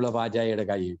ജീവനുള്ള പാറ്റായയുടെ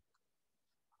കൈ.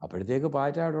 അപ്പോഴത്തേക്ക്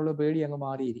പാറ്റായോടുള്ള പേടി അങ്ങ്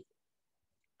മാറിയിരിക്കും.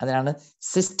 അതിനാണ്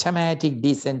സിസ്റ്റമാറ്റിക്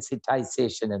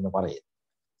ഡീസെൻസിറ്റൈസേഷൻ എന്ന് പറയുന്നത്.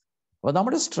 അപ്പോൾ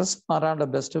നമ്മുടെ സ്ട്രെസ് മാറാനുള്ള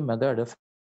ബെസ്റ്റ് മെത്തേഡ്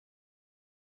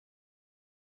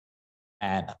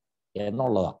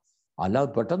എന്നുള്ളതാണ്. അല്ലാതെ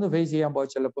പെട്ടെന്ന് ഫേസ് ചെയ്യാൻ പോയി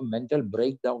ചിലപ്പോൾ മെന്റൽ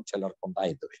ബ്രേക്ക് ഡൗൺ ചിലർക്ക്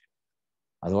ഉണ്ടായിട്ട് വരും.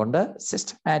 അതുകൊണ്ട്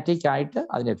സിസ്റ്റമാറ്റിക് ആയിട്ട്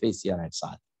അതിനെ ഫേസ് ചെയ്യാനായിട്ട്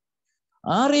സാധിക്കും.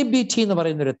 REBT എന്ന്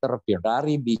പറയുന്ന ഒരു തെറപ്പി ഉണ്ട്.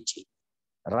 REBT,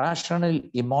 rational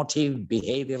emotive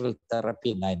behavioural therapy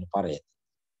എന്നതിന് പറയുന്നത്.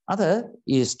 അത്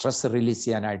ഈ സ്ട്രെസ് റിലീസ്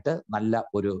ചെയ്യാനായിട്ട് നല്ല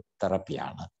ഒരു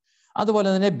തെറപ്പിയാണ്. അതുപോലെ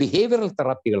തന്നെ ബിഹേവിയറൽ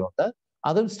തെറപ്പികളുണ്ട്,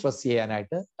 അതും സ്ട്രെസ്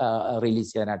ചെയ്യാനായിട്ട്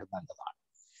റിലീസ് ചെയ്യാനായിട്ട് നല്ലതാണ്.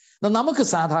 നമുക്ക്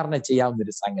സാധാരണ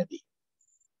ചെയ്യാവുന്നൊരു സംഗതി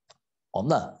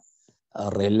ഒന്ന്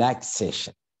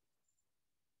റിലാക്സേഷൻ.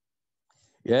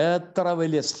 എത്ര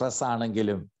വലിയ സ്ട്രെസ്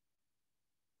ആണെങ്കിലും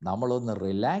നമ്മളൊന്ന്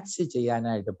റിലാക്സ്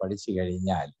ചെയ്യാനായിട്ട് പഠിച്ചു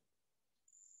കഴിഞ്ഞാൽ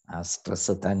ആ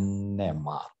സ്ട്രെസ് തന്നെ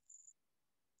മാറും.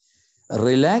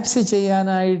 റിലാക്സ്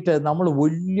ചെയ്യാനായിട്ട് നമ്മൾ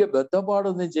വലിയ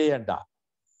ബന്ധപ്പാടൊന്നും ചെയ്യണ്ട.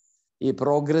 ഈ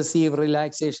പ്രോഗ്രസീവ്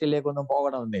റിലാക്സേഷനിലേക്കൊന്നും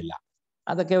പോകണമെന്നില്ല.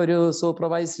 അതൊക്കെ ഒരു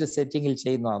സൂപ്പർവൈസ്ഡ് സെറ്റിങ്ങിൽ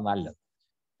ചെയ്യുന്നതാണ് നല്ലത്.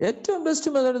 ഏറ്റവും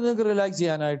ബെസ്റ്റ് മെത്തേഡ് നിങ്ങൾക്ക് റിലാക്സ്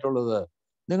ചെയ്യാനായിട്ടുള്ളത്,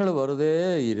 നിങ്ങൾ വെറുതെ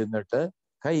ഇരുന്നിട്ട്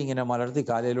കൈ ഇങ്ങനെ മലർത്തി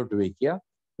കാലയിലോട്ട് വെക്കുക.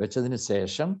 വെച്ചതിന്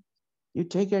ശേഷം you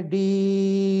take A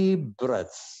deep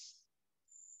breath.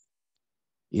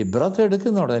 ഈ ബ്രത്ത്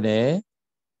എടുക്കുന്ന ഉടനെ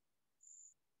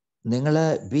നിങ്ങൾ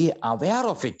ബി അവെയർ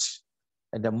ഓഫ് ഇറ്റ്.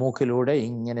 എൻ്റെ മൂക്കിലൂടെ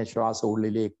ഇങ്ങനെ ശ്വാസം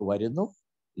ഉള്ളിലേക്ക് വരുന്നു,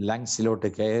 ലങ്സിലോട്ട്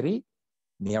കയറി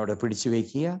നീ അവിടെ പിടിച്ചു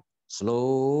വെക്കുക.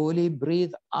 Slowly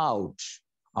breath out.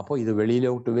 അപ്പോൾ ഇത്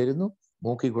വെളിയിലോട്ട് വരുന്നു,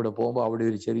 മൂക്കിൽ കൂടെ പോകുമ്പോൾ അവിടെ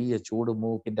ഒരു ചെറിയ ചൂട്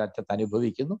മൂക്കിൻ്റെ അറ്റത്ത്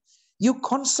അനുഭവിക്കുന്നു. U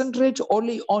concentrate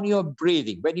only on your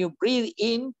breathing. When you breath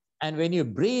in and when you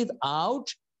breath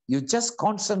out, you just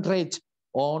concentrate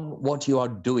on what you are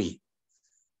doing.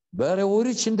 വേറെ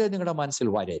ഒരു ചിന്ത നിങ്ങളുടെ മനസ്സിൽ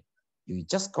വരരുത്. You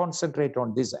just concentrate on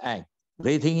this act,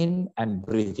 breathing in and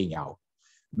breathing out.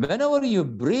 Whenever you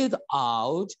breathe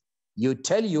out, you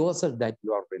tell yourself that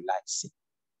you are relaxing.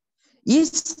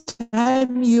 Each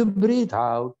time you breathe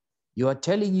out, you are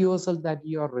telling yourself that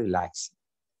you are relaxing.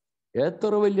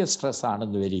 എത്ര വലിയ stress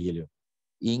ആണെന്ന് വരികിലും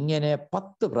ഇങ്ങനെ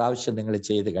 10 പ്രാവശ്യം നിങ്ങൾ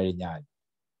ചെയ്ത് കഴിഞ്ഞാൽ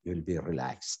you will be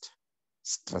relaxed.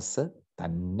 Stress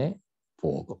തന്നെ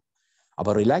പോകും.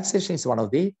 അപ്പോൾ relaxation is one of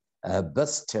the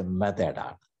best method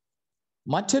ആണ്.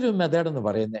 മറ്റൊരു മെത്തേഡ് എന്ന്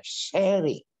പറയുന്നത്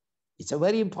sharing. It's A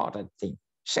very important thing.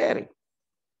 Sharing.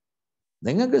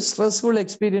 നിങ്ങൾക്ക് സ്ട്രെസ്ഫുൾ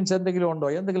എക്സ്പീരിയൻസ് എന്തെങ്കിലും ഉണ്ടോ?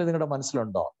 എന്തെങ്കിലും നിങ്ങളുടെ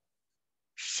മനസ്സിലുണ്ടോ?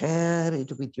 Share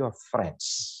it with your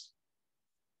friends.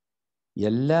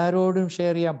 എല്ലാവരോടും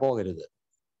ഷെയർ ചെയ്യാൻ പോകരുത്.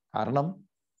 കാരണം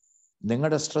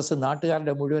നിങ്ങളുടെ സ്ട്രെസ്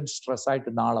നാട്ടുകാരുടെ മുഴുവൻ സ്ട്രെസ്സായിട്ട്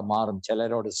നാളെ മാറും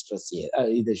ചിലരോട്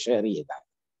ഇത് ഷെയർ ചെയ്താൽ.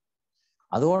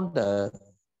 അതുകൊണ്ട്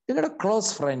നിങ്ങളുടെ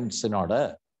close ഫ്രണ്ട്സിനോട്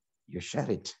you share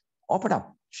it. Open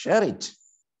up. Share it.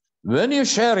 When you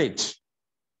share it,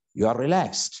 you are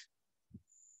relaxed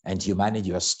and you manage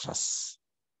your stress.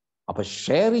 അപ്പോൾ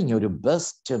ഷെയറിങ് ഒരു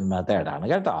ബെസ്റ്റ് മെത്തേഡാണ്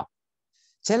കേട്ടോ.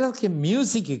 ചിലർക്ക്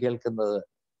മ്യൂസിക് കേൾക്കുന്നത്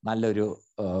നല്ലൊരു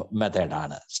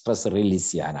മെത്തേഡാണ് സ്ട്രെസ് റിലീസ്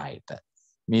ചെയ്യാനായിട്ട്.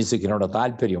 മ്യൂസിക്കിനോട്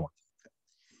താല്പര്യമുണ്ട്.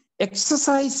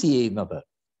 എക്സസൈസ് ചെയ്യുന്നത്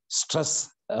സ്ട്രെസ്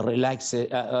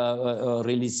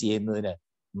റിലീസ് ചെയ്യുന്നതിന്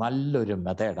നല്ലൊരു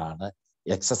മെത്തേഡാണ്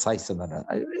എക്സസൈസ് എന്ന്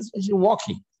പറയുന്നത്.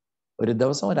 വാക്കിംഗ്. ഒരു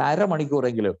ദിവസം ഒരു 1/2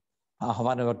 മണിക്കൂറെങ്കിലും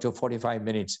 1 hour to 45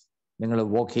 minutes നിങ്ങൾ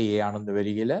വാക്ക് ചെയ്യുകയാണെന്ന്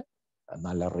വരികിൽ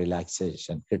നല്ല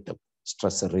റിലാക്സേഷൻ കിട്ടും,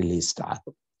 സ്ട്രെസ് റിലീസ്ഡ്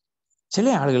ആകും. ചില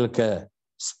ആളുകൾക്ക്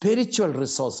spiritual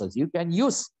resources, you can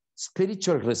use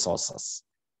spiritual resources.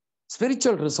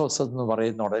 Spiritual resources എന്ന്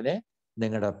പറയുന്ന ഉടനെ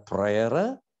നിങ്ങളുടെ പ്രയർ,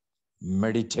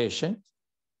 മെഡിറ്റേഷൻ,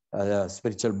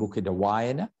 സ്പിരിച്വൽ ബുക്കിൻ്റെ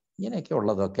വായന, ഇങ്ങനെയൊക്കെ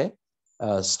ഉള്ളതൊക്കെ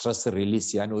സ്ട്രെസ് റിലീസ്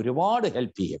ചെയ്യാൻ ഒരുപാട്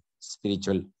ഹെൽപ്പ് ചെയ്യും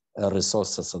സ്പിരിച്വൽ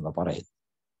റിസോഴ്സസ് എന്ന് പറയുന്നത്.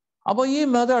 അപ്പോൾ ഈ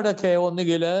മെത്തേഡൊക്കെ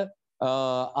ഒന്നുകിൽ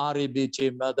REBT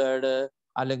മെത്തേഡ്,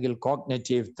 അല്ലെങ്കിൽ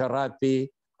കോഗ്നിറ്റീവ് തെറാപ്പി,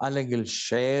 അല്ലെങ്കിൽ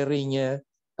ഷെയറിങ്,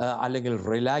 അല്ലെങ്കിൽ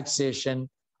റിലാക്സേഷൻ,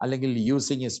 അല്ലെങ്കിൽ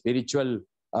യൂസിങ് സ്പിരിച്വൽ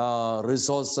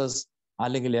റിസോഴ്സസ്,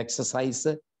 അല്ലെങ്കിൽ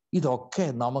എക്സസൈസ്, ഇതൊക്കെ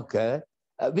നമുക്ക്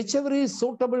whichever is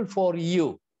suitable for you,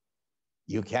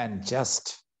 you can just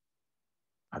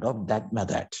adopt that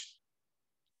method.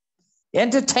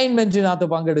 എന്റർടൈൻമെന്റിനകത്ത്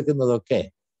പങ്കെടുക്കുന്നതൊക്കെ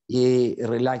ഈ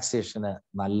റിലാക്സേഷന്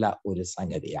നല്ല ഒരു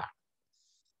സംഗതിയാണ്.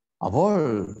 അപ്പോൾ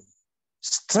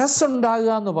സ്ട്രെസ്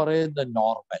ഉണ്ടാകുക എന്ന് പറയുന്നത്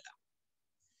നോർമലാണ്.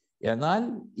 എന്നാൽ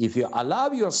if you allow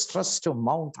your stress to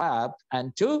mount up and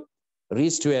to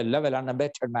reach to a level,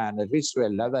 unabated manner, reach to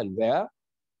a level where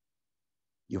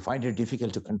you find it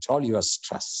difficult to control your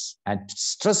stress, and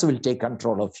stress will take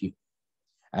control of you,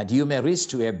 and you may reach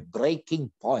to a breaking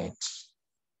point.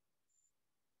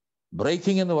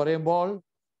 Breaking എന്ന് പറയുമ്പോൾ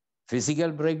physical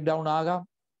break down ആകാം,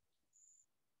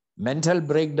 mental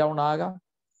break down ആകാം,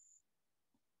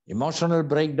 emotional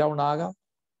break down ആകാം,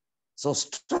 so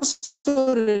stress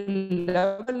ഒരു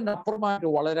ലെവലിനപ്പുറമായിട്ട്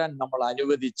വളരാൻ നമ്മൾ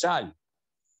അനുവദിച്ചാൽ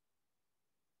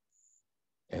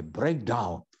a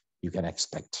breakdown you can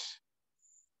expect,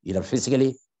 either physically,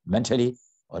 mentally,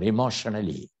 or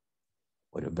emotionally.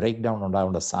 ഒരു ബ്രേക്ക് ഡൗൺ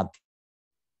ഉണ്ടാവേണ്ട സാധ്യത.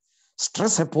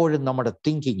 സ്ട്രെസ് എപ്പോഴും നമ്മുടെ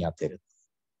തിങ്കിങ് ആ തരുന്നത്.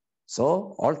 So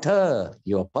alter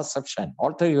your perception,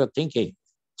 alter your thinking,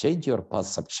 change your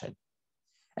perception.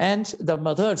 And the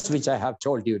methods which I have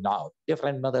told you now,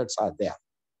 different methods are there.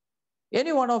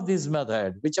 Any one of these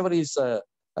methods, whichever is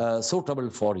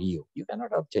suitable for you, you can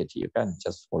adopt it. You can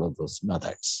just follow those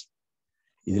methods.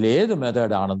 ഇതിലേത്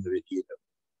method ആണെന്ന് വരികയില്ല,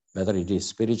 whether it is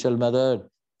spiritual method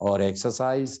or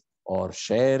exercise or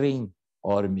sharing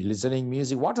or listening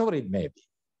music, whatever it may be,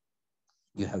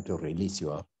 you have to release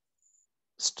your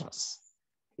stress.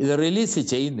 ഇത് release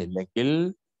ചെയ്യുന്നില്ലെങ്കിൽ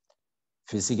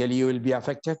physically you will be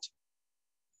affected,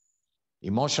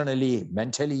 emotionally,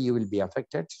 mentally you will be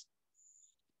affected,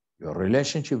 your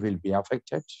relationship will be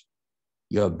affected,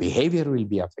 your behavior will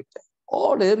be affected,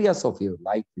 all areas of your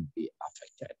life will be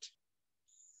affected.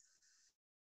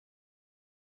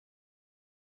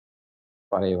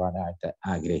 പറയുവാനായിട്ട്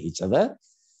ആഗ്രഹിച്ചത്.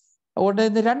 അതുകൊണ്ട്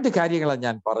ഇന്ന് രണ്ട് കാര്യങ്ങളാണ്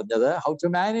ഞാൻ പറഞ്ഞത്. How to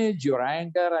manage your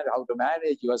anchor and how to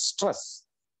manage your stress.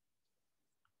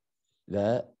 ഇത്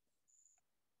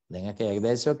നിങ്ങൾക്ക്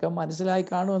ഏകദേശമൊക്കെ മനസ്സിലായി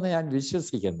കാണുമെന്ന് ഞാൻ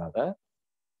വിശ്വസിക്കുന്നത്.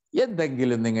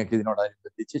 എന്തെങ്കിലും നിങ്ങൾക്ക്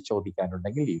ഇതിനോടനുബന്ധിച്ച്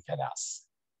ചോദിക്കാനുണ്ടെങ്കിൽ you can ask.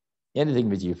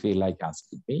 Anything which you feel like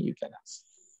asking me, you can ask.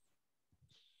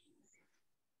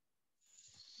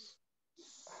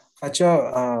 Acha,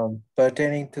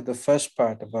 pertaining to the first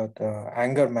part about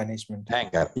anger management.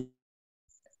 Anger.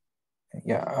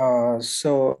 Yeah.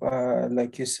 So,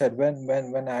 like you said,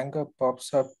 when anger pops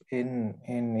up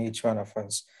in each one of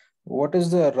us, what is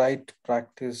the right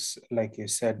practice? Like you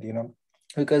said,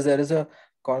 because there is a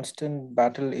constant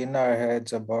battle in our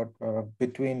heads about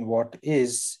between what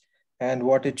is and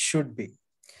what it should be.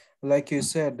 Like you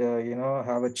said,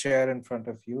 have a chair in front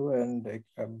of you and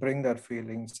bring that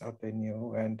feelings up in you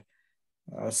and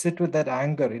sit with that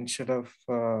anger instead of,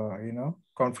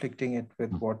 conflicting it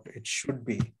with what it should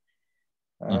be.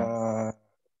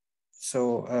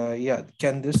 Yeah,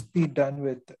 can this be done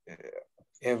with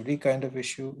every kind of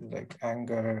issue, like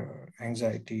anger,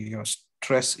 anxiety, or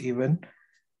stress even?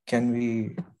 Can we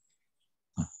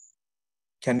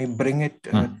bring it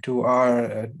to our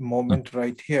moment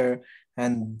right here,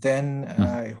 and then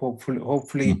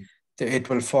hopefully it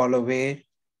will fall away,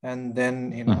 and then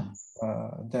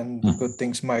then good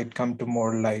things might come to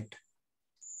more light.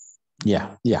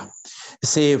 Yeah.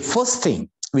 See, first thing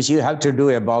which you have to do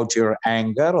about your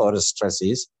anger or stress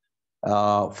is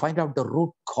find out the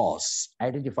root cause.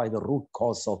 Identify the root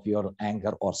cause of your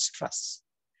anger or stress.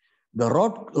 The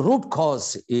root cause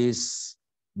is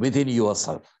within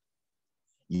yourself,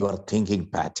 your thinking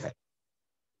pattern.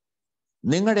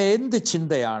 നിങ്ങളുടെ എന്ത്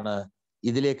ചിന്തയാണ്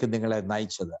ഇതിലേക്ക് നിങ്ങളെ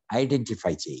നയിച്ചത്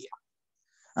identify ചെയ്യുക.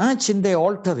 ആ ചിന്തയെ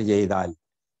alter ചെയ്താൽ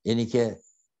എനിക്ക്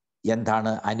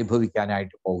എന്താണ്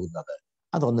അനുഭവിക്കാനായിട്ട് പോകുന്നത്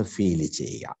അതൊന്ന് ഫീൽ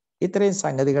ചെയ്യുക. ഇത്രയും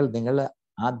സംഗതികൾ നിങ്ങൾ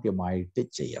ആദ്യമായിട്ട്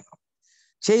ചെയ്യണം.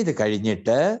 ചെയ്ത്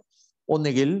കഴിഞ്ഞിട്ട്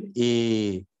ഒന്നുകിൽ ഈ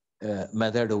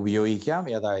മെത്തേഡ് ഉപയോഗിക്കാം,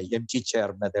 ഏതായത് എംറ്റി ചെയർ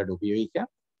മെത്തേഡ് ഉപയോഗിക്കാം.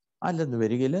 അല്ലെന്ന്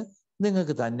വരികിൽ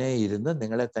നിങ്ങൾക്ക് തന്നെ ഇരുന്ന്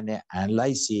നിങ്ങളെ തന്നെ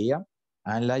അനലൈസ് ചെയ്യാം.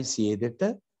 അനലൈസ് ചെയ്തിട്ട്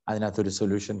അതിനകത്തൊരു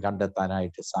സൊല്യൂഷൻ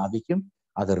കണ്ടെത്താനായിട്ട് സാധിക്കും.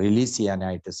 അത് റിലീസ്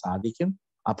ചെയ്യാനായിട്ട് സാധിക്കും.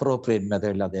 അപ്രോപ്രിയേറ്റ്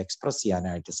മെത്തേഡിൽ അത് എക്സ്പ്രസ്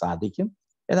ചെയ്യാനായിട്ട് സാധിക്കും.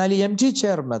 എന്നാൽ ഈ എംറ്റി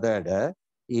ചെയർ മെത്തേഡ്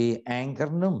ഈ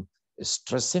ആങ്കറിനും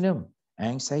സ്ട്രെസ്സിനും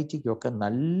ആങ്സൈറ്റിക്കും ഒക്കെ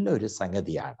നല്ലൊരു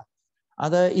സംഗതിയാണ്.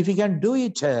 അത് if you can do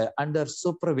it under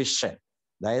supervision,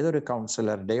 അതായത് ഒരു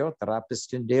കൗൺസിലറുടെയോ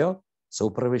തെറാപ്പിസ്റ്റിന്റെയോ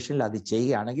സൂപ്പർവിഷനിൽ അത്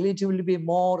ചെയ്യുകയാണെങ്കിൽ it will be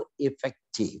more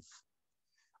effective.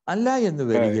 അല്ല എന്ന്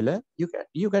വരികിൽ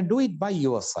you can do it by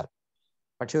your self.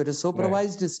 പക്ഷെ ഒരു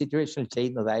സൂപ്പർവൈസ്ഡ് സിറ്റുവേഷനിൽ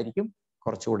ചെയ്യുന്നതായിരിക്കും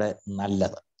കുറച്ചുകൂടെ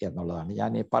നല്ലത് എന്നുള്ളതാണ്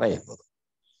ഞാൻ പറയുന്നത്.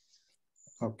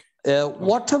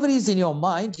 Whatever is in your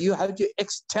mind, you have to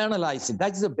externalize it.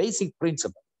 That is the basic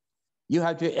principle. You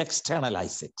have to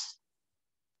externalize it.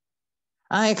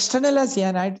 Externalize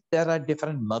ചെയ്യാനായിട്ട് there are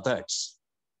different methods.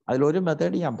 അതിലൊരു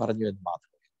മെത്തേഡ് ഞാൻ പറഞ്ഞു എന്ന്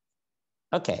മാത്രമേ.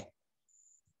 Okay.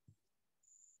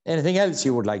 Anything else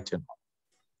you would like to know?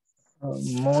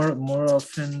 More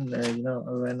often,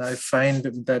 when I find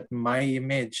that my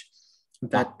image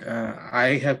that I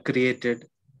have created,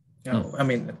 I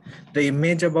mean, the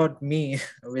image about me,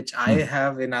 which I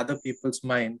have in other people's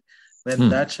mind, when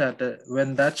that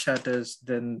shatters,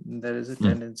 then there is a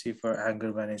tendency for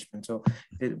anger management. So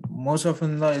most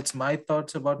often, it's my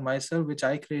thoughts about myself, which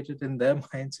I created in their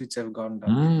minds, which have gone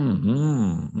down.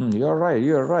 You're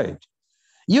right.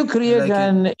 You create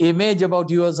an image about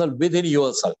yourself within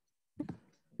yourself.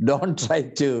 Don't try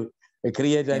to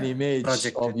create an Yeah, image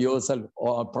project of it. yourself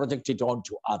or project it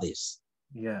onto others.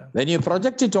 Yeah. When you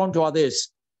project it onto others,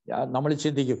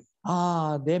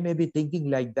 they may be thinking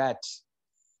like that.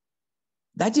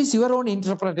 That is your own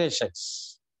interpretations.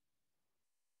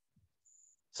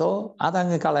 So,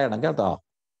 adange kalayanam ketto.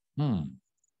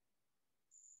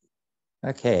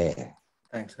 Okay.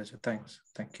 Thanks, Acha. Thanks.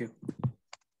 Thank you.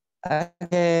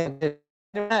 Okay.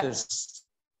 Anyone else?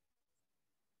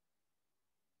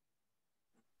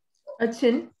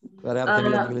 അച്ഛൻ വേറെ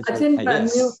ആർക്കെങ്കിലും എന്തെങ്കിലും അച്ഛൻ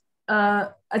പറഞ്ഞു yes.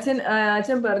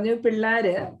 അച്ഛൻ പറഞ്ഞു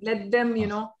പിള്ളേര് let them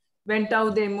went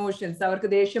out the emotions. അവർക്ക്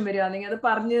ദേഷ്യം വരികയാണെങ്കിൽ അത്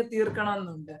പറഞ്ഞ് തീർക്കണം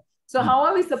എന്നുണ്ട്. So how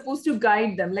are V suppose to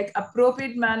guide them like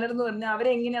appropriate manor എന്ന് പറഞ്ഞാൽ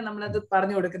അവരെങ്ങനെയാ നമ്മളത്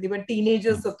പറഞ്ഞു കൊടുക്കുന്നത്? ഇപ്പൊ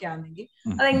ടീനേജേഴ്സ് ഒക്കെ ആണെങ്കിൽ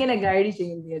അതെങ്ങനെ ഗൈഡ്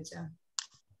ചെയ്യുന്നത് അച്ഛാ?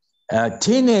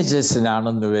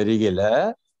 ടീനേജേഴ്സിനാണെന്ന് വരികില്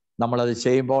നമ്മളത്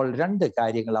ചെയ്യുമ്പോൾ രണ്ട്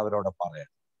കാര്യങ്ങൾ അവരോട്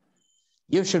പറയണം.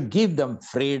 You should give them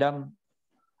freedom.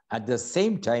 At the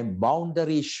same time,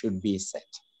 boundaries should be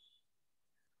set.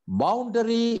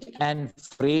 Boundary and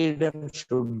freedom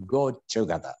should go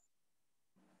together.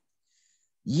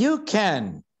 You can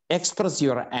express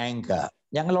your anger.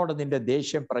 ഞങ്ങളോട് നിന്റെ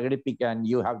ദേഷ്യം പ്രകടിപ്പിക്കാൻ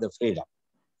you have the freedom.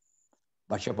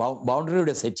 പക്ഷെ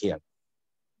ബൗണ്ടറിയുടെ സെറ്റ് ചെയ്യണം.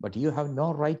 But you have no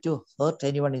right to hurt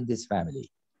anyone in this family.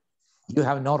 You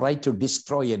have no right to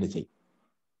destroy anything.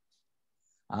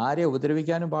 ആരെ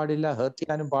ഉപദ്രവിക്കാനും പാടില്ല, heart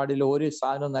ചെയ്യാനും പാടില്ല, ഒരു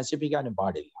സാധനവും നശിപ്പിക്കാനും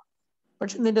പാടില്ല.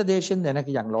 പക്ഷെ നിന്റെ ദേഷ്യം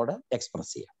നിനക്ക് ഞങ്ങളോട്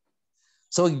എക്സ്പ്രസ് ചെയ്യാം.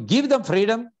 So give them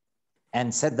freedom and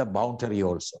set the boundary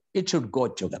also. It should go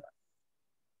together.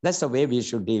 That's the way we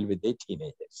should deal with the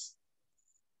teenagers.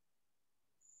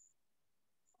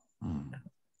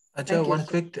 Acha,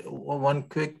 one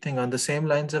quick thing on the same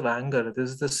lines of anger. This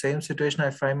is the same situation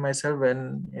I find myself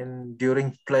during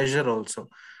pleasure also.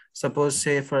 Suppose,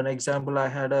 say for an example, I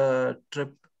had a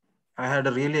trip. I had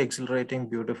a really exhilarating,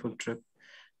 beautiful trip.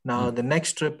 Now the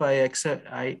next trip I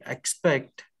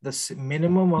expect the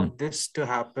minimum of this to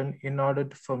happen in order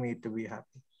for me to be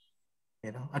happy.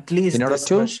 At least this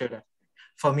much should happen.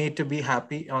 For me to be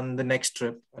happy on the next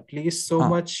trip, at least so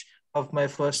much of my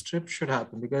first trip should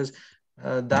happen, because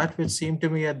that would seem to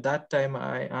me at that time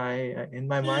I in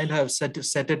my mind have set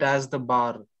it as the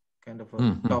bar, kind of a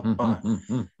top bar.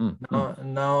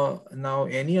 Now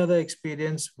any other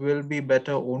experience will be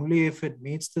better only if it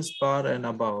meets this bar and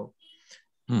above,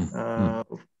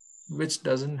 which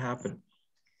doesn't happen.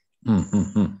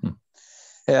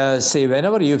 See,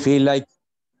 whenever you feel like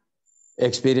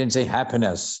experiencing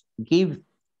happiness, give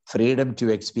freedom to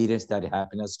experience that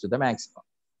happiness to the maximum.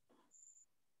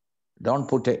 Don't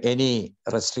put any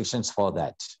restrictions for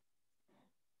that.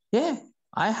 Yeah,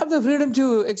 I have the freedom to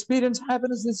experience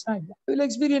happiness this time. I will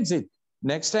experience it.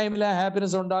 Next time,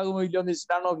 happiness is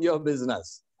none of your business.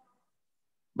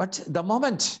 But the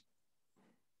moment,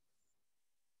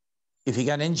 if you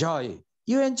can enjoy,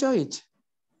 you enjoy it.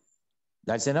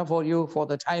 That's enough for you for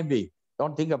the time being.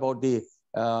 Don't think about the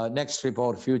next trip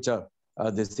or future,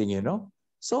 this thing,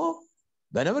 So,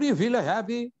 whenever you feel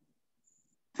happy,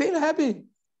 feel happy.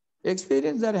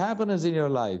 Experience that happiness in your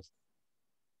life.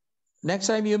 Next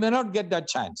time, you may not get that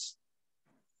chance.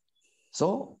 So,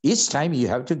 each time you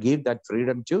have to give that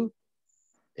freedom to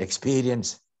experience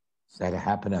that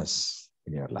happiness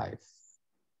in your life.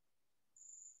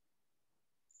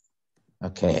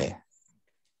 Okay.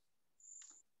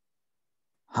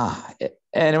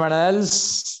 Anyone else?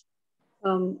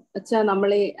 അച്ഛാ, നമ്മൾ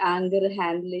ഈ anchor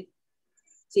handle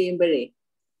ചെയ്യുമ്പോഴേ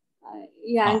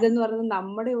ഈ anchor എന്ന് പറയുന്നത്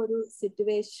നമ്മുടെ ഒരു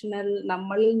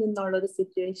നമ്മളിൽ നിന്നുള്ള ഒരു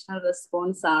സിറ്റുവേഷണൽ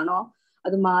റെസ്പോൺസ് ആണോ?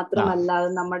 അത് മാത്രമല്ലാതെ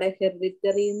നമ്മുടെ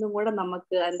ഹെറിഡിറ്ററിന്നും കൂടെ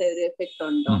നമുക്ക് അതിന്റെ ഒരു എഫക്ട്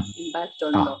ഉണ്ടോ, ഇമ്പാക്ട്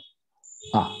ഉണ്ടോ?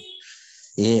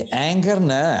 ഈ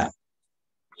ആങ്കറിന്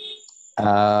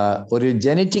ഒരു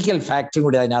ജനറ്റിക്കൽ ഫാക്ടറും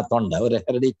കൂടി അതിനകത്തുണ്ട്, ഒരു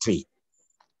ഹെറിഡിറ്ററി.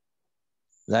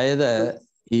 അതായത്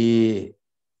ഈ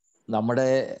നമ്മുടെ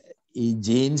ഈ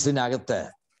ജീൻസിനകത്ത്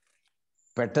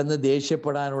പെട്ടെന്ന്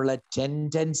ദേഷ്യപ്പെടാനുള്ള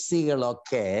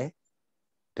ടെൻഡൻസികളൊക്കെ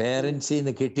പേരൻസിൽ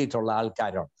നിന്ന് കിട്ടിയിട്ടുള്ള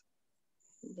ആൾക്കാരുണ്ട്.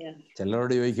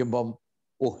 ചിലരോട് ചോദിക്കുമ്പം,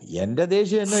 എന്റെ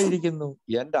ദേഷ്യം എന്നോ ഇരിക്കുന്നു,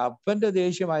 എന്റെ അപ്പന്റെ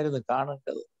ദേഷ്യമായിരുന്നു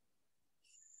കാണേണ്ടത്,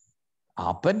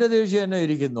 അപ്പന്റെ ദേഷ്യം എന്നോ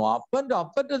ഇരിക്കുന്നു,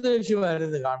 അപ്പന്റെ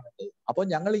ദേഷ്യമായിരുന്നു കാണേണ്ടത്. അപ്പൊ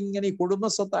ഞങ്ങൾ ഇങ്ങനെ ഈ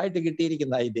കുടുംബസ്വത്തായിട്ട്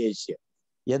കിട്ടിയിരിക്കുന്ന ഈ ദേഷ്യം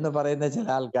എന്ന് പറയുന്ന ചില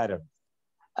ആൾക്കാരുണ്ട്.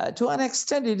 To an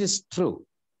extent it is true,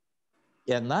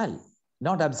 എന്നാൽ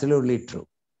not absolutely true.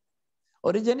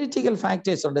 ഒരു ജനറ്റിക്കൽ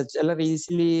ഫാക്ടേഴ്സ് ഉണ്ട്. ചിലർ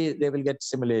easily they will get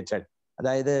stimulated.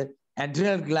 അതായത്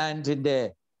അഡ്രിനൽ ഗ്ലാൻഡിന്റെ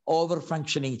ഓവർ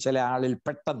ഫങ്ഷനിങ് ചില ആളിൽ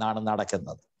പെട്ടെന്നാണ്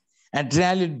നടക്കുന്നത്.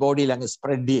 അഡ്രിനാലിൻ ബോഡിയിൽ അങ്ങ്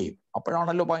സ്പ്രെഡ് ചെയ്യും.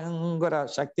 അപ്പോഴാണല്ലോ ഭയങ്കര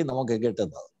ശക്തി നമുക്ക്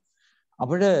കിട്ടുന്നത്.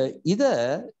 അപ്പോൾ ഇത്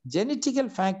genetical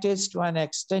factors to an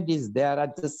extent is there.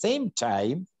 At the same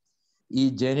time ഈ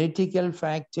ജനറ്റിക്കൽ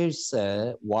ഫാക്ടേഴ്സ്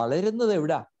വളരുന്നത്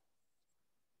എവിടാ?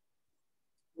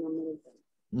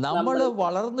 നമ്മൾ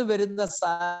വളർന്നു വരുന്ന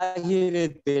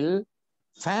സാഹചര്യത്തിൽ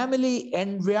ഫാമിലി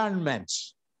എൻവയോൺമെന്റ്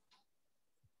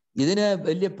ഇതിന്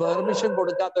വലിയ പെർമിഷൻ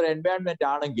കൊടുക്കാത്ത ഒരു എൻവയോൺമെന്റ്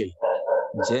ആണെങ്കിൽ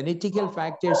ജനറ്റിക്കൽ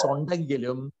ഫാക്ടേഴ്സ്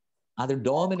ഉണ്ടെങ്കിലും അത്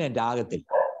ഡോമിനന്റ് ആകത്തില്ല.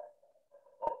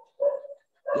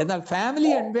 എന്നാൽ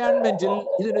ഫാമിലി എൻവയോൺമെന്റിൽ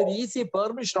ഇതിനൊരു ഈസി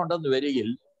പെർമിഷൻ ഉണ്ടെന്ന് വരികിൽ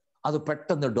അത്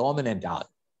പെട്ടെന്ന് ഡോമിനന്റ്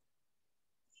ആകും.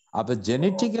 അപ്പൊ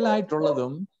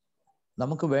ജനറ്റിക്കലായിട്ടുള്ളതും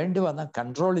നമുക്ക് വേണ്ടി വന്ന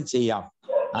കൺട്രോൾ ചെയ്യാം.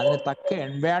 അതിന് തക്ക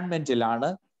എൻവയോൺമെന്റിലാണ്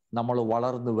നമ്മൾ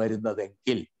വളർന്നു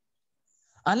വരുന്നതെങ്കിൽ.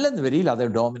 അല്ലെന്ന് വരിയിൽ അത്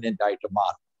ഡോമിനന്റ് ആയിട്ട്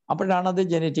മാറും. അപ്പോഴാണ് അത്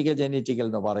ജനറ്റിക്കൽ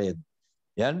എന്ന് പറയുന്നത്.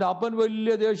 എൻ്റെ അപ്പൻ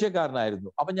വലിയ ദേഷ്യക്കാരനായിരുന്നു.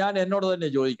 അപ്പൊ ഞാൻ എന്നോട് തന്നെ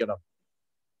ചോദിക്കണം,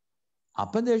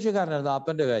 അപ്പൻ ദേഷ്യക്കാരനായിരുന്നു,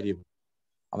 അപ്പന്റെ കാര്യം.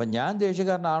 അപ്പൊ ഞാൻ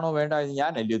ദേഷ്യക്കാരനാണോ വേണ്ട എന്ന്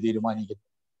ഞാനല്ലയോ തീരുമാനിക്കുന്നത്?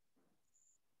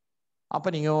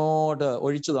 അപ്പൻ ഇങ്ങോട്ട്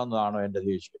ഒഴിച്ചു തന്നതാണോ എൻ്റെ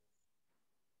ദേഷ്യം?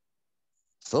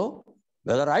 So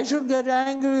whether I should get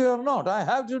angry or not, I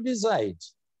have to decide.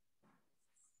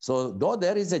 So though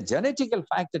there is a genetical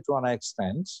factor to an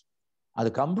extent, അത്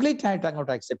കംപ്ലീറ്റ് ആയിട്ട്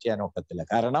അങ്ങോട്ട് അക്സെപ്റ്റ് ചെയ്യാൻ ഒക്കത്തില്ല.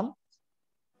 കാരണം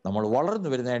നമ്മൾ വളർന്നു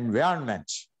വരുന്ന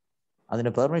എൻവയോൺമെന്റ്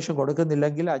അതിന് പെർമിഷൻ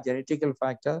കൊടുക്കുന്നില്ലെങ്കിൽ ആ ജനറ്റിക്കൽ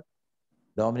ഫാക്ടർ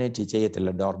ഡോമിനേറ്റ് ചെയ്യത്തില്ല,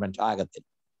 ഡോർമെന്റ് ആകത്തില്ല.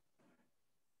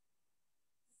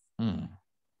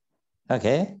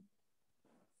 Okay.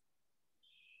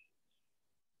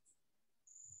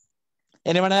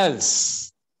 Anyone else?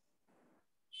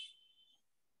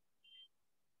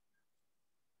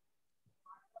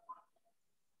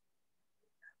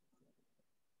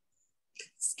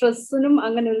 സ്ട്രെസ്സിനും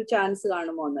അങ്ങനെ ഒരു ചാൻസ്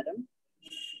കാണുമോ അന്നേരം?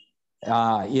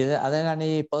 അതാണ്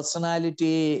ഈ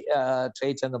പേഴ്സണാലിറ്റി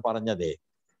ട്രേറ്റ് എന്ന് പറഞ്ഞത്.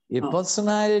 ഈ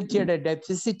പേഴ്സണാലിറ്റിയുടെ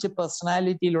ഡെഫിസിറ്റ്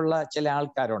പേഴ്സണാലിറ്റിയിലുള്ള ചില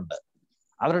ആൾക്കാരുണ്ട്,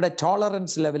 അവരുടെ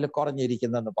ടോളറൻസ് ലെവൽ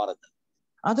കുറഞ്ഞിരിക്കുന്നെന്ന് പറഞ്ഞത്.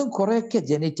 അതും കുറെയൊക്കെ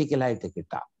ജനറ്റിക്കലായിട്ട്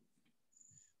കിട്ടാം.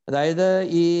 അതായത്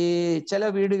ഈ ചില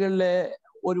വീടുകളിലെ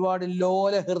ഒരുപാട്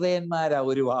ലോല ഹൃദയന്മാരാ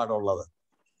ഒരുപാടുള്ളത്.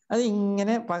 അത്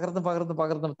ഇങ്ങനെ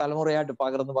പകർന്ന് തലമുറയായിട്ട്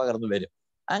പകർന്നു വരും.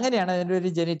 അങ്ങനെയാണ് അതിൻ്റെ ഒരു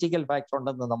ജനറ്റിക്കൽ ഫാക്ടർ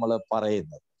ഉണ്ടെന്ന് നമ്മൾ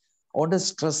പറയുന്നത്. അതുകൊണ്ട്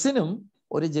സ്ട്രെസ്സിനും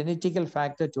ഒരു genetical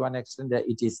factor to an extent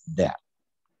it is there.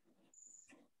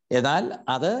 എന്നാൽ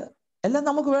അത് എല്ലാം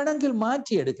നമുക്ക് വേണമെങ്കിൽ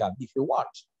മാറ്റിയെടുക്കാം ഇഫ് യു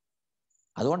വാണ്ട്.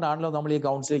 അതുകൊണ്ടാണല്ലോ നമ്മൾ ഈ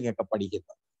കൗൺസിലിംഗ് ഒക്കെ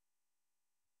പഠിക്കുന്നത്.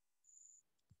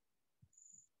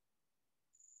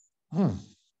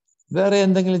 വേറെ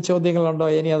എന്തെങ്കിലും ചോദ്യങ്ങളുണ്ടോ?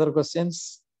 Any other questions?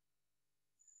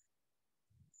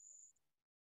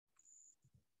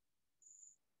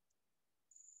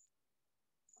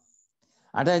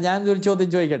 അതെ, ഞാൻ ഒരു ചോദ്യം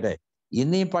ചോദിക്കട്ടെ.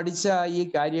 ഇന്ന് ഈ പഠിച്ച ഈ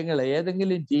കാര്യങ്ങൾ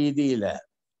ഏതെങ്കിലും രീതിയിൽ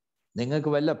നിങ്ങൾക്ക്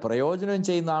വല്ല പ്രയോജനം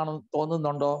ചെയ്യുന്നതാണെന്ന്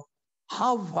തോന്നുന്നുണ്ടോ?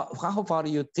 How far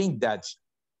you think that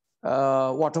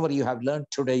whatever you have learned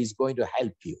today is going to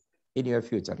help you in your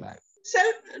future life?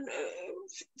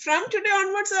 From today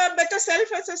onwards, a better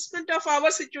self-assessment of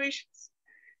our situations.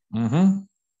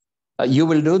 You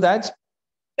will do that?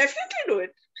 Definitely do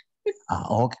it.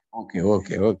 Okay.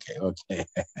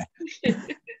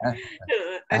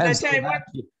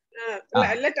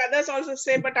 Let others also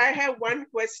say, but I have one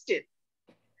question.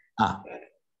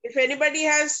 If anybody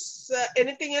has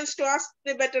anything else to ask,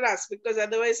 they better ask, because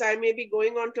otherwise I may be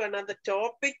going on to another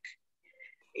topic.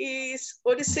 Is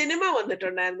ഒരു cinema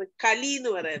വന്നിട്ടുണ്ടായിരുന്നു, കലി എന്ന്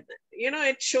പറയുന്നത്.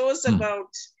 It shows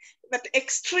about that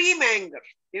extreme anger,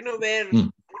 where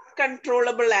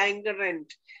uncontrollable anger and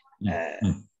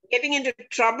getting into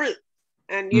trouble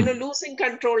and losing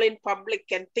control in public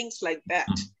and things like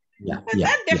that.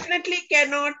 That definitely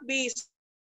cannot be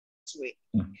this way.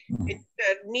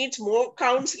 It needs more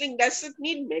counseling. Does it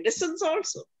need medicines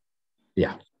also?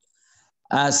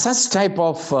 Such type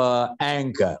of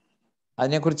anger,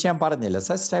 അതിനെക്കുറിച്ച് ഞാൻ പറഞ്ഞില്ല.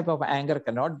 Such type of anger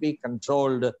cannot be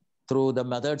controlled through the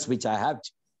methods which I have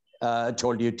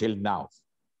told you till now.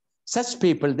 Such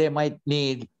people, they might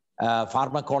need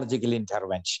pharmacological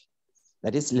intervention.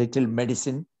 That is, little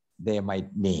medicine they might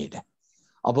need.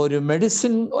 അപ്പോൾ ഒരു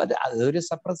medicine, ഒരു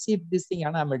suppressive ഡിസിങ്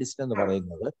ആണ് ആ medicine എന്ന്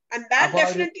പറയുന്നത്. And that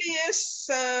definitely is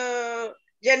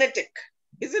genetic,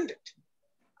 isn't it?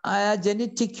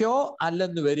 ജനറ്റിക്കോ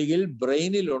അല്ലെന്ന് വരികിൽ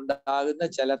ബ്രെയിനിൽ ഉണ്ടാകുന്ന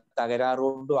ചില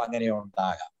തകരാറുകൊണ്ടും അങ്ങനെ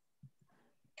ഉണ്ടാകാം.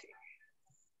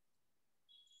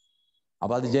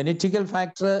 അപ്പൊ അത് ജനറ്റിക്കൽ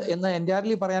ഫാക്ടർ എന്ന്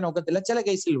എൻറ്റയർലി പറയാൻ ഒക്കത്തില്ല. ചില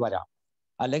കേസിൽ വരാം.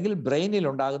 അല്ലെങ്കിൽ ബ്രെയിനിൽ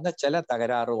ഉണ്ടാകുന്ന ചില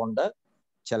തകരാറ് കൊണ്ട്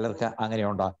ചിലർക്ക് അങ്ങനെ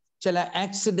ഉണ്ടാകും. ചില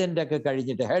ആക്സിഡന്റ് ഒക്കെ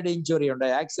കഴിഞ്ഞിട്ട്, ഹെഡ് ഇഞ്ചുറി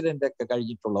ഉണ്ടായി ആക്സിഡന്റ് ഒക്കെ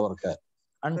കഴിഞ്ഞിട്ടുള്ളവർക്ക്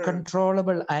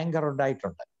അൺകൺട്രോളബിൾ ആങ്കർ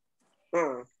ഉണ്ടായിട്ടുണ്ട്.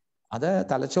 അത്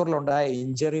തലച്ചോറിലുണ്ടായ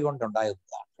ഇഞ്ചുറി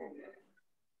കൊണ്ടുണ്ടായതാണ്.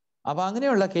 അപ്പൊ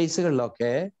അങ്ങനെയുള്ള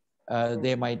കേസുകളിലൊക്കെ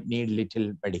they might need little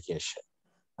medication.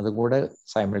 അതുകൂടെ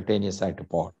സൈമിൾട്ടേനിയസ് ആയിട്ട്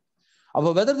പോകണം. അപ്പൊ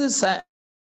whether this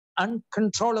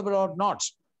uncontrollable or not,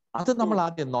 അത് നമ്മൾ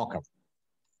ആദ്യം നോക്കണം.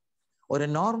 ഒരു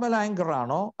നോർമൽ ആങ്കർ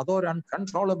ആണോ അതോ ഒരു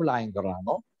അൺകൺട്രോളബിൾ ആങ്കർ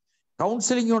ആണോ,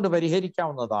 കൗൺസിലിംഗ് കൊണ്ട്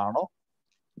പരിഹരിക്കാവുന്നതാണോ,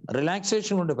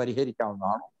 റിലാക്സേഷൻ കൊണ്ട്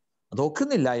പരിഹരിക്കാവുന്നതാണോ? അത്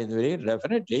ഒക്കുന്നില്ല എന്ന് വരിക,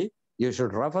 definitely you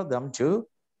should refer them to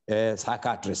A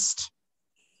psychiatrist.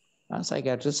 ആ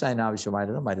സൈക്കാട്രിസ്റ്റ്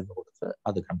അതിനാവശ്യമായിരുന്നു മരുന്ന് കൊടുത്ത്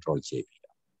അത് കൺട്രോൾ ചെയ്യിപ്പിക്കുക.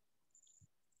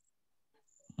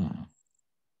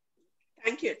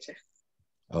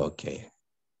 ഓക്കെ.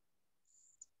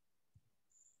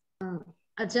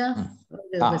 അച്ഛാ,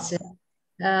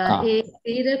 ഈ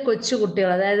തീരെ കൊച്ചു കുട്ടികൾ,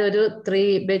 അതായത് ഒരു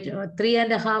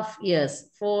 3.5 years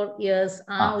 4 years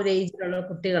ആ ഒരു ഏജിലുള്ള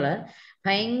കുട്ടികള്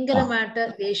ഭയങ്കരമായിട്ട്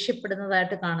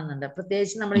ദേഷ്യപ്പെടുന്നതായിട്ട് കാണുന്നുണ്ട്.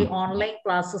 പ്രത്യേകിച്ച് നമ്മൾ ഈ ഓൺലൈൻ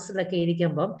ക്ലാസ്സസിലൊക്കെ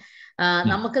ഇരിക്കുമ്പം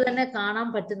നമുക്ക് തന്നെ കാണാൻ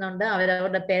പറ്റുന്നുണ്ട്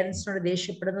അവരവരുടെ പേരൻസിനോട്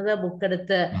ദേഷ്യപ്പെടുന്നത്, ബുക്ക്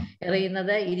എടുത്ത്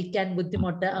എറിയുന്നത്, ഇരിക്കാൻ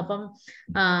ബുദ്ധിമുട്ട്. അപ്പം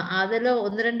അതിൽ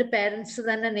 1-2 പേരൻസ്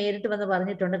തന്നെ നേരിട്ട് വന്ന്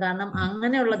പറഞ്ഞിട്ടുണ്ട്. കാരണം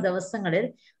അങ്ങനെയുള്ള ദിവസങ്ങളിൽ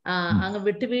അങ്ങ്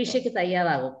വിട്ടുവീഴ്ചയ്ക്ക്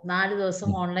തയ്യാറാകും. 4 ദിവസം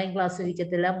ഓൺലൈൻ ക്ലാസ്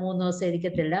ഇരിക്കത്തില്ല, 3 ദിവസം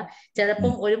ഇരിക്കത്തില്ല.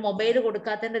 ചിലപ്പം ഒരു മൊബൈൽ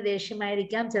കൊടുക്കാത്തതിന്റെ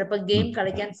ദേഷ്യമായിരിക്കാം, ചിലപ്പോൾ ഗെയിം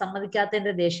കളിക്കാൻ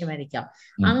സമ്മതിക്കാത്തതിന്റെ ദേഷ്യമായിരിക്കാം.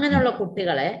 അങ്ങനെയുള്ള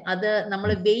കുട്ടികളെ അത് നമ്മൾ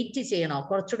വെയിറ്റ് ചെയ്യണോ?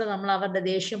 കുറച്ചുകൂടെ നമ്മൾ അവരുടെ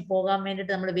ദേഷ്യം പോകാൻ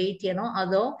വേണ്ടിയിട്ട് നമ്മൾ വെയിറ്റ് ചെയ്യണോ?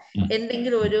 അതോ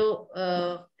എന്തെങ്കിലും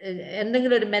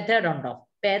ഒരു മെത്തേഡ് ഉണ്ടോ?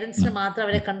 പേരൻസിന് മാത്രം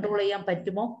അവരെ കൺട്രോൾ ചെയ്യാൻ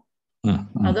പറ്റുമോ?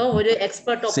 അതോ ഒരു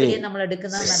എക്സ്പെർട്ട് ഒപ്പീനിയൻ നമ്മൾ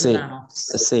എടുക്കുന്നത് നല്ലതാണോ?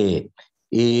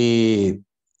 ഈ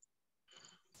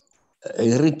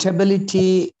ഇറിറ്റബിലിറ്റി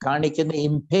കാണിക്കുന്ന,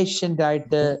 ഇംപേഷ്യന്റ്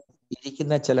ആയിട്ട്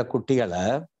ഇരിക്കുന്ന ചില കുട്ടികള്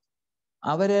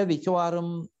അവര് മിക്കവാറും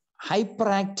ഹൈപ്പർ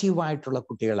ആക്റ്റീവ് ആയിട്ടുള്ള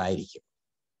കുട്ടികളായിരിക്കും.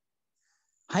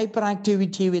 ഹൈപ്പർ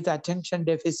ആക്ടിവിറ്റി വിത്ത് അറ്റൻഷൻ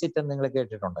ഡെഫിസിറ്റ് എന്ന് നിങ്ങൾ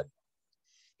കേട്ടിട്ടുണ്ടല്ലോ.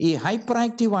 ഈ ഹൈപ്പർ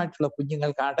ആക്റ്റീവ് ആയിട്ടുള്ള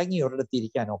കുഞ്ഞുങ്ങൾക്ക് അടങ്ങി ഒരിടത്ത്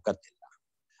ഇരിക്കാൻ ഒക്കത്തില്ല.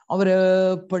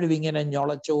 അവരെപ്പോഴും ഇങ്ങനെ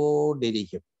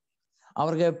ഞൊളച്ചോണ്ടിരിക്കും.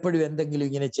 അവർക്ക് എപ്പോഴും എന്തെങ്കിലും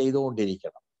ഇങ്ങനെ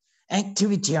ചെയ്തുകൊണ്ടിരിക്കണം.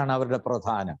 ആക്ടിവിറ്റിയാണ് അവരുടെ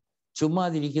പ്രധാനം.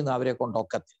 ചുമ്മാതിരിക്കുന്ന അവരെ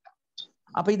കൊണ്ടൊക്കത്തില്ല.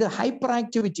 അപ്പൊ ഇത് ഹൈപ്പർ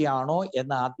ആക്ടിവിറ്റി ആണോ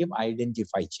എന്ന് ആദ്യം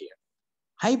ഐഡന്റിഫൈ ചെയ്യണം.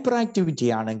 ഹൈപ്പർ ആക്ടിവിറ്റി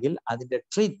ആണെങ്കിൽ അതിന്റെ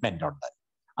ട്രീറ്റ്മെന്റ് ഉണ്ട്.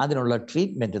 അതിനുള്ള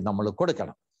ട്രീറ്റ്മെന്റ് നമ്മൾ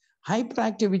കൊടുക്കണം.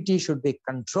 Hyperactivity should be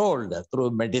controlled through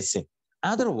medicine.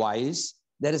 Otherwise,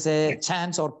 there is a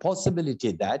chance or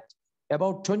possibility that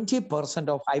about 20%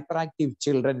 of hyperactive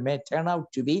children may turn out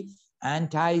to be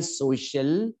antisocial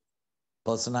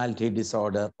personality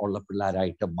disorder ഉള്ള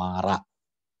പിള്ളേരായിട്ട് മാറാം.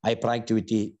 Hyper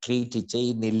treat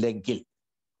ചെയ്യുന്നില്ലെങ്കിൽ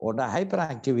hyper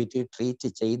activity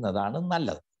treat ചെയ്യുന്നതാണ്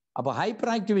നല്ലത്. അപ്പൊ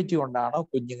hyper activity കൊണ്ടാണോ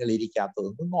കുഞ്ഞുങ്ങൾ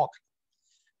ഇരിക്കാത്തതെന്ന് നോക്കണം.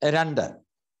 2,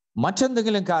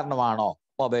 മറ്റെന്തെങ്കിലും കാരണമാണോ?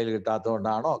 മൊബൈൽ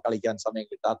കിട്ടാത്തതുകൊണ്ടാണോ, കളിക്കാൻ സമയം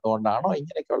കിട്ടാത്തതുകൊണ്ടാണോ,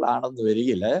 ഇങ്ങനെയൊക്കെയുള്ള ആണെന്ന്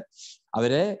വരികിൽ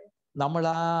അവരെ നമ്മൾ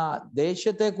ആ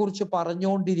ദേഷ്യത്തെക്കുറിച്ച്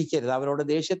പറഞ്ഞുകൊണ്ടിരിക്കരുത്. അവരോട്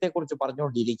ദേഷ്യത്തെക്കുറിച്ച്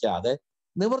പറഞ്ഞുകൊണ്ടിരിക്കാതെ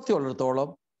നിവൃത്തിയുള്ളിടത്തോളം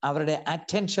അവരുടെ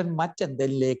അറ്റൻഷൻ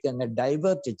മറ്റെന്തെങ്കിലേക്ക് അങ്ങ്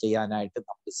ഡൈവേർട്ട് ചെയ്യാനായിട്ട്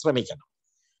നമ്മൾ ശ്രമിക്കണം.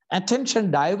 അറ്റൻഷൻ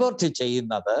ഡൈവേർട്ട്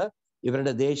ചെയ്യുന്നത്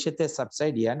ഇവരുടെ ദേഷ്യത്തെ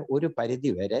സബ്സൈഡ് ചെയ്യാൻ ഒരു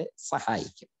പരിധി വരെ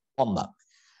സഹായിക്കും. 1.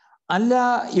 അല്ല,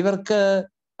 ഇവർക്ക്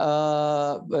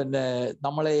പിന്നെ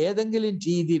നമ്മൾ ഏതെങ്കിലും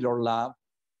രീതിയിലുള്ള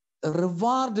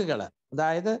റിവാർഡുകൾ,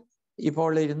 അതായത്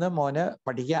ഇപ്പോൾ ഇരുന്ന് മോന്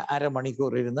പഠിക്കുക,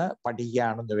 അരമണിക്കൂർ ഇരുന്ന്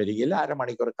പഠിക്കുകയാണെന്ന് വരികിൽ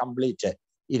അരമണിക്കൂർ കംപ്ലീറ്റ്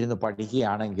ഇരുന്ന്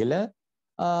പഠിക്കുകയാണെങ്കിൽ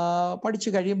പഠിച്ചു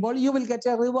കഴിയുമ്പോൾ you will get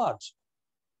A reward.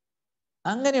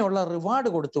 അങ്ങനെയുള്ള റിവാർഡ്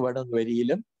കൊടുത്തു വേണമെന്ന്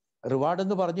വരികിലും, റിവാർഡ്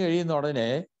എന്ന് പറഞ്ഞു കഴിയുന്ന ഉടനെ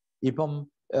ഇപ്പം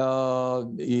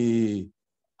ഈ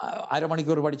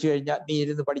അരമണിക്കൂർ പഠിച്ചു കഴിഞ്ഞാൽ നീ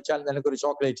ഇരുന്ന് പഠിച്ചാൽ നിനക്കൊരു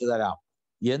ചോക്ലേറ്റ് തരാം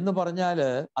എന്ന് പറഞ്ഞാൽ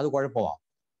അത് കുഴപ്പമാണ്.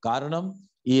 കാരണം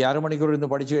ഈ അരമണിക്കൂർ ഇരുന്ന്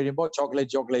പഠിച്ചു കഴിയുമ്പോൾ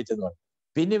ചോക്ലേറ്റ് എന്ന് പറയും.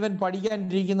 പിന്നെ ഇവൻ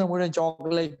പഠിക്കാനിരിക്കുന്ന മുഴുവൻ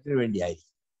ചോക്ലേറ്റിന്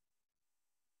വേണ്ടിയായിരിക്കും.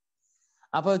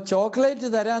 അപ്പൊ ചോക്ലേറ്റ്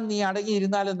തരാൻ നീ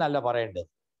അടങ്ങിയിരുന്നാലെന്നല്ല പറയേണ്ടത്.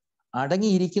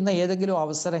 അടങ്ങിയിരിക്കുന്ന ഏതെങ്കിലും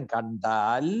അവസരം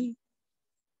കണ്ടാൽ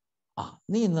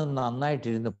നീ ഇന്ന്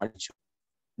നന്നായിട്ടിരുന്ന് പഠിച്ചു,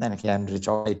 നിനക്ക് ഞാനൊരു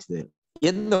ചോക്ലേറ്റ് തരും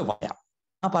എന്ന് പറയാം.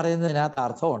 ആ പറയുന്നതിനകത്ത്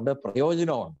അർത്ഥമുണ്ട്,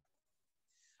 പ്രയോജനമുണ്ട്.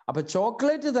 അപ്പൊ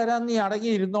ചോക്ലേറ്റ് തരാൻ നീ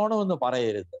അടങ്ങിയിരുന്നോണമെന്ന്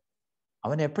പറയരുത്.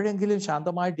 അവൻ എപ്പോഴെങ്കിലും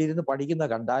ശാന്തമായിട്ടിരുന്ന് പഠിക്കുന്ന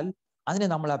കണ്ടാൽ അതിനെ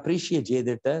നമ്മൾ അപ്രീഷിയേറ്റ്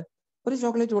ചെയ്തിട്ട് ഒരു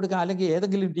ചോക്ലേറ്റ് കൊടുക്കുക, അല്ലെങ്കിൽ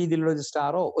ഏതെങ്കിലും രീതിയിലുള്ള ഒരു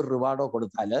സ്റ്റാറോ ഒരു റിവാർഡോ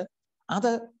കൊടുത്താൽ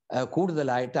അത്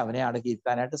കൂടുതലായിട്ട് അവനെ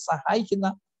അടങ്ങിയിരുത്താനായിട്ട് സഹായിക്കുന്ന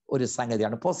ഒരു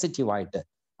സംഗതിയാണ്. പോസിറ്റീവായിട്ട്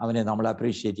അവനെ നമ്മൾ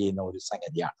അപ്രീഷിയേറ്റ് ചെയ്യുന്ന ഒരു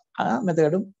സംഗതിയാണ്. ആ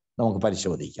മെത്തേഡും നമുക്ക്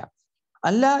പരിശോധിക്കാം.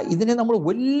 അല്ല, ഇതിനെ നമ്മൾ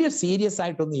വലിയ സീരിയസ്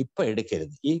ആയിട്ടൊന്നും ഇപ്പൊ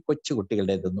എടുക്കരുത്. ഈ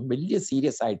കൊച്ചുകുട്ടികളുടേതൊന്നും വലിയ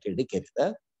സീരിയസ് ആയിട്ട് എടുക്കരുത്.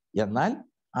 എന്നാൽ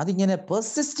അതിങ്ങനെ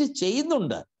പെർസിസ്റ്റ്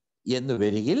ചെയ്യുന്നുണ്ട് എന്ന്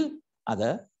വരികിൽ അത്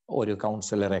ഒരു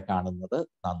കൗൺസിലറെ കാണുന്നത്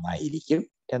നന്നായിരിക്കും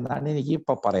എന്നാണ് എനിക്ക്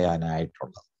ഇപ്പൊ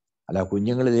പറയാനായിട്ടുള്ളത്. അല്ല,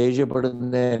 കുഞ്ഞുങ്ങൾ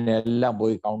ദേഷ്യപ്പെടുന്നതിനെല്ലാം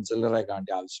പോയി കൗൺസിലറെ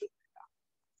കാണേണ്ട ആവശ്യമില്ല.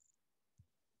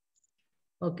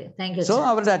 സോ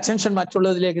അവരുടെ അറ്റൻഷൻ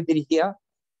മറ്റുള്ളതിലേക്ക് തിരിക്കുക.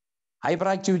 ഹൈപ്പർ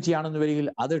ആക്ടിവിറ്റി ആണെന്ന് വരികിൽ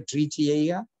അത് ട്രീറ്റ്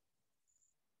ചെയ്യുക,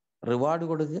 റിവാർഡ്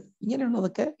കൊടുക്കുക.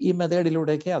 ഇങ്ങനെയുള്ളതൊക്കെ ഈ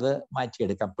മെത്തേഡിലൂടെയൊക്കെ അത്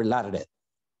മാറ്റിയെടുക്കാം പിള്ളേരുടെ.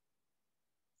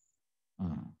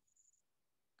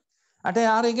 അട്ടെ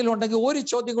ആരെങ്കിലും ഉണ്ടെങ്കിൽ ഒരു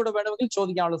ചോദ്യം കൂടെ വേണമെങ്കിൽ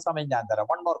ചോദിക്കാനുള്ള സമയം ഞാൻ തരാം.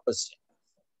 One more question.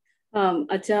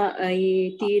 അച്ഛാ, ഈ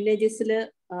ടീനേജേഴ്സില്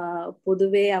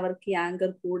പൊതുവെ അവർക്ക് ഈ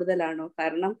ആങ്കർ കൂടുതലാണോ?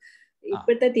 കാരണം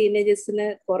ഇപ്പോഴത്തെ ടീനേജേഴ്സിന്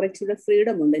കുറച്ചുകൂടെ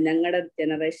ഫ്രീഡം ഉണ്ട് ഞങ്ങളുടെ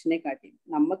ജനറേഷനെ കാട്ടി.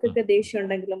 നമുക്കൊക്കെ ദേഷ്യം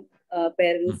ഉണ്ടെങ്കിലും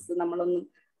പേരൻസ് നമ്മളൊന്നും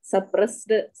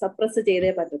സപ്രസ്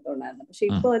ചെയ്തേ പറ്റത്തുള്ളായിരുന്നു. പക്ഷെ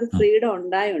ഇപ്പൊ ഒരു freedom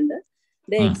ഉണ്ടായോണ്ട്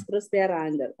they express there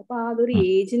anchor. അപ്പൊ അതൊരു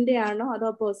ഏജിന്റെ ആണോ അതോ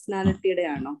പേഴ്സണാലിറ്റിയുടെ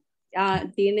ആണോ,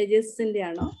 ടീനേജേഴ്സിന്റെ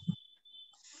ആണോ?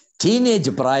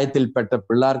 ടീനേജ് പ്രായത്തിൽപ്പെട്ട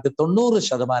പിള്ളേർക്ക്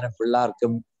 90%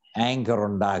 പിള്ളേർക്കും ആങ്കർ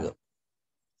ഉണ്ടാകും.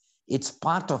 It's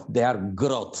part of their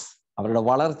growth, അവരുടെ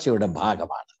വളർച്ചയുടെ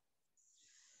ഭാഗമാണ്.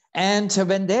 And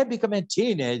when they become A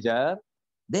teenager,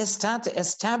 they start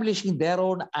establishing their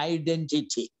own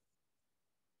identity.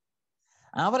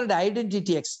 അവരുടെ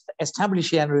ഐഡന്റിറ്റി എസ്റ്റാബ്ലിഷ്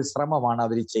ചെയ്യാനൊരു ശ്രമമാണ്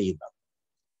അവർ ചെയ്യുന്നത്.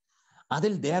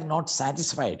 അതിൽ they are not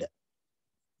satisfied,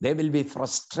 they will be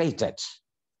frustrated.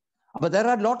 But there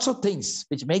are lots of things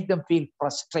which make them feel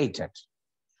frustrated.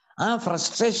 ആ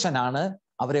frustration ആണ്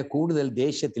അവരെ കൂടുതൽ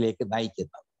ദേഷ്യത്തിലേക്ക്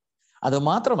നയിക്കുന്നത്. അത്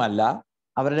മാത്രമല്ല,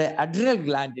 അവരുടെ അഡ്രിനൽ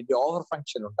ഗ്ലാൻഡിന്റെ ഓവർ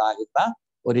ഫങ്ഷൻ ഉണ്ടാകുന്ന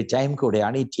ഒരു ടൈം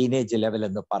കൂടെയാണ് ഈ ടീനേജ് ലെവൽ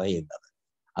എന്ന് പറയുന്നത്.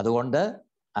 അതുകൊണ്ട്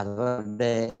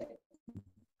അവരുടെ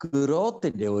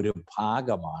ഗ്രോത്തിന്റെ ഒരു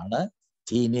ഭാഗമാണ്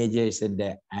ടീനേജേഴ്സിന്റെ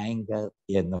ആങ്കർ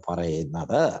എന്ന്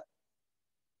പറയുന്നത്.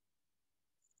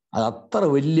 അത് അത്ര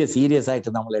വലിയ സീരിയസ്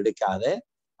ആയിട്ട് നമ്മൾ എടുക്കാതെ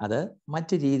അത്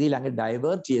മറ്റു രീതിയിൽ അങ്ങ്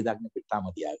ഡൈവേർട്ട് ചെയ്ത് അങ്ങ് വിട്ടാൽ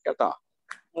മതിയാകും കേട്ടോ.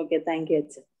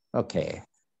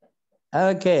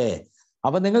 ഓക്കെ.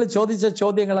 അപ്പൊ നിങ്ങൾ ചോദിച്ച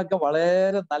ചോദ്യങ്ങളൊക്കെ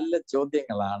വളരെ നല്ല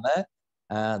ചോദ്യങ്ങളാണ്.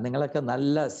 നിങ്ങളൊക്കെ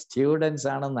നല്ല സ്റ്റുഡൻസ്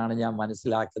ആണെന്നാണ് ഞാൻ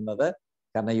മനസ്സിലാക്കുന്നത്.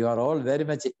 കാരണം you are all very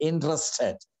much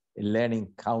interested in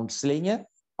learning counselling.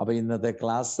 അപ്പൊ ഇന്നത്തെ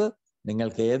ക്ലാസ്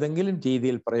നിങ്ങൾക്ക് ഏതെങ്കിലും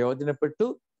രീതിയിൽ പ്രയോജനപ്പെട്ടു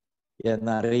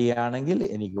എന്നറിയുകയാണെങ്കിൽ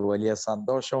എനിക്ക് വലിയ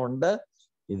സന്തോഷമുണ്ട്.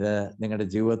 ഇത് നിങ്ങളുടെ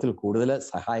ജീവിതത്തിൽ കൂടുതൽ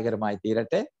സഹായകരമായി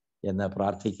തീരട്ടെ എന്ന്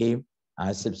പ്രാർത്ഥിക്കുകയും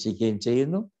ആശംസിക്കുകയും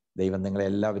ചെയ്യുന്നു. ദൈവം നിങ്ങളെ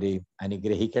എല്ലാവരെയും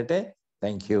അനുഗ്രഹിക്കട്ടെ.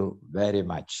 Thank you very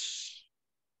much.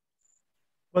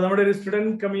 അപ്പൊ നമ്മുടെ ഒരു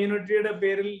സ്റ്റുഡന്റ് കമ്മ്യൂണിറ്റിയുടെ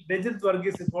പേരിൽ രജിത്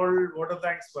വർഗീസ് ഇപ്പോൾ വോട്ട് ഓഫ്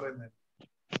താങ്ക്സ് പറയുന്നത്.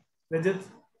 Rajith.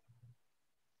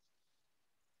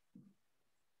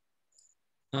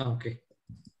 Okay.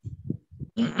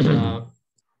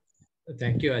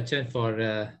 Thank you, Achan, for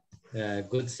a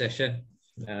good session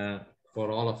for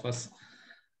all of us.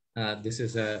 This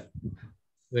is a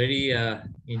very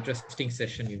interesting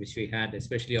session which we had,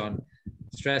 especially on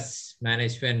stress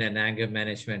management and anger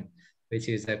management, which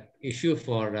is an issue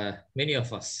for many of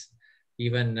us,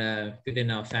 even within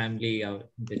our family,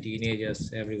 the teenagers,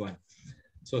 everyone.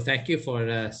 So thank you for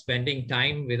spending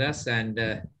time with us, and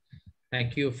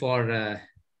thank you for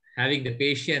having the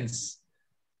patience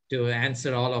to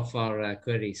answer all of our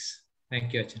queries. Thank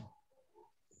you, Achan.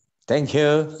 Thank you.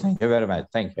 Thank you very much.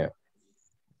 Thank you.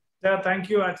 Thank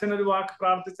you. Achan ഒരു വാക്ക്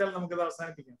പ്രാർത്ഥിച്ചാൽ നമുക്ക് ഇത്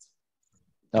അവസാനിപ്പിക്കാം.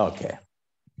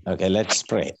 Okay, let's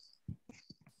pray.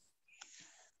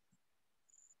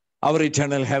 Our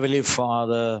eternal Heavenly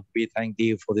Father, we thank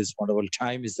Thee for this wonderful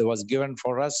time that was given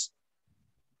for us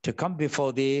to come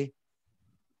before Thee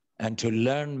and to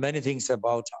learn many things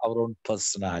about our own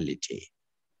personality.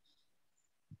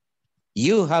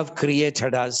 You have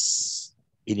created us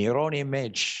in your own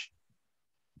image,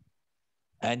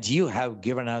 and you have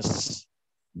given us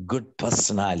good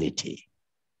personality.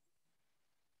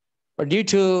 But due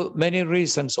to many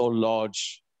reasons, oh Lord,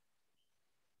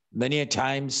 many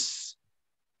times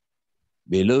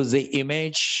we lose the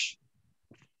image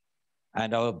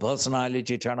and our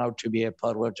personality turn out to be a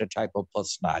perverted type of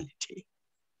personality.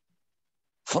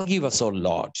 Forgive us, oh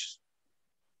Lord.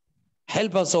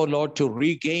 Help us, oh Lord, to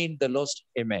regain the lost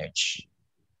image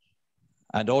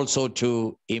and also to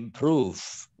improve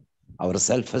our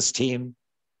self-esteem,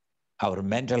 our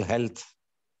mental health,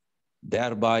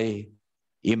 thereby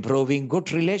improving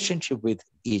good relationship with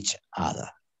each other.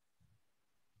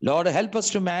 Lord, help us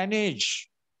to manage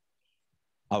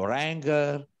our anger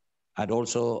and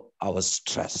also our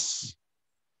stress.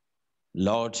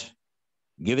 Lord,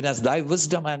 give us thy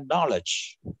wisdom and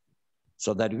knowledge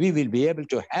so that we will be able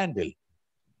to handle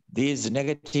these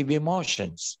negative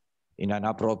emotions in an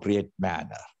appropriate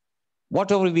manner.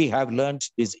 Whatever we have learned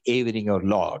this evening, O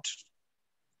Lord,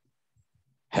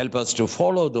 help us to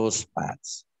follow those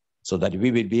paths so that we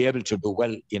will be able to do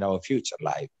well in our future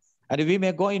life. And we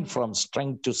may go in from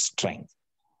strength to strength.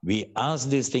 We ask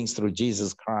these things through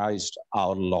Jesus Christ,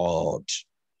 our Lord.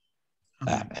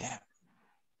 Amen.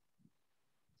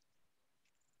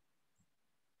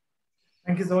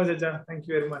 Thank you so much, Acha. Thank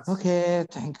you very much. Okay,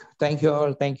 thank you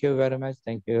all. Thank you very much.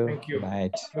 Thank you. Thank you. Good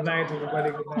night. Good night, everybody.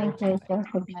 Good night. Thank you.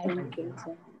 Good night.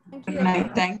 Good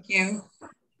night. Thank you.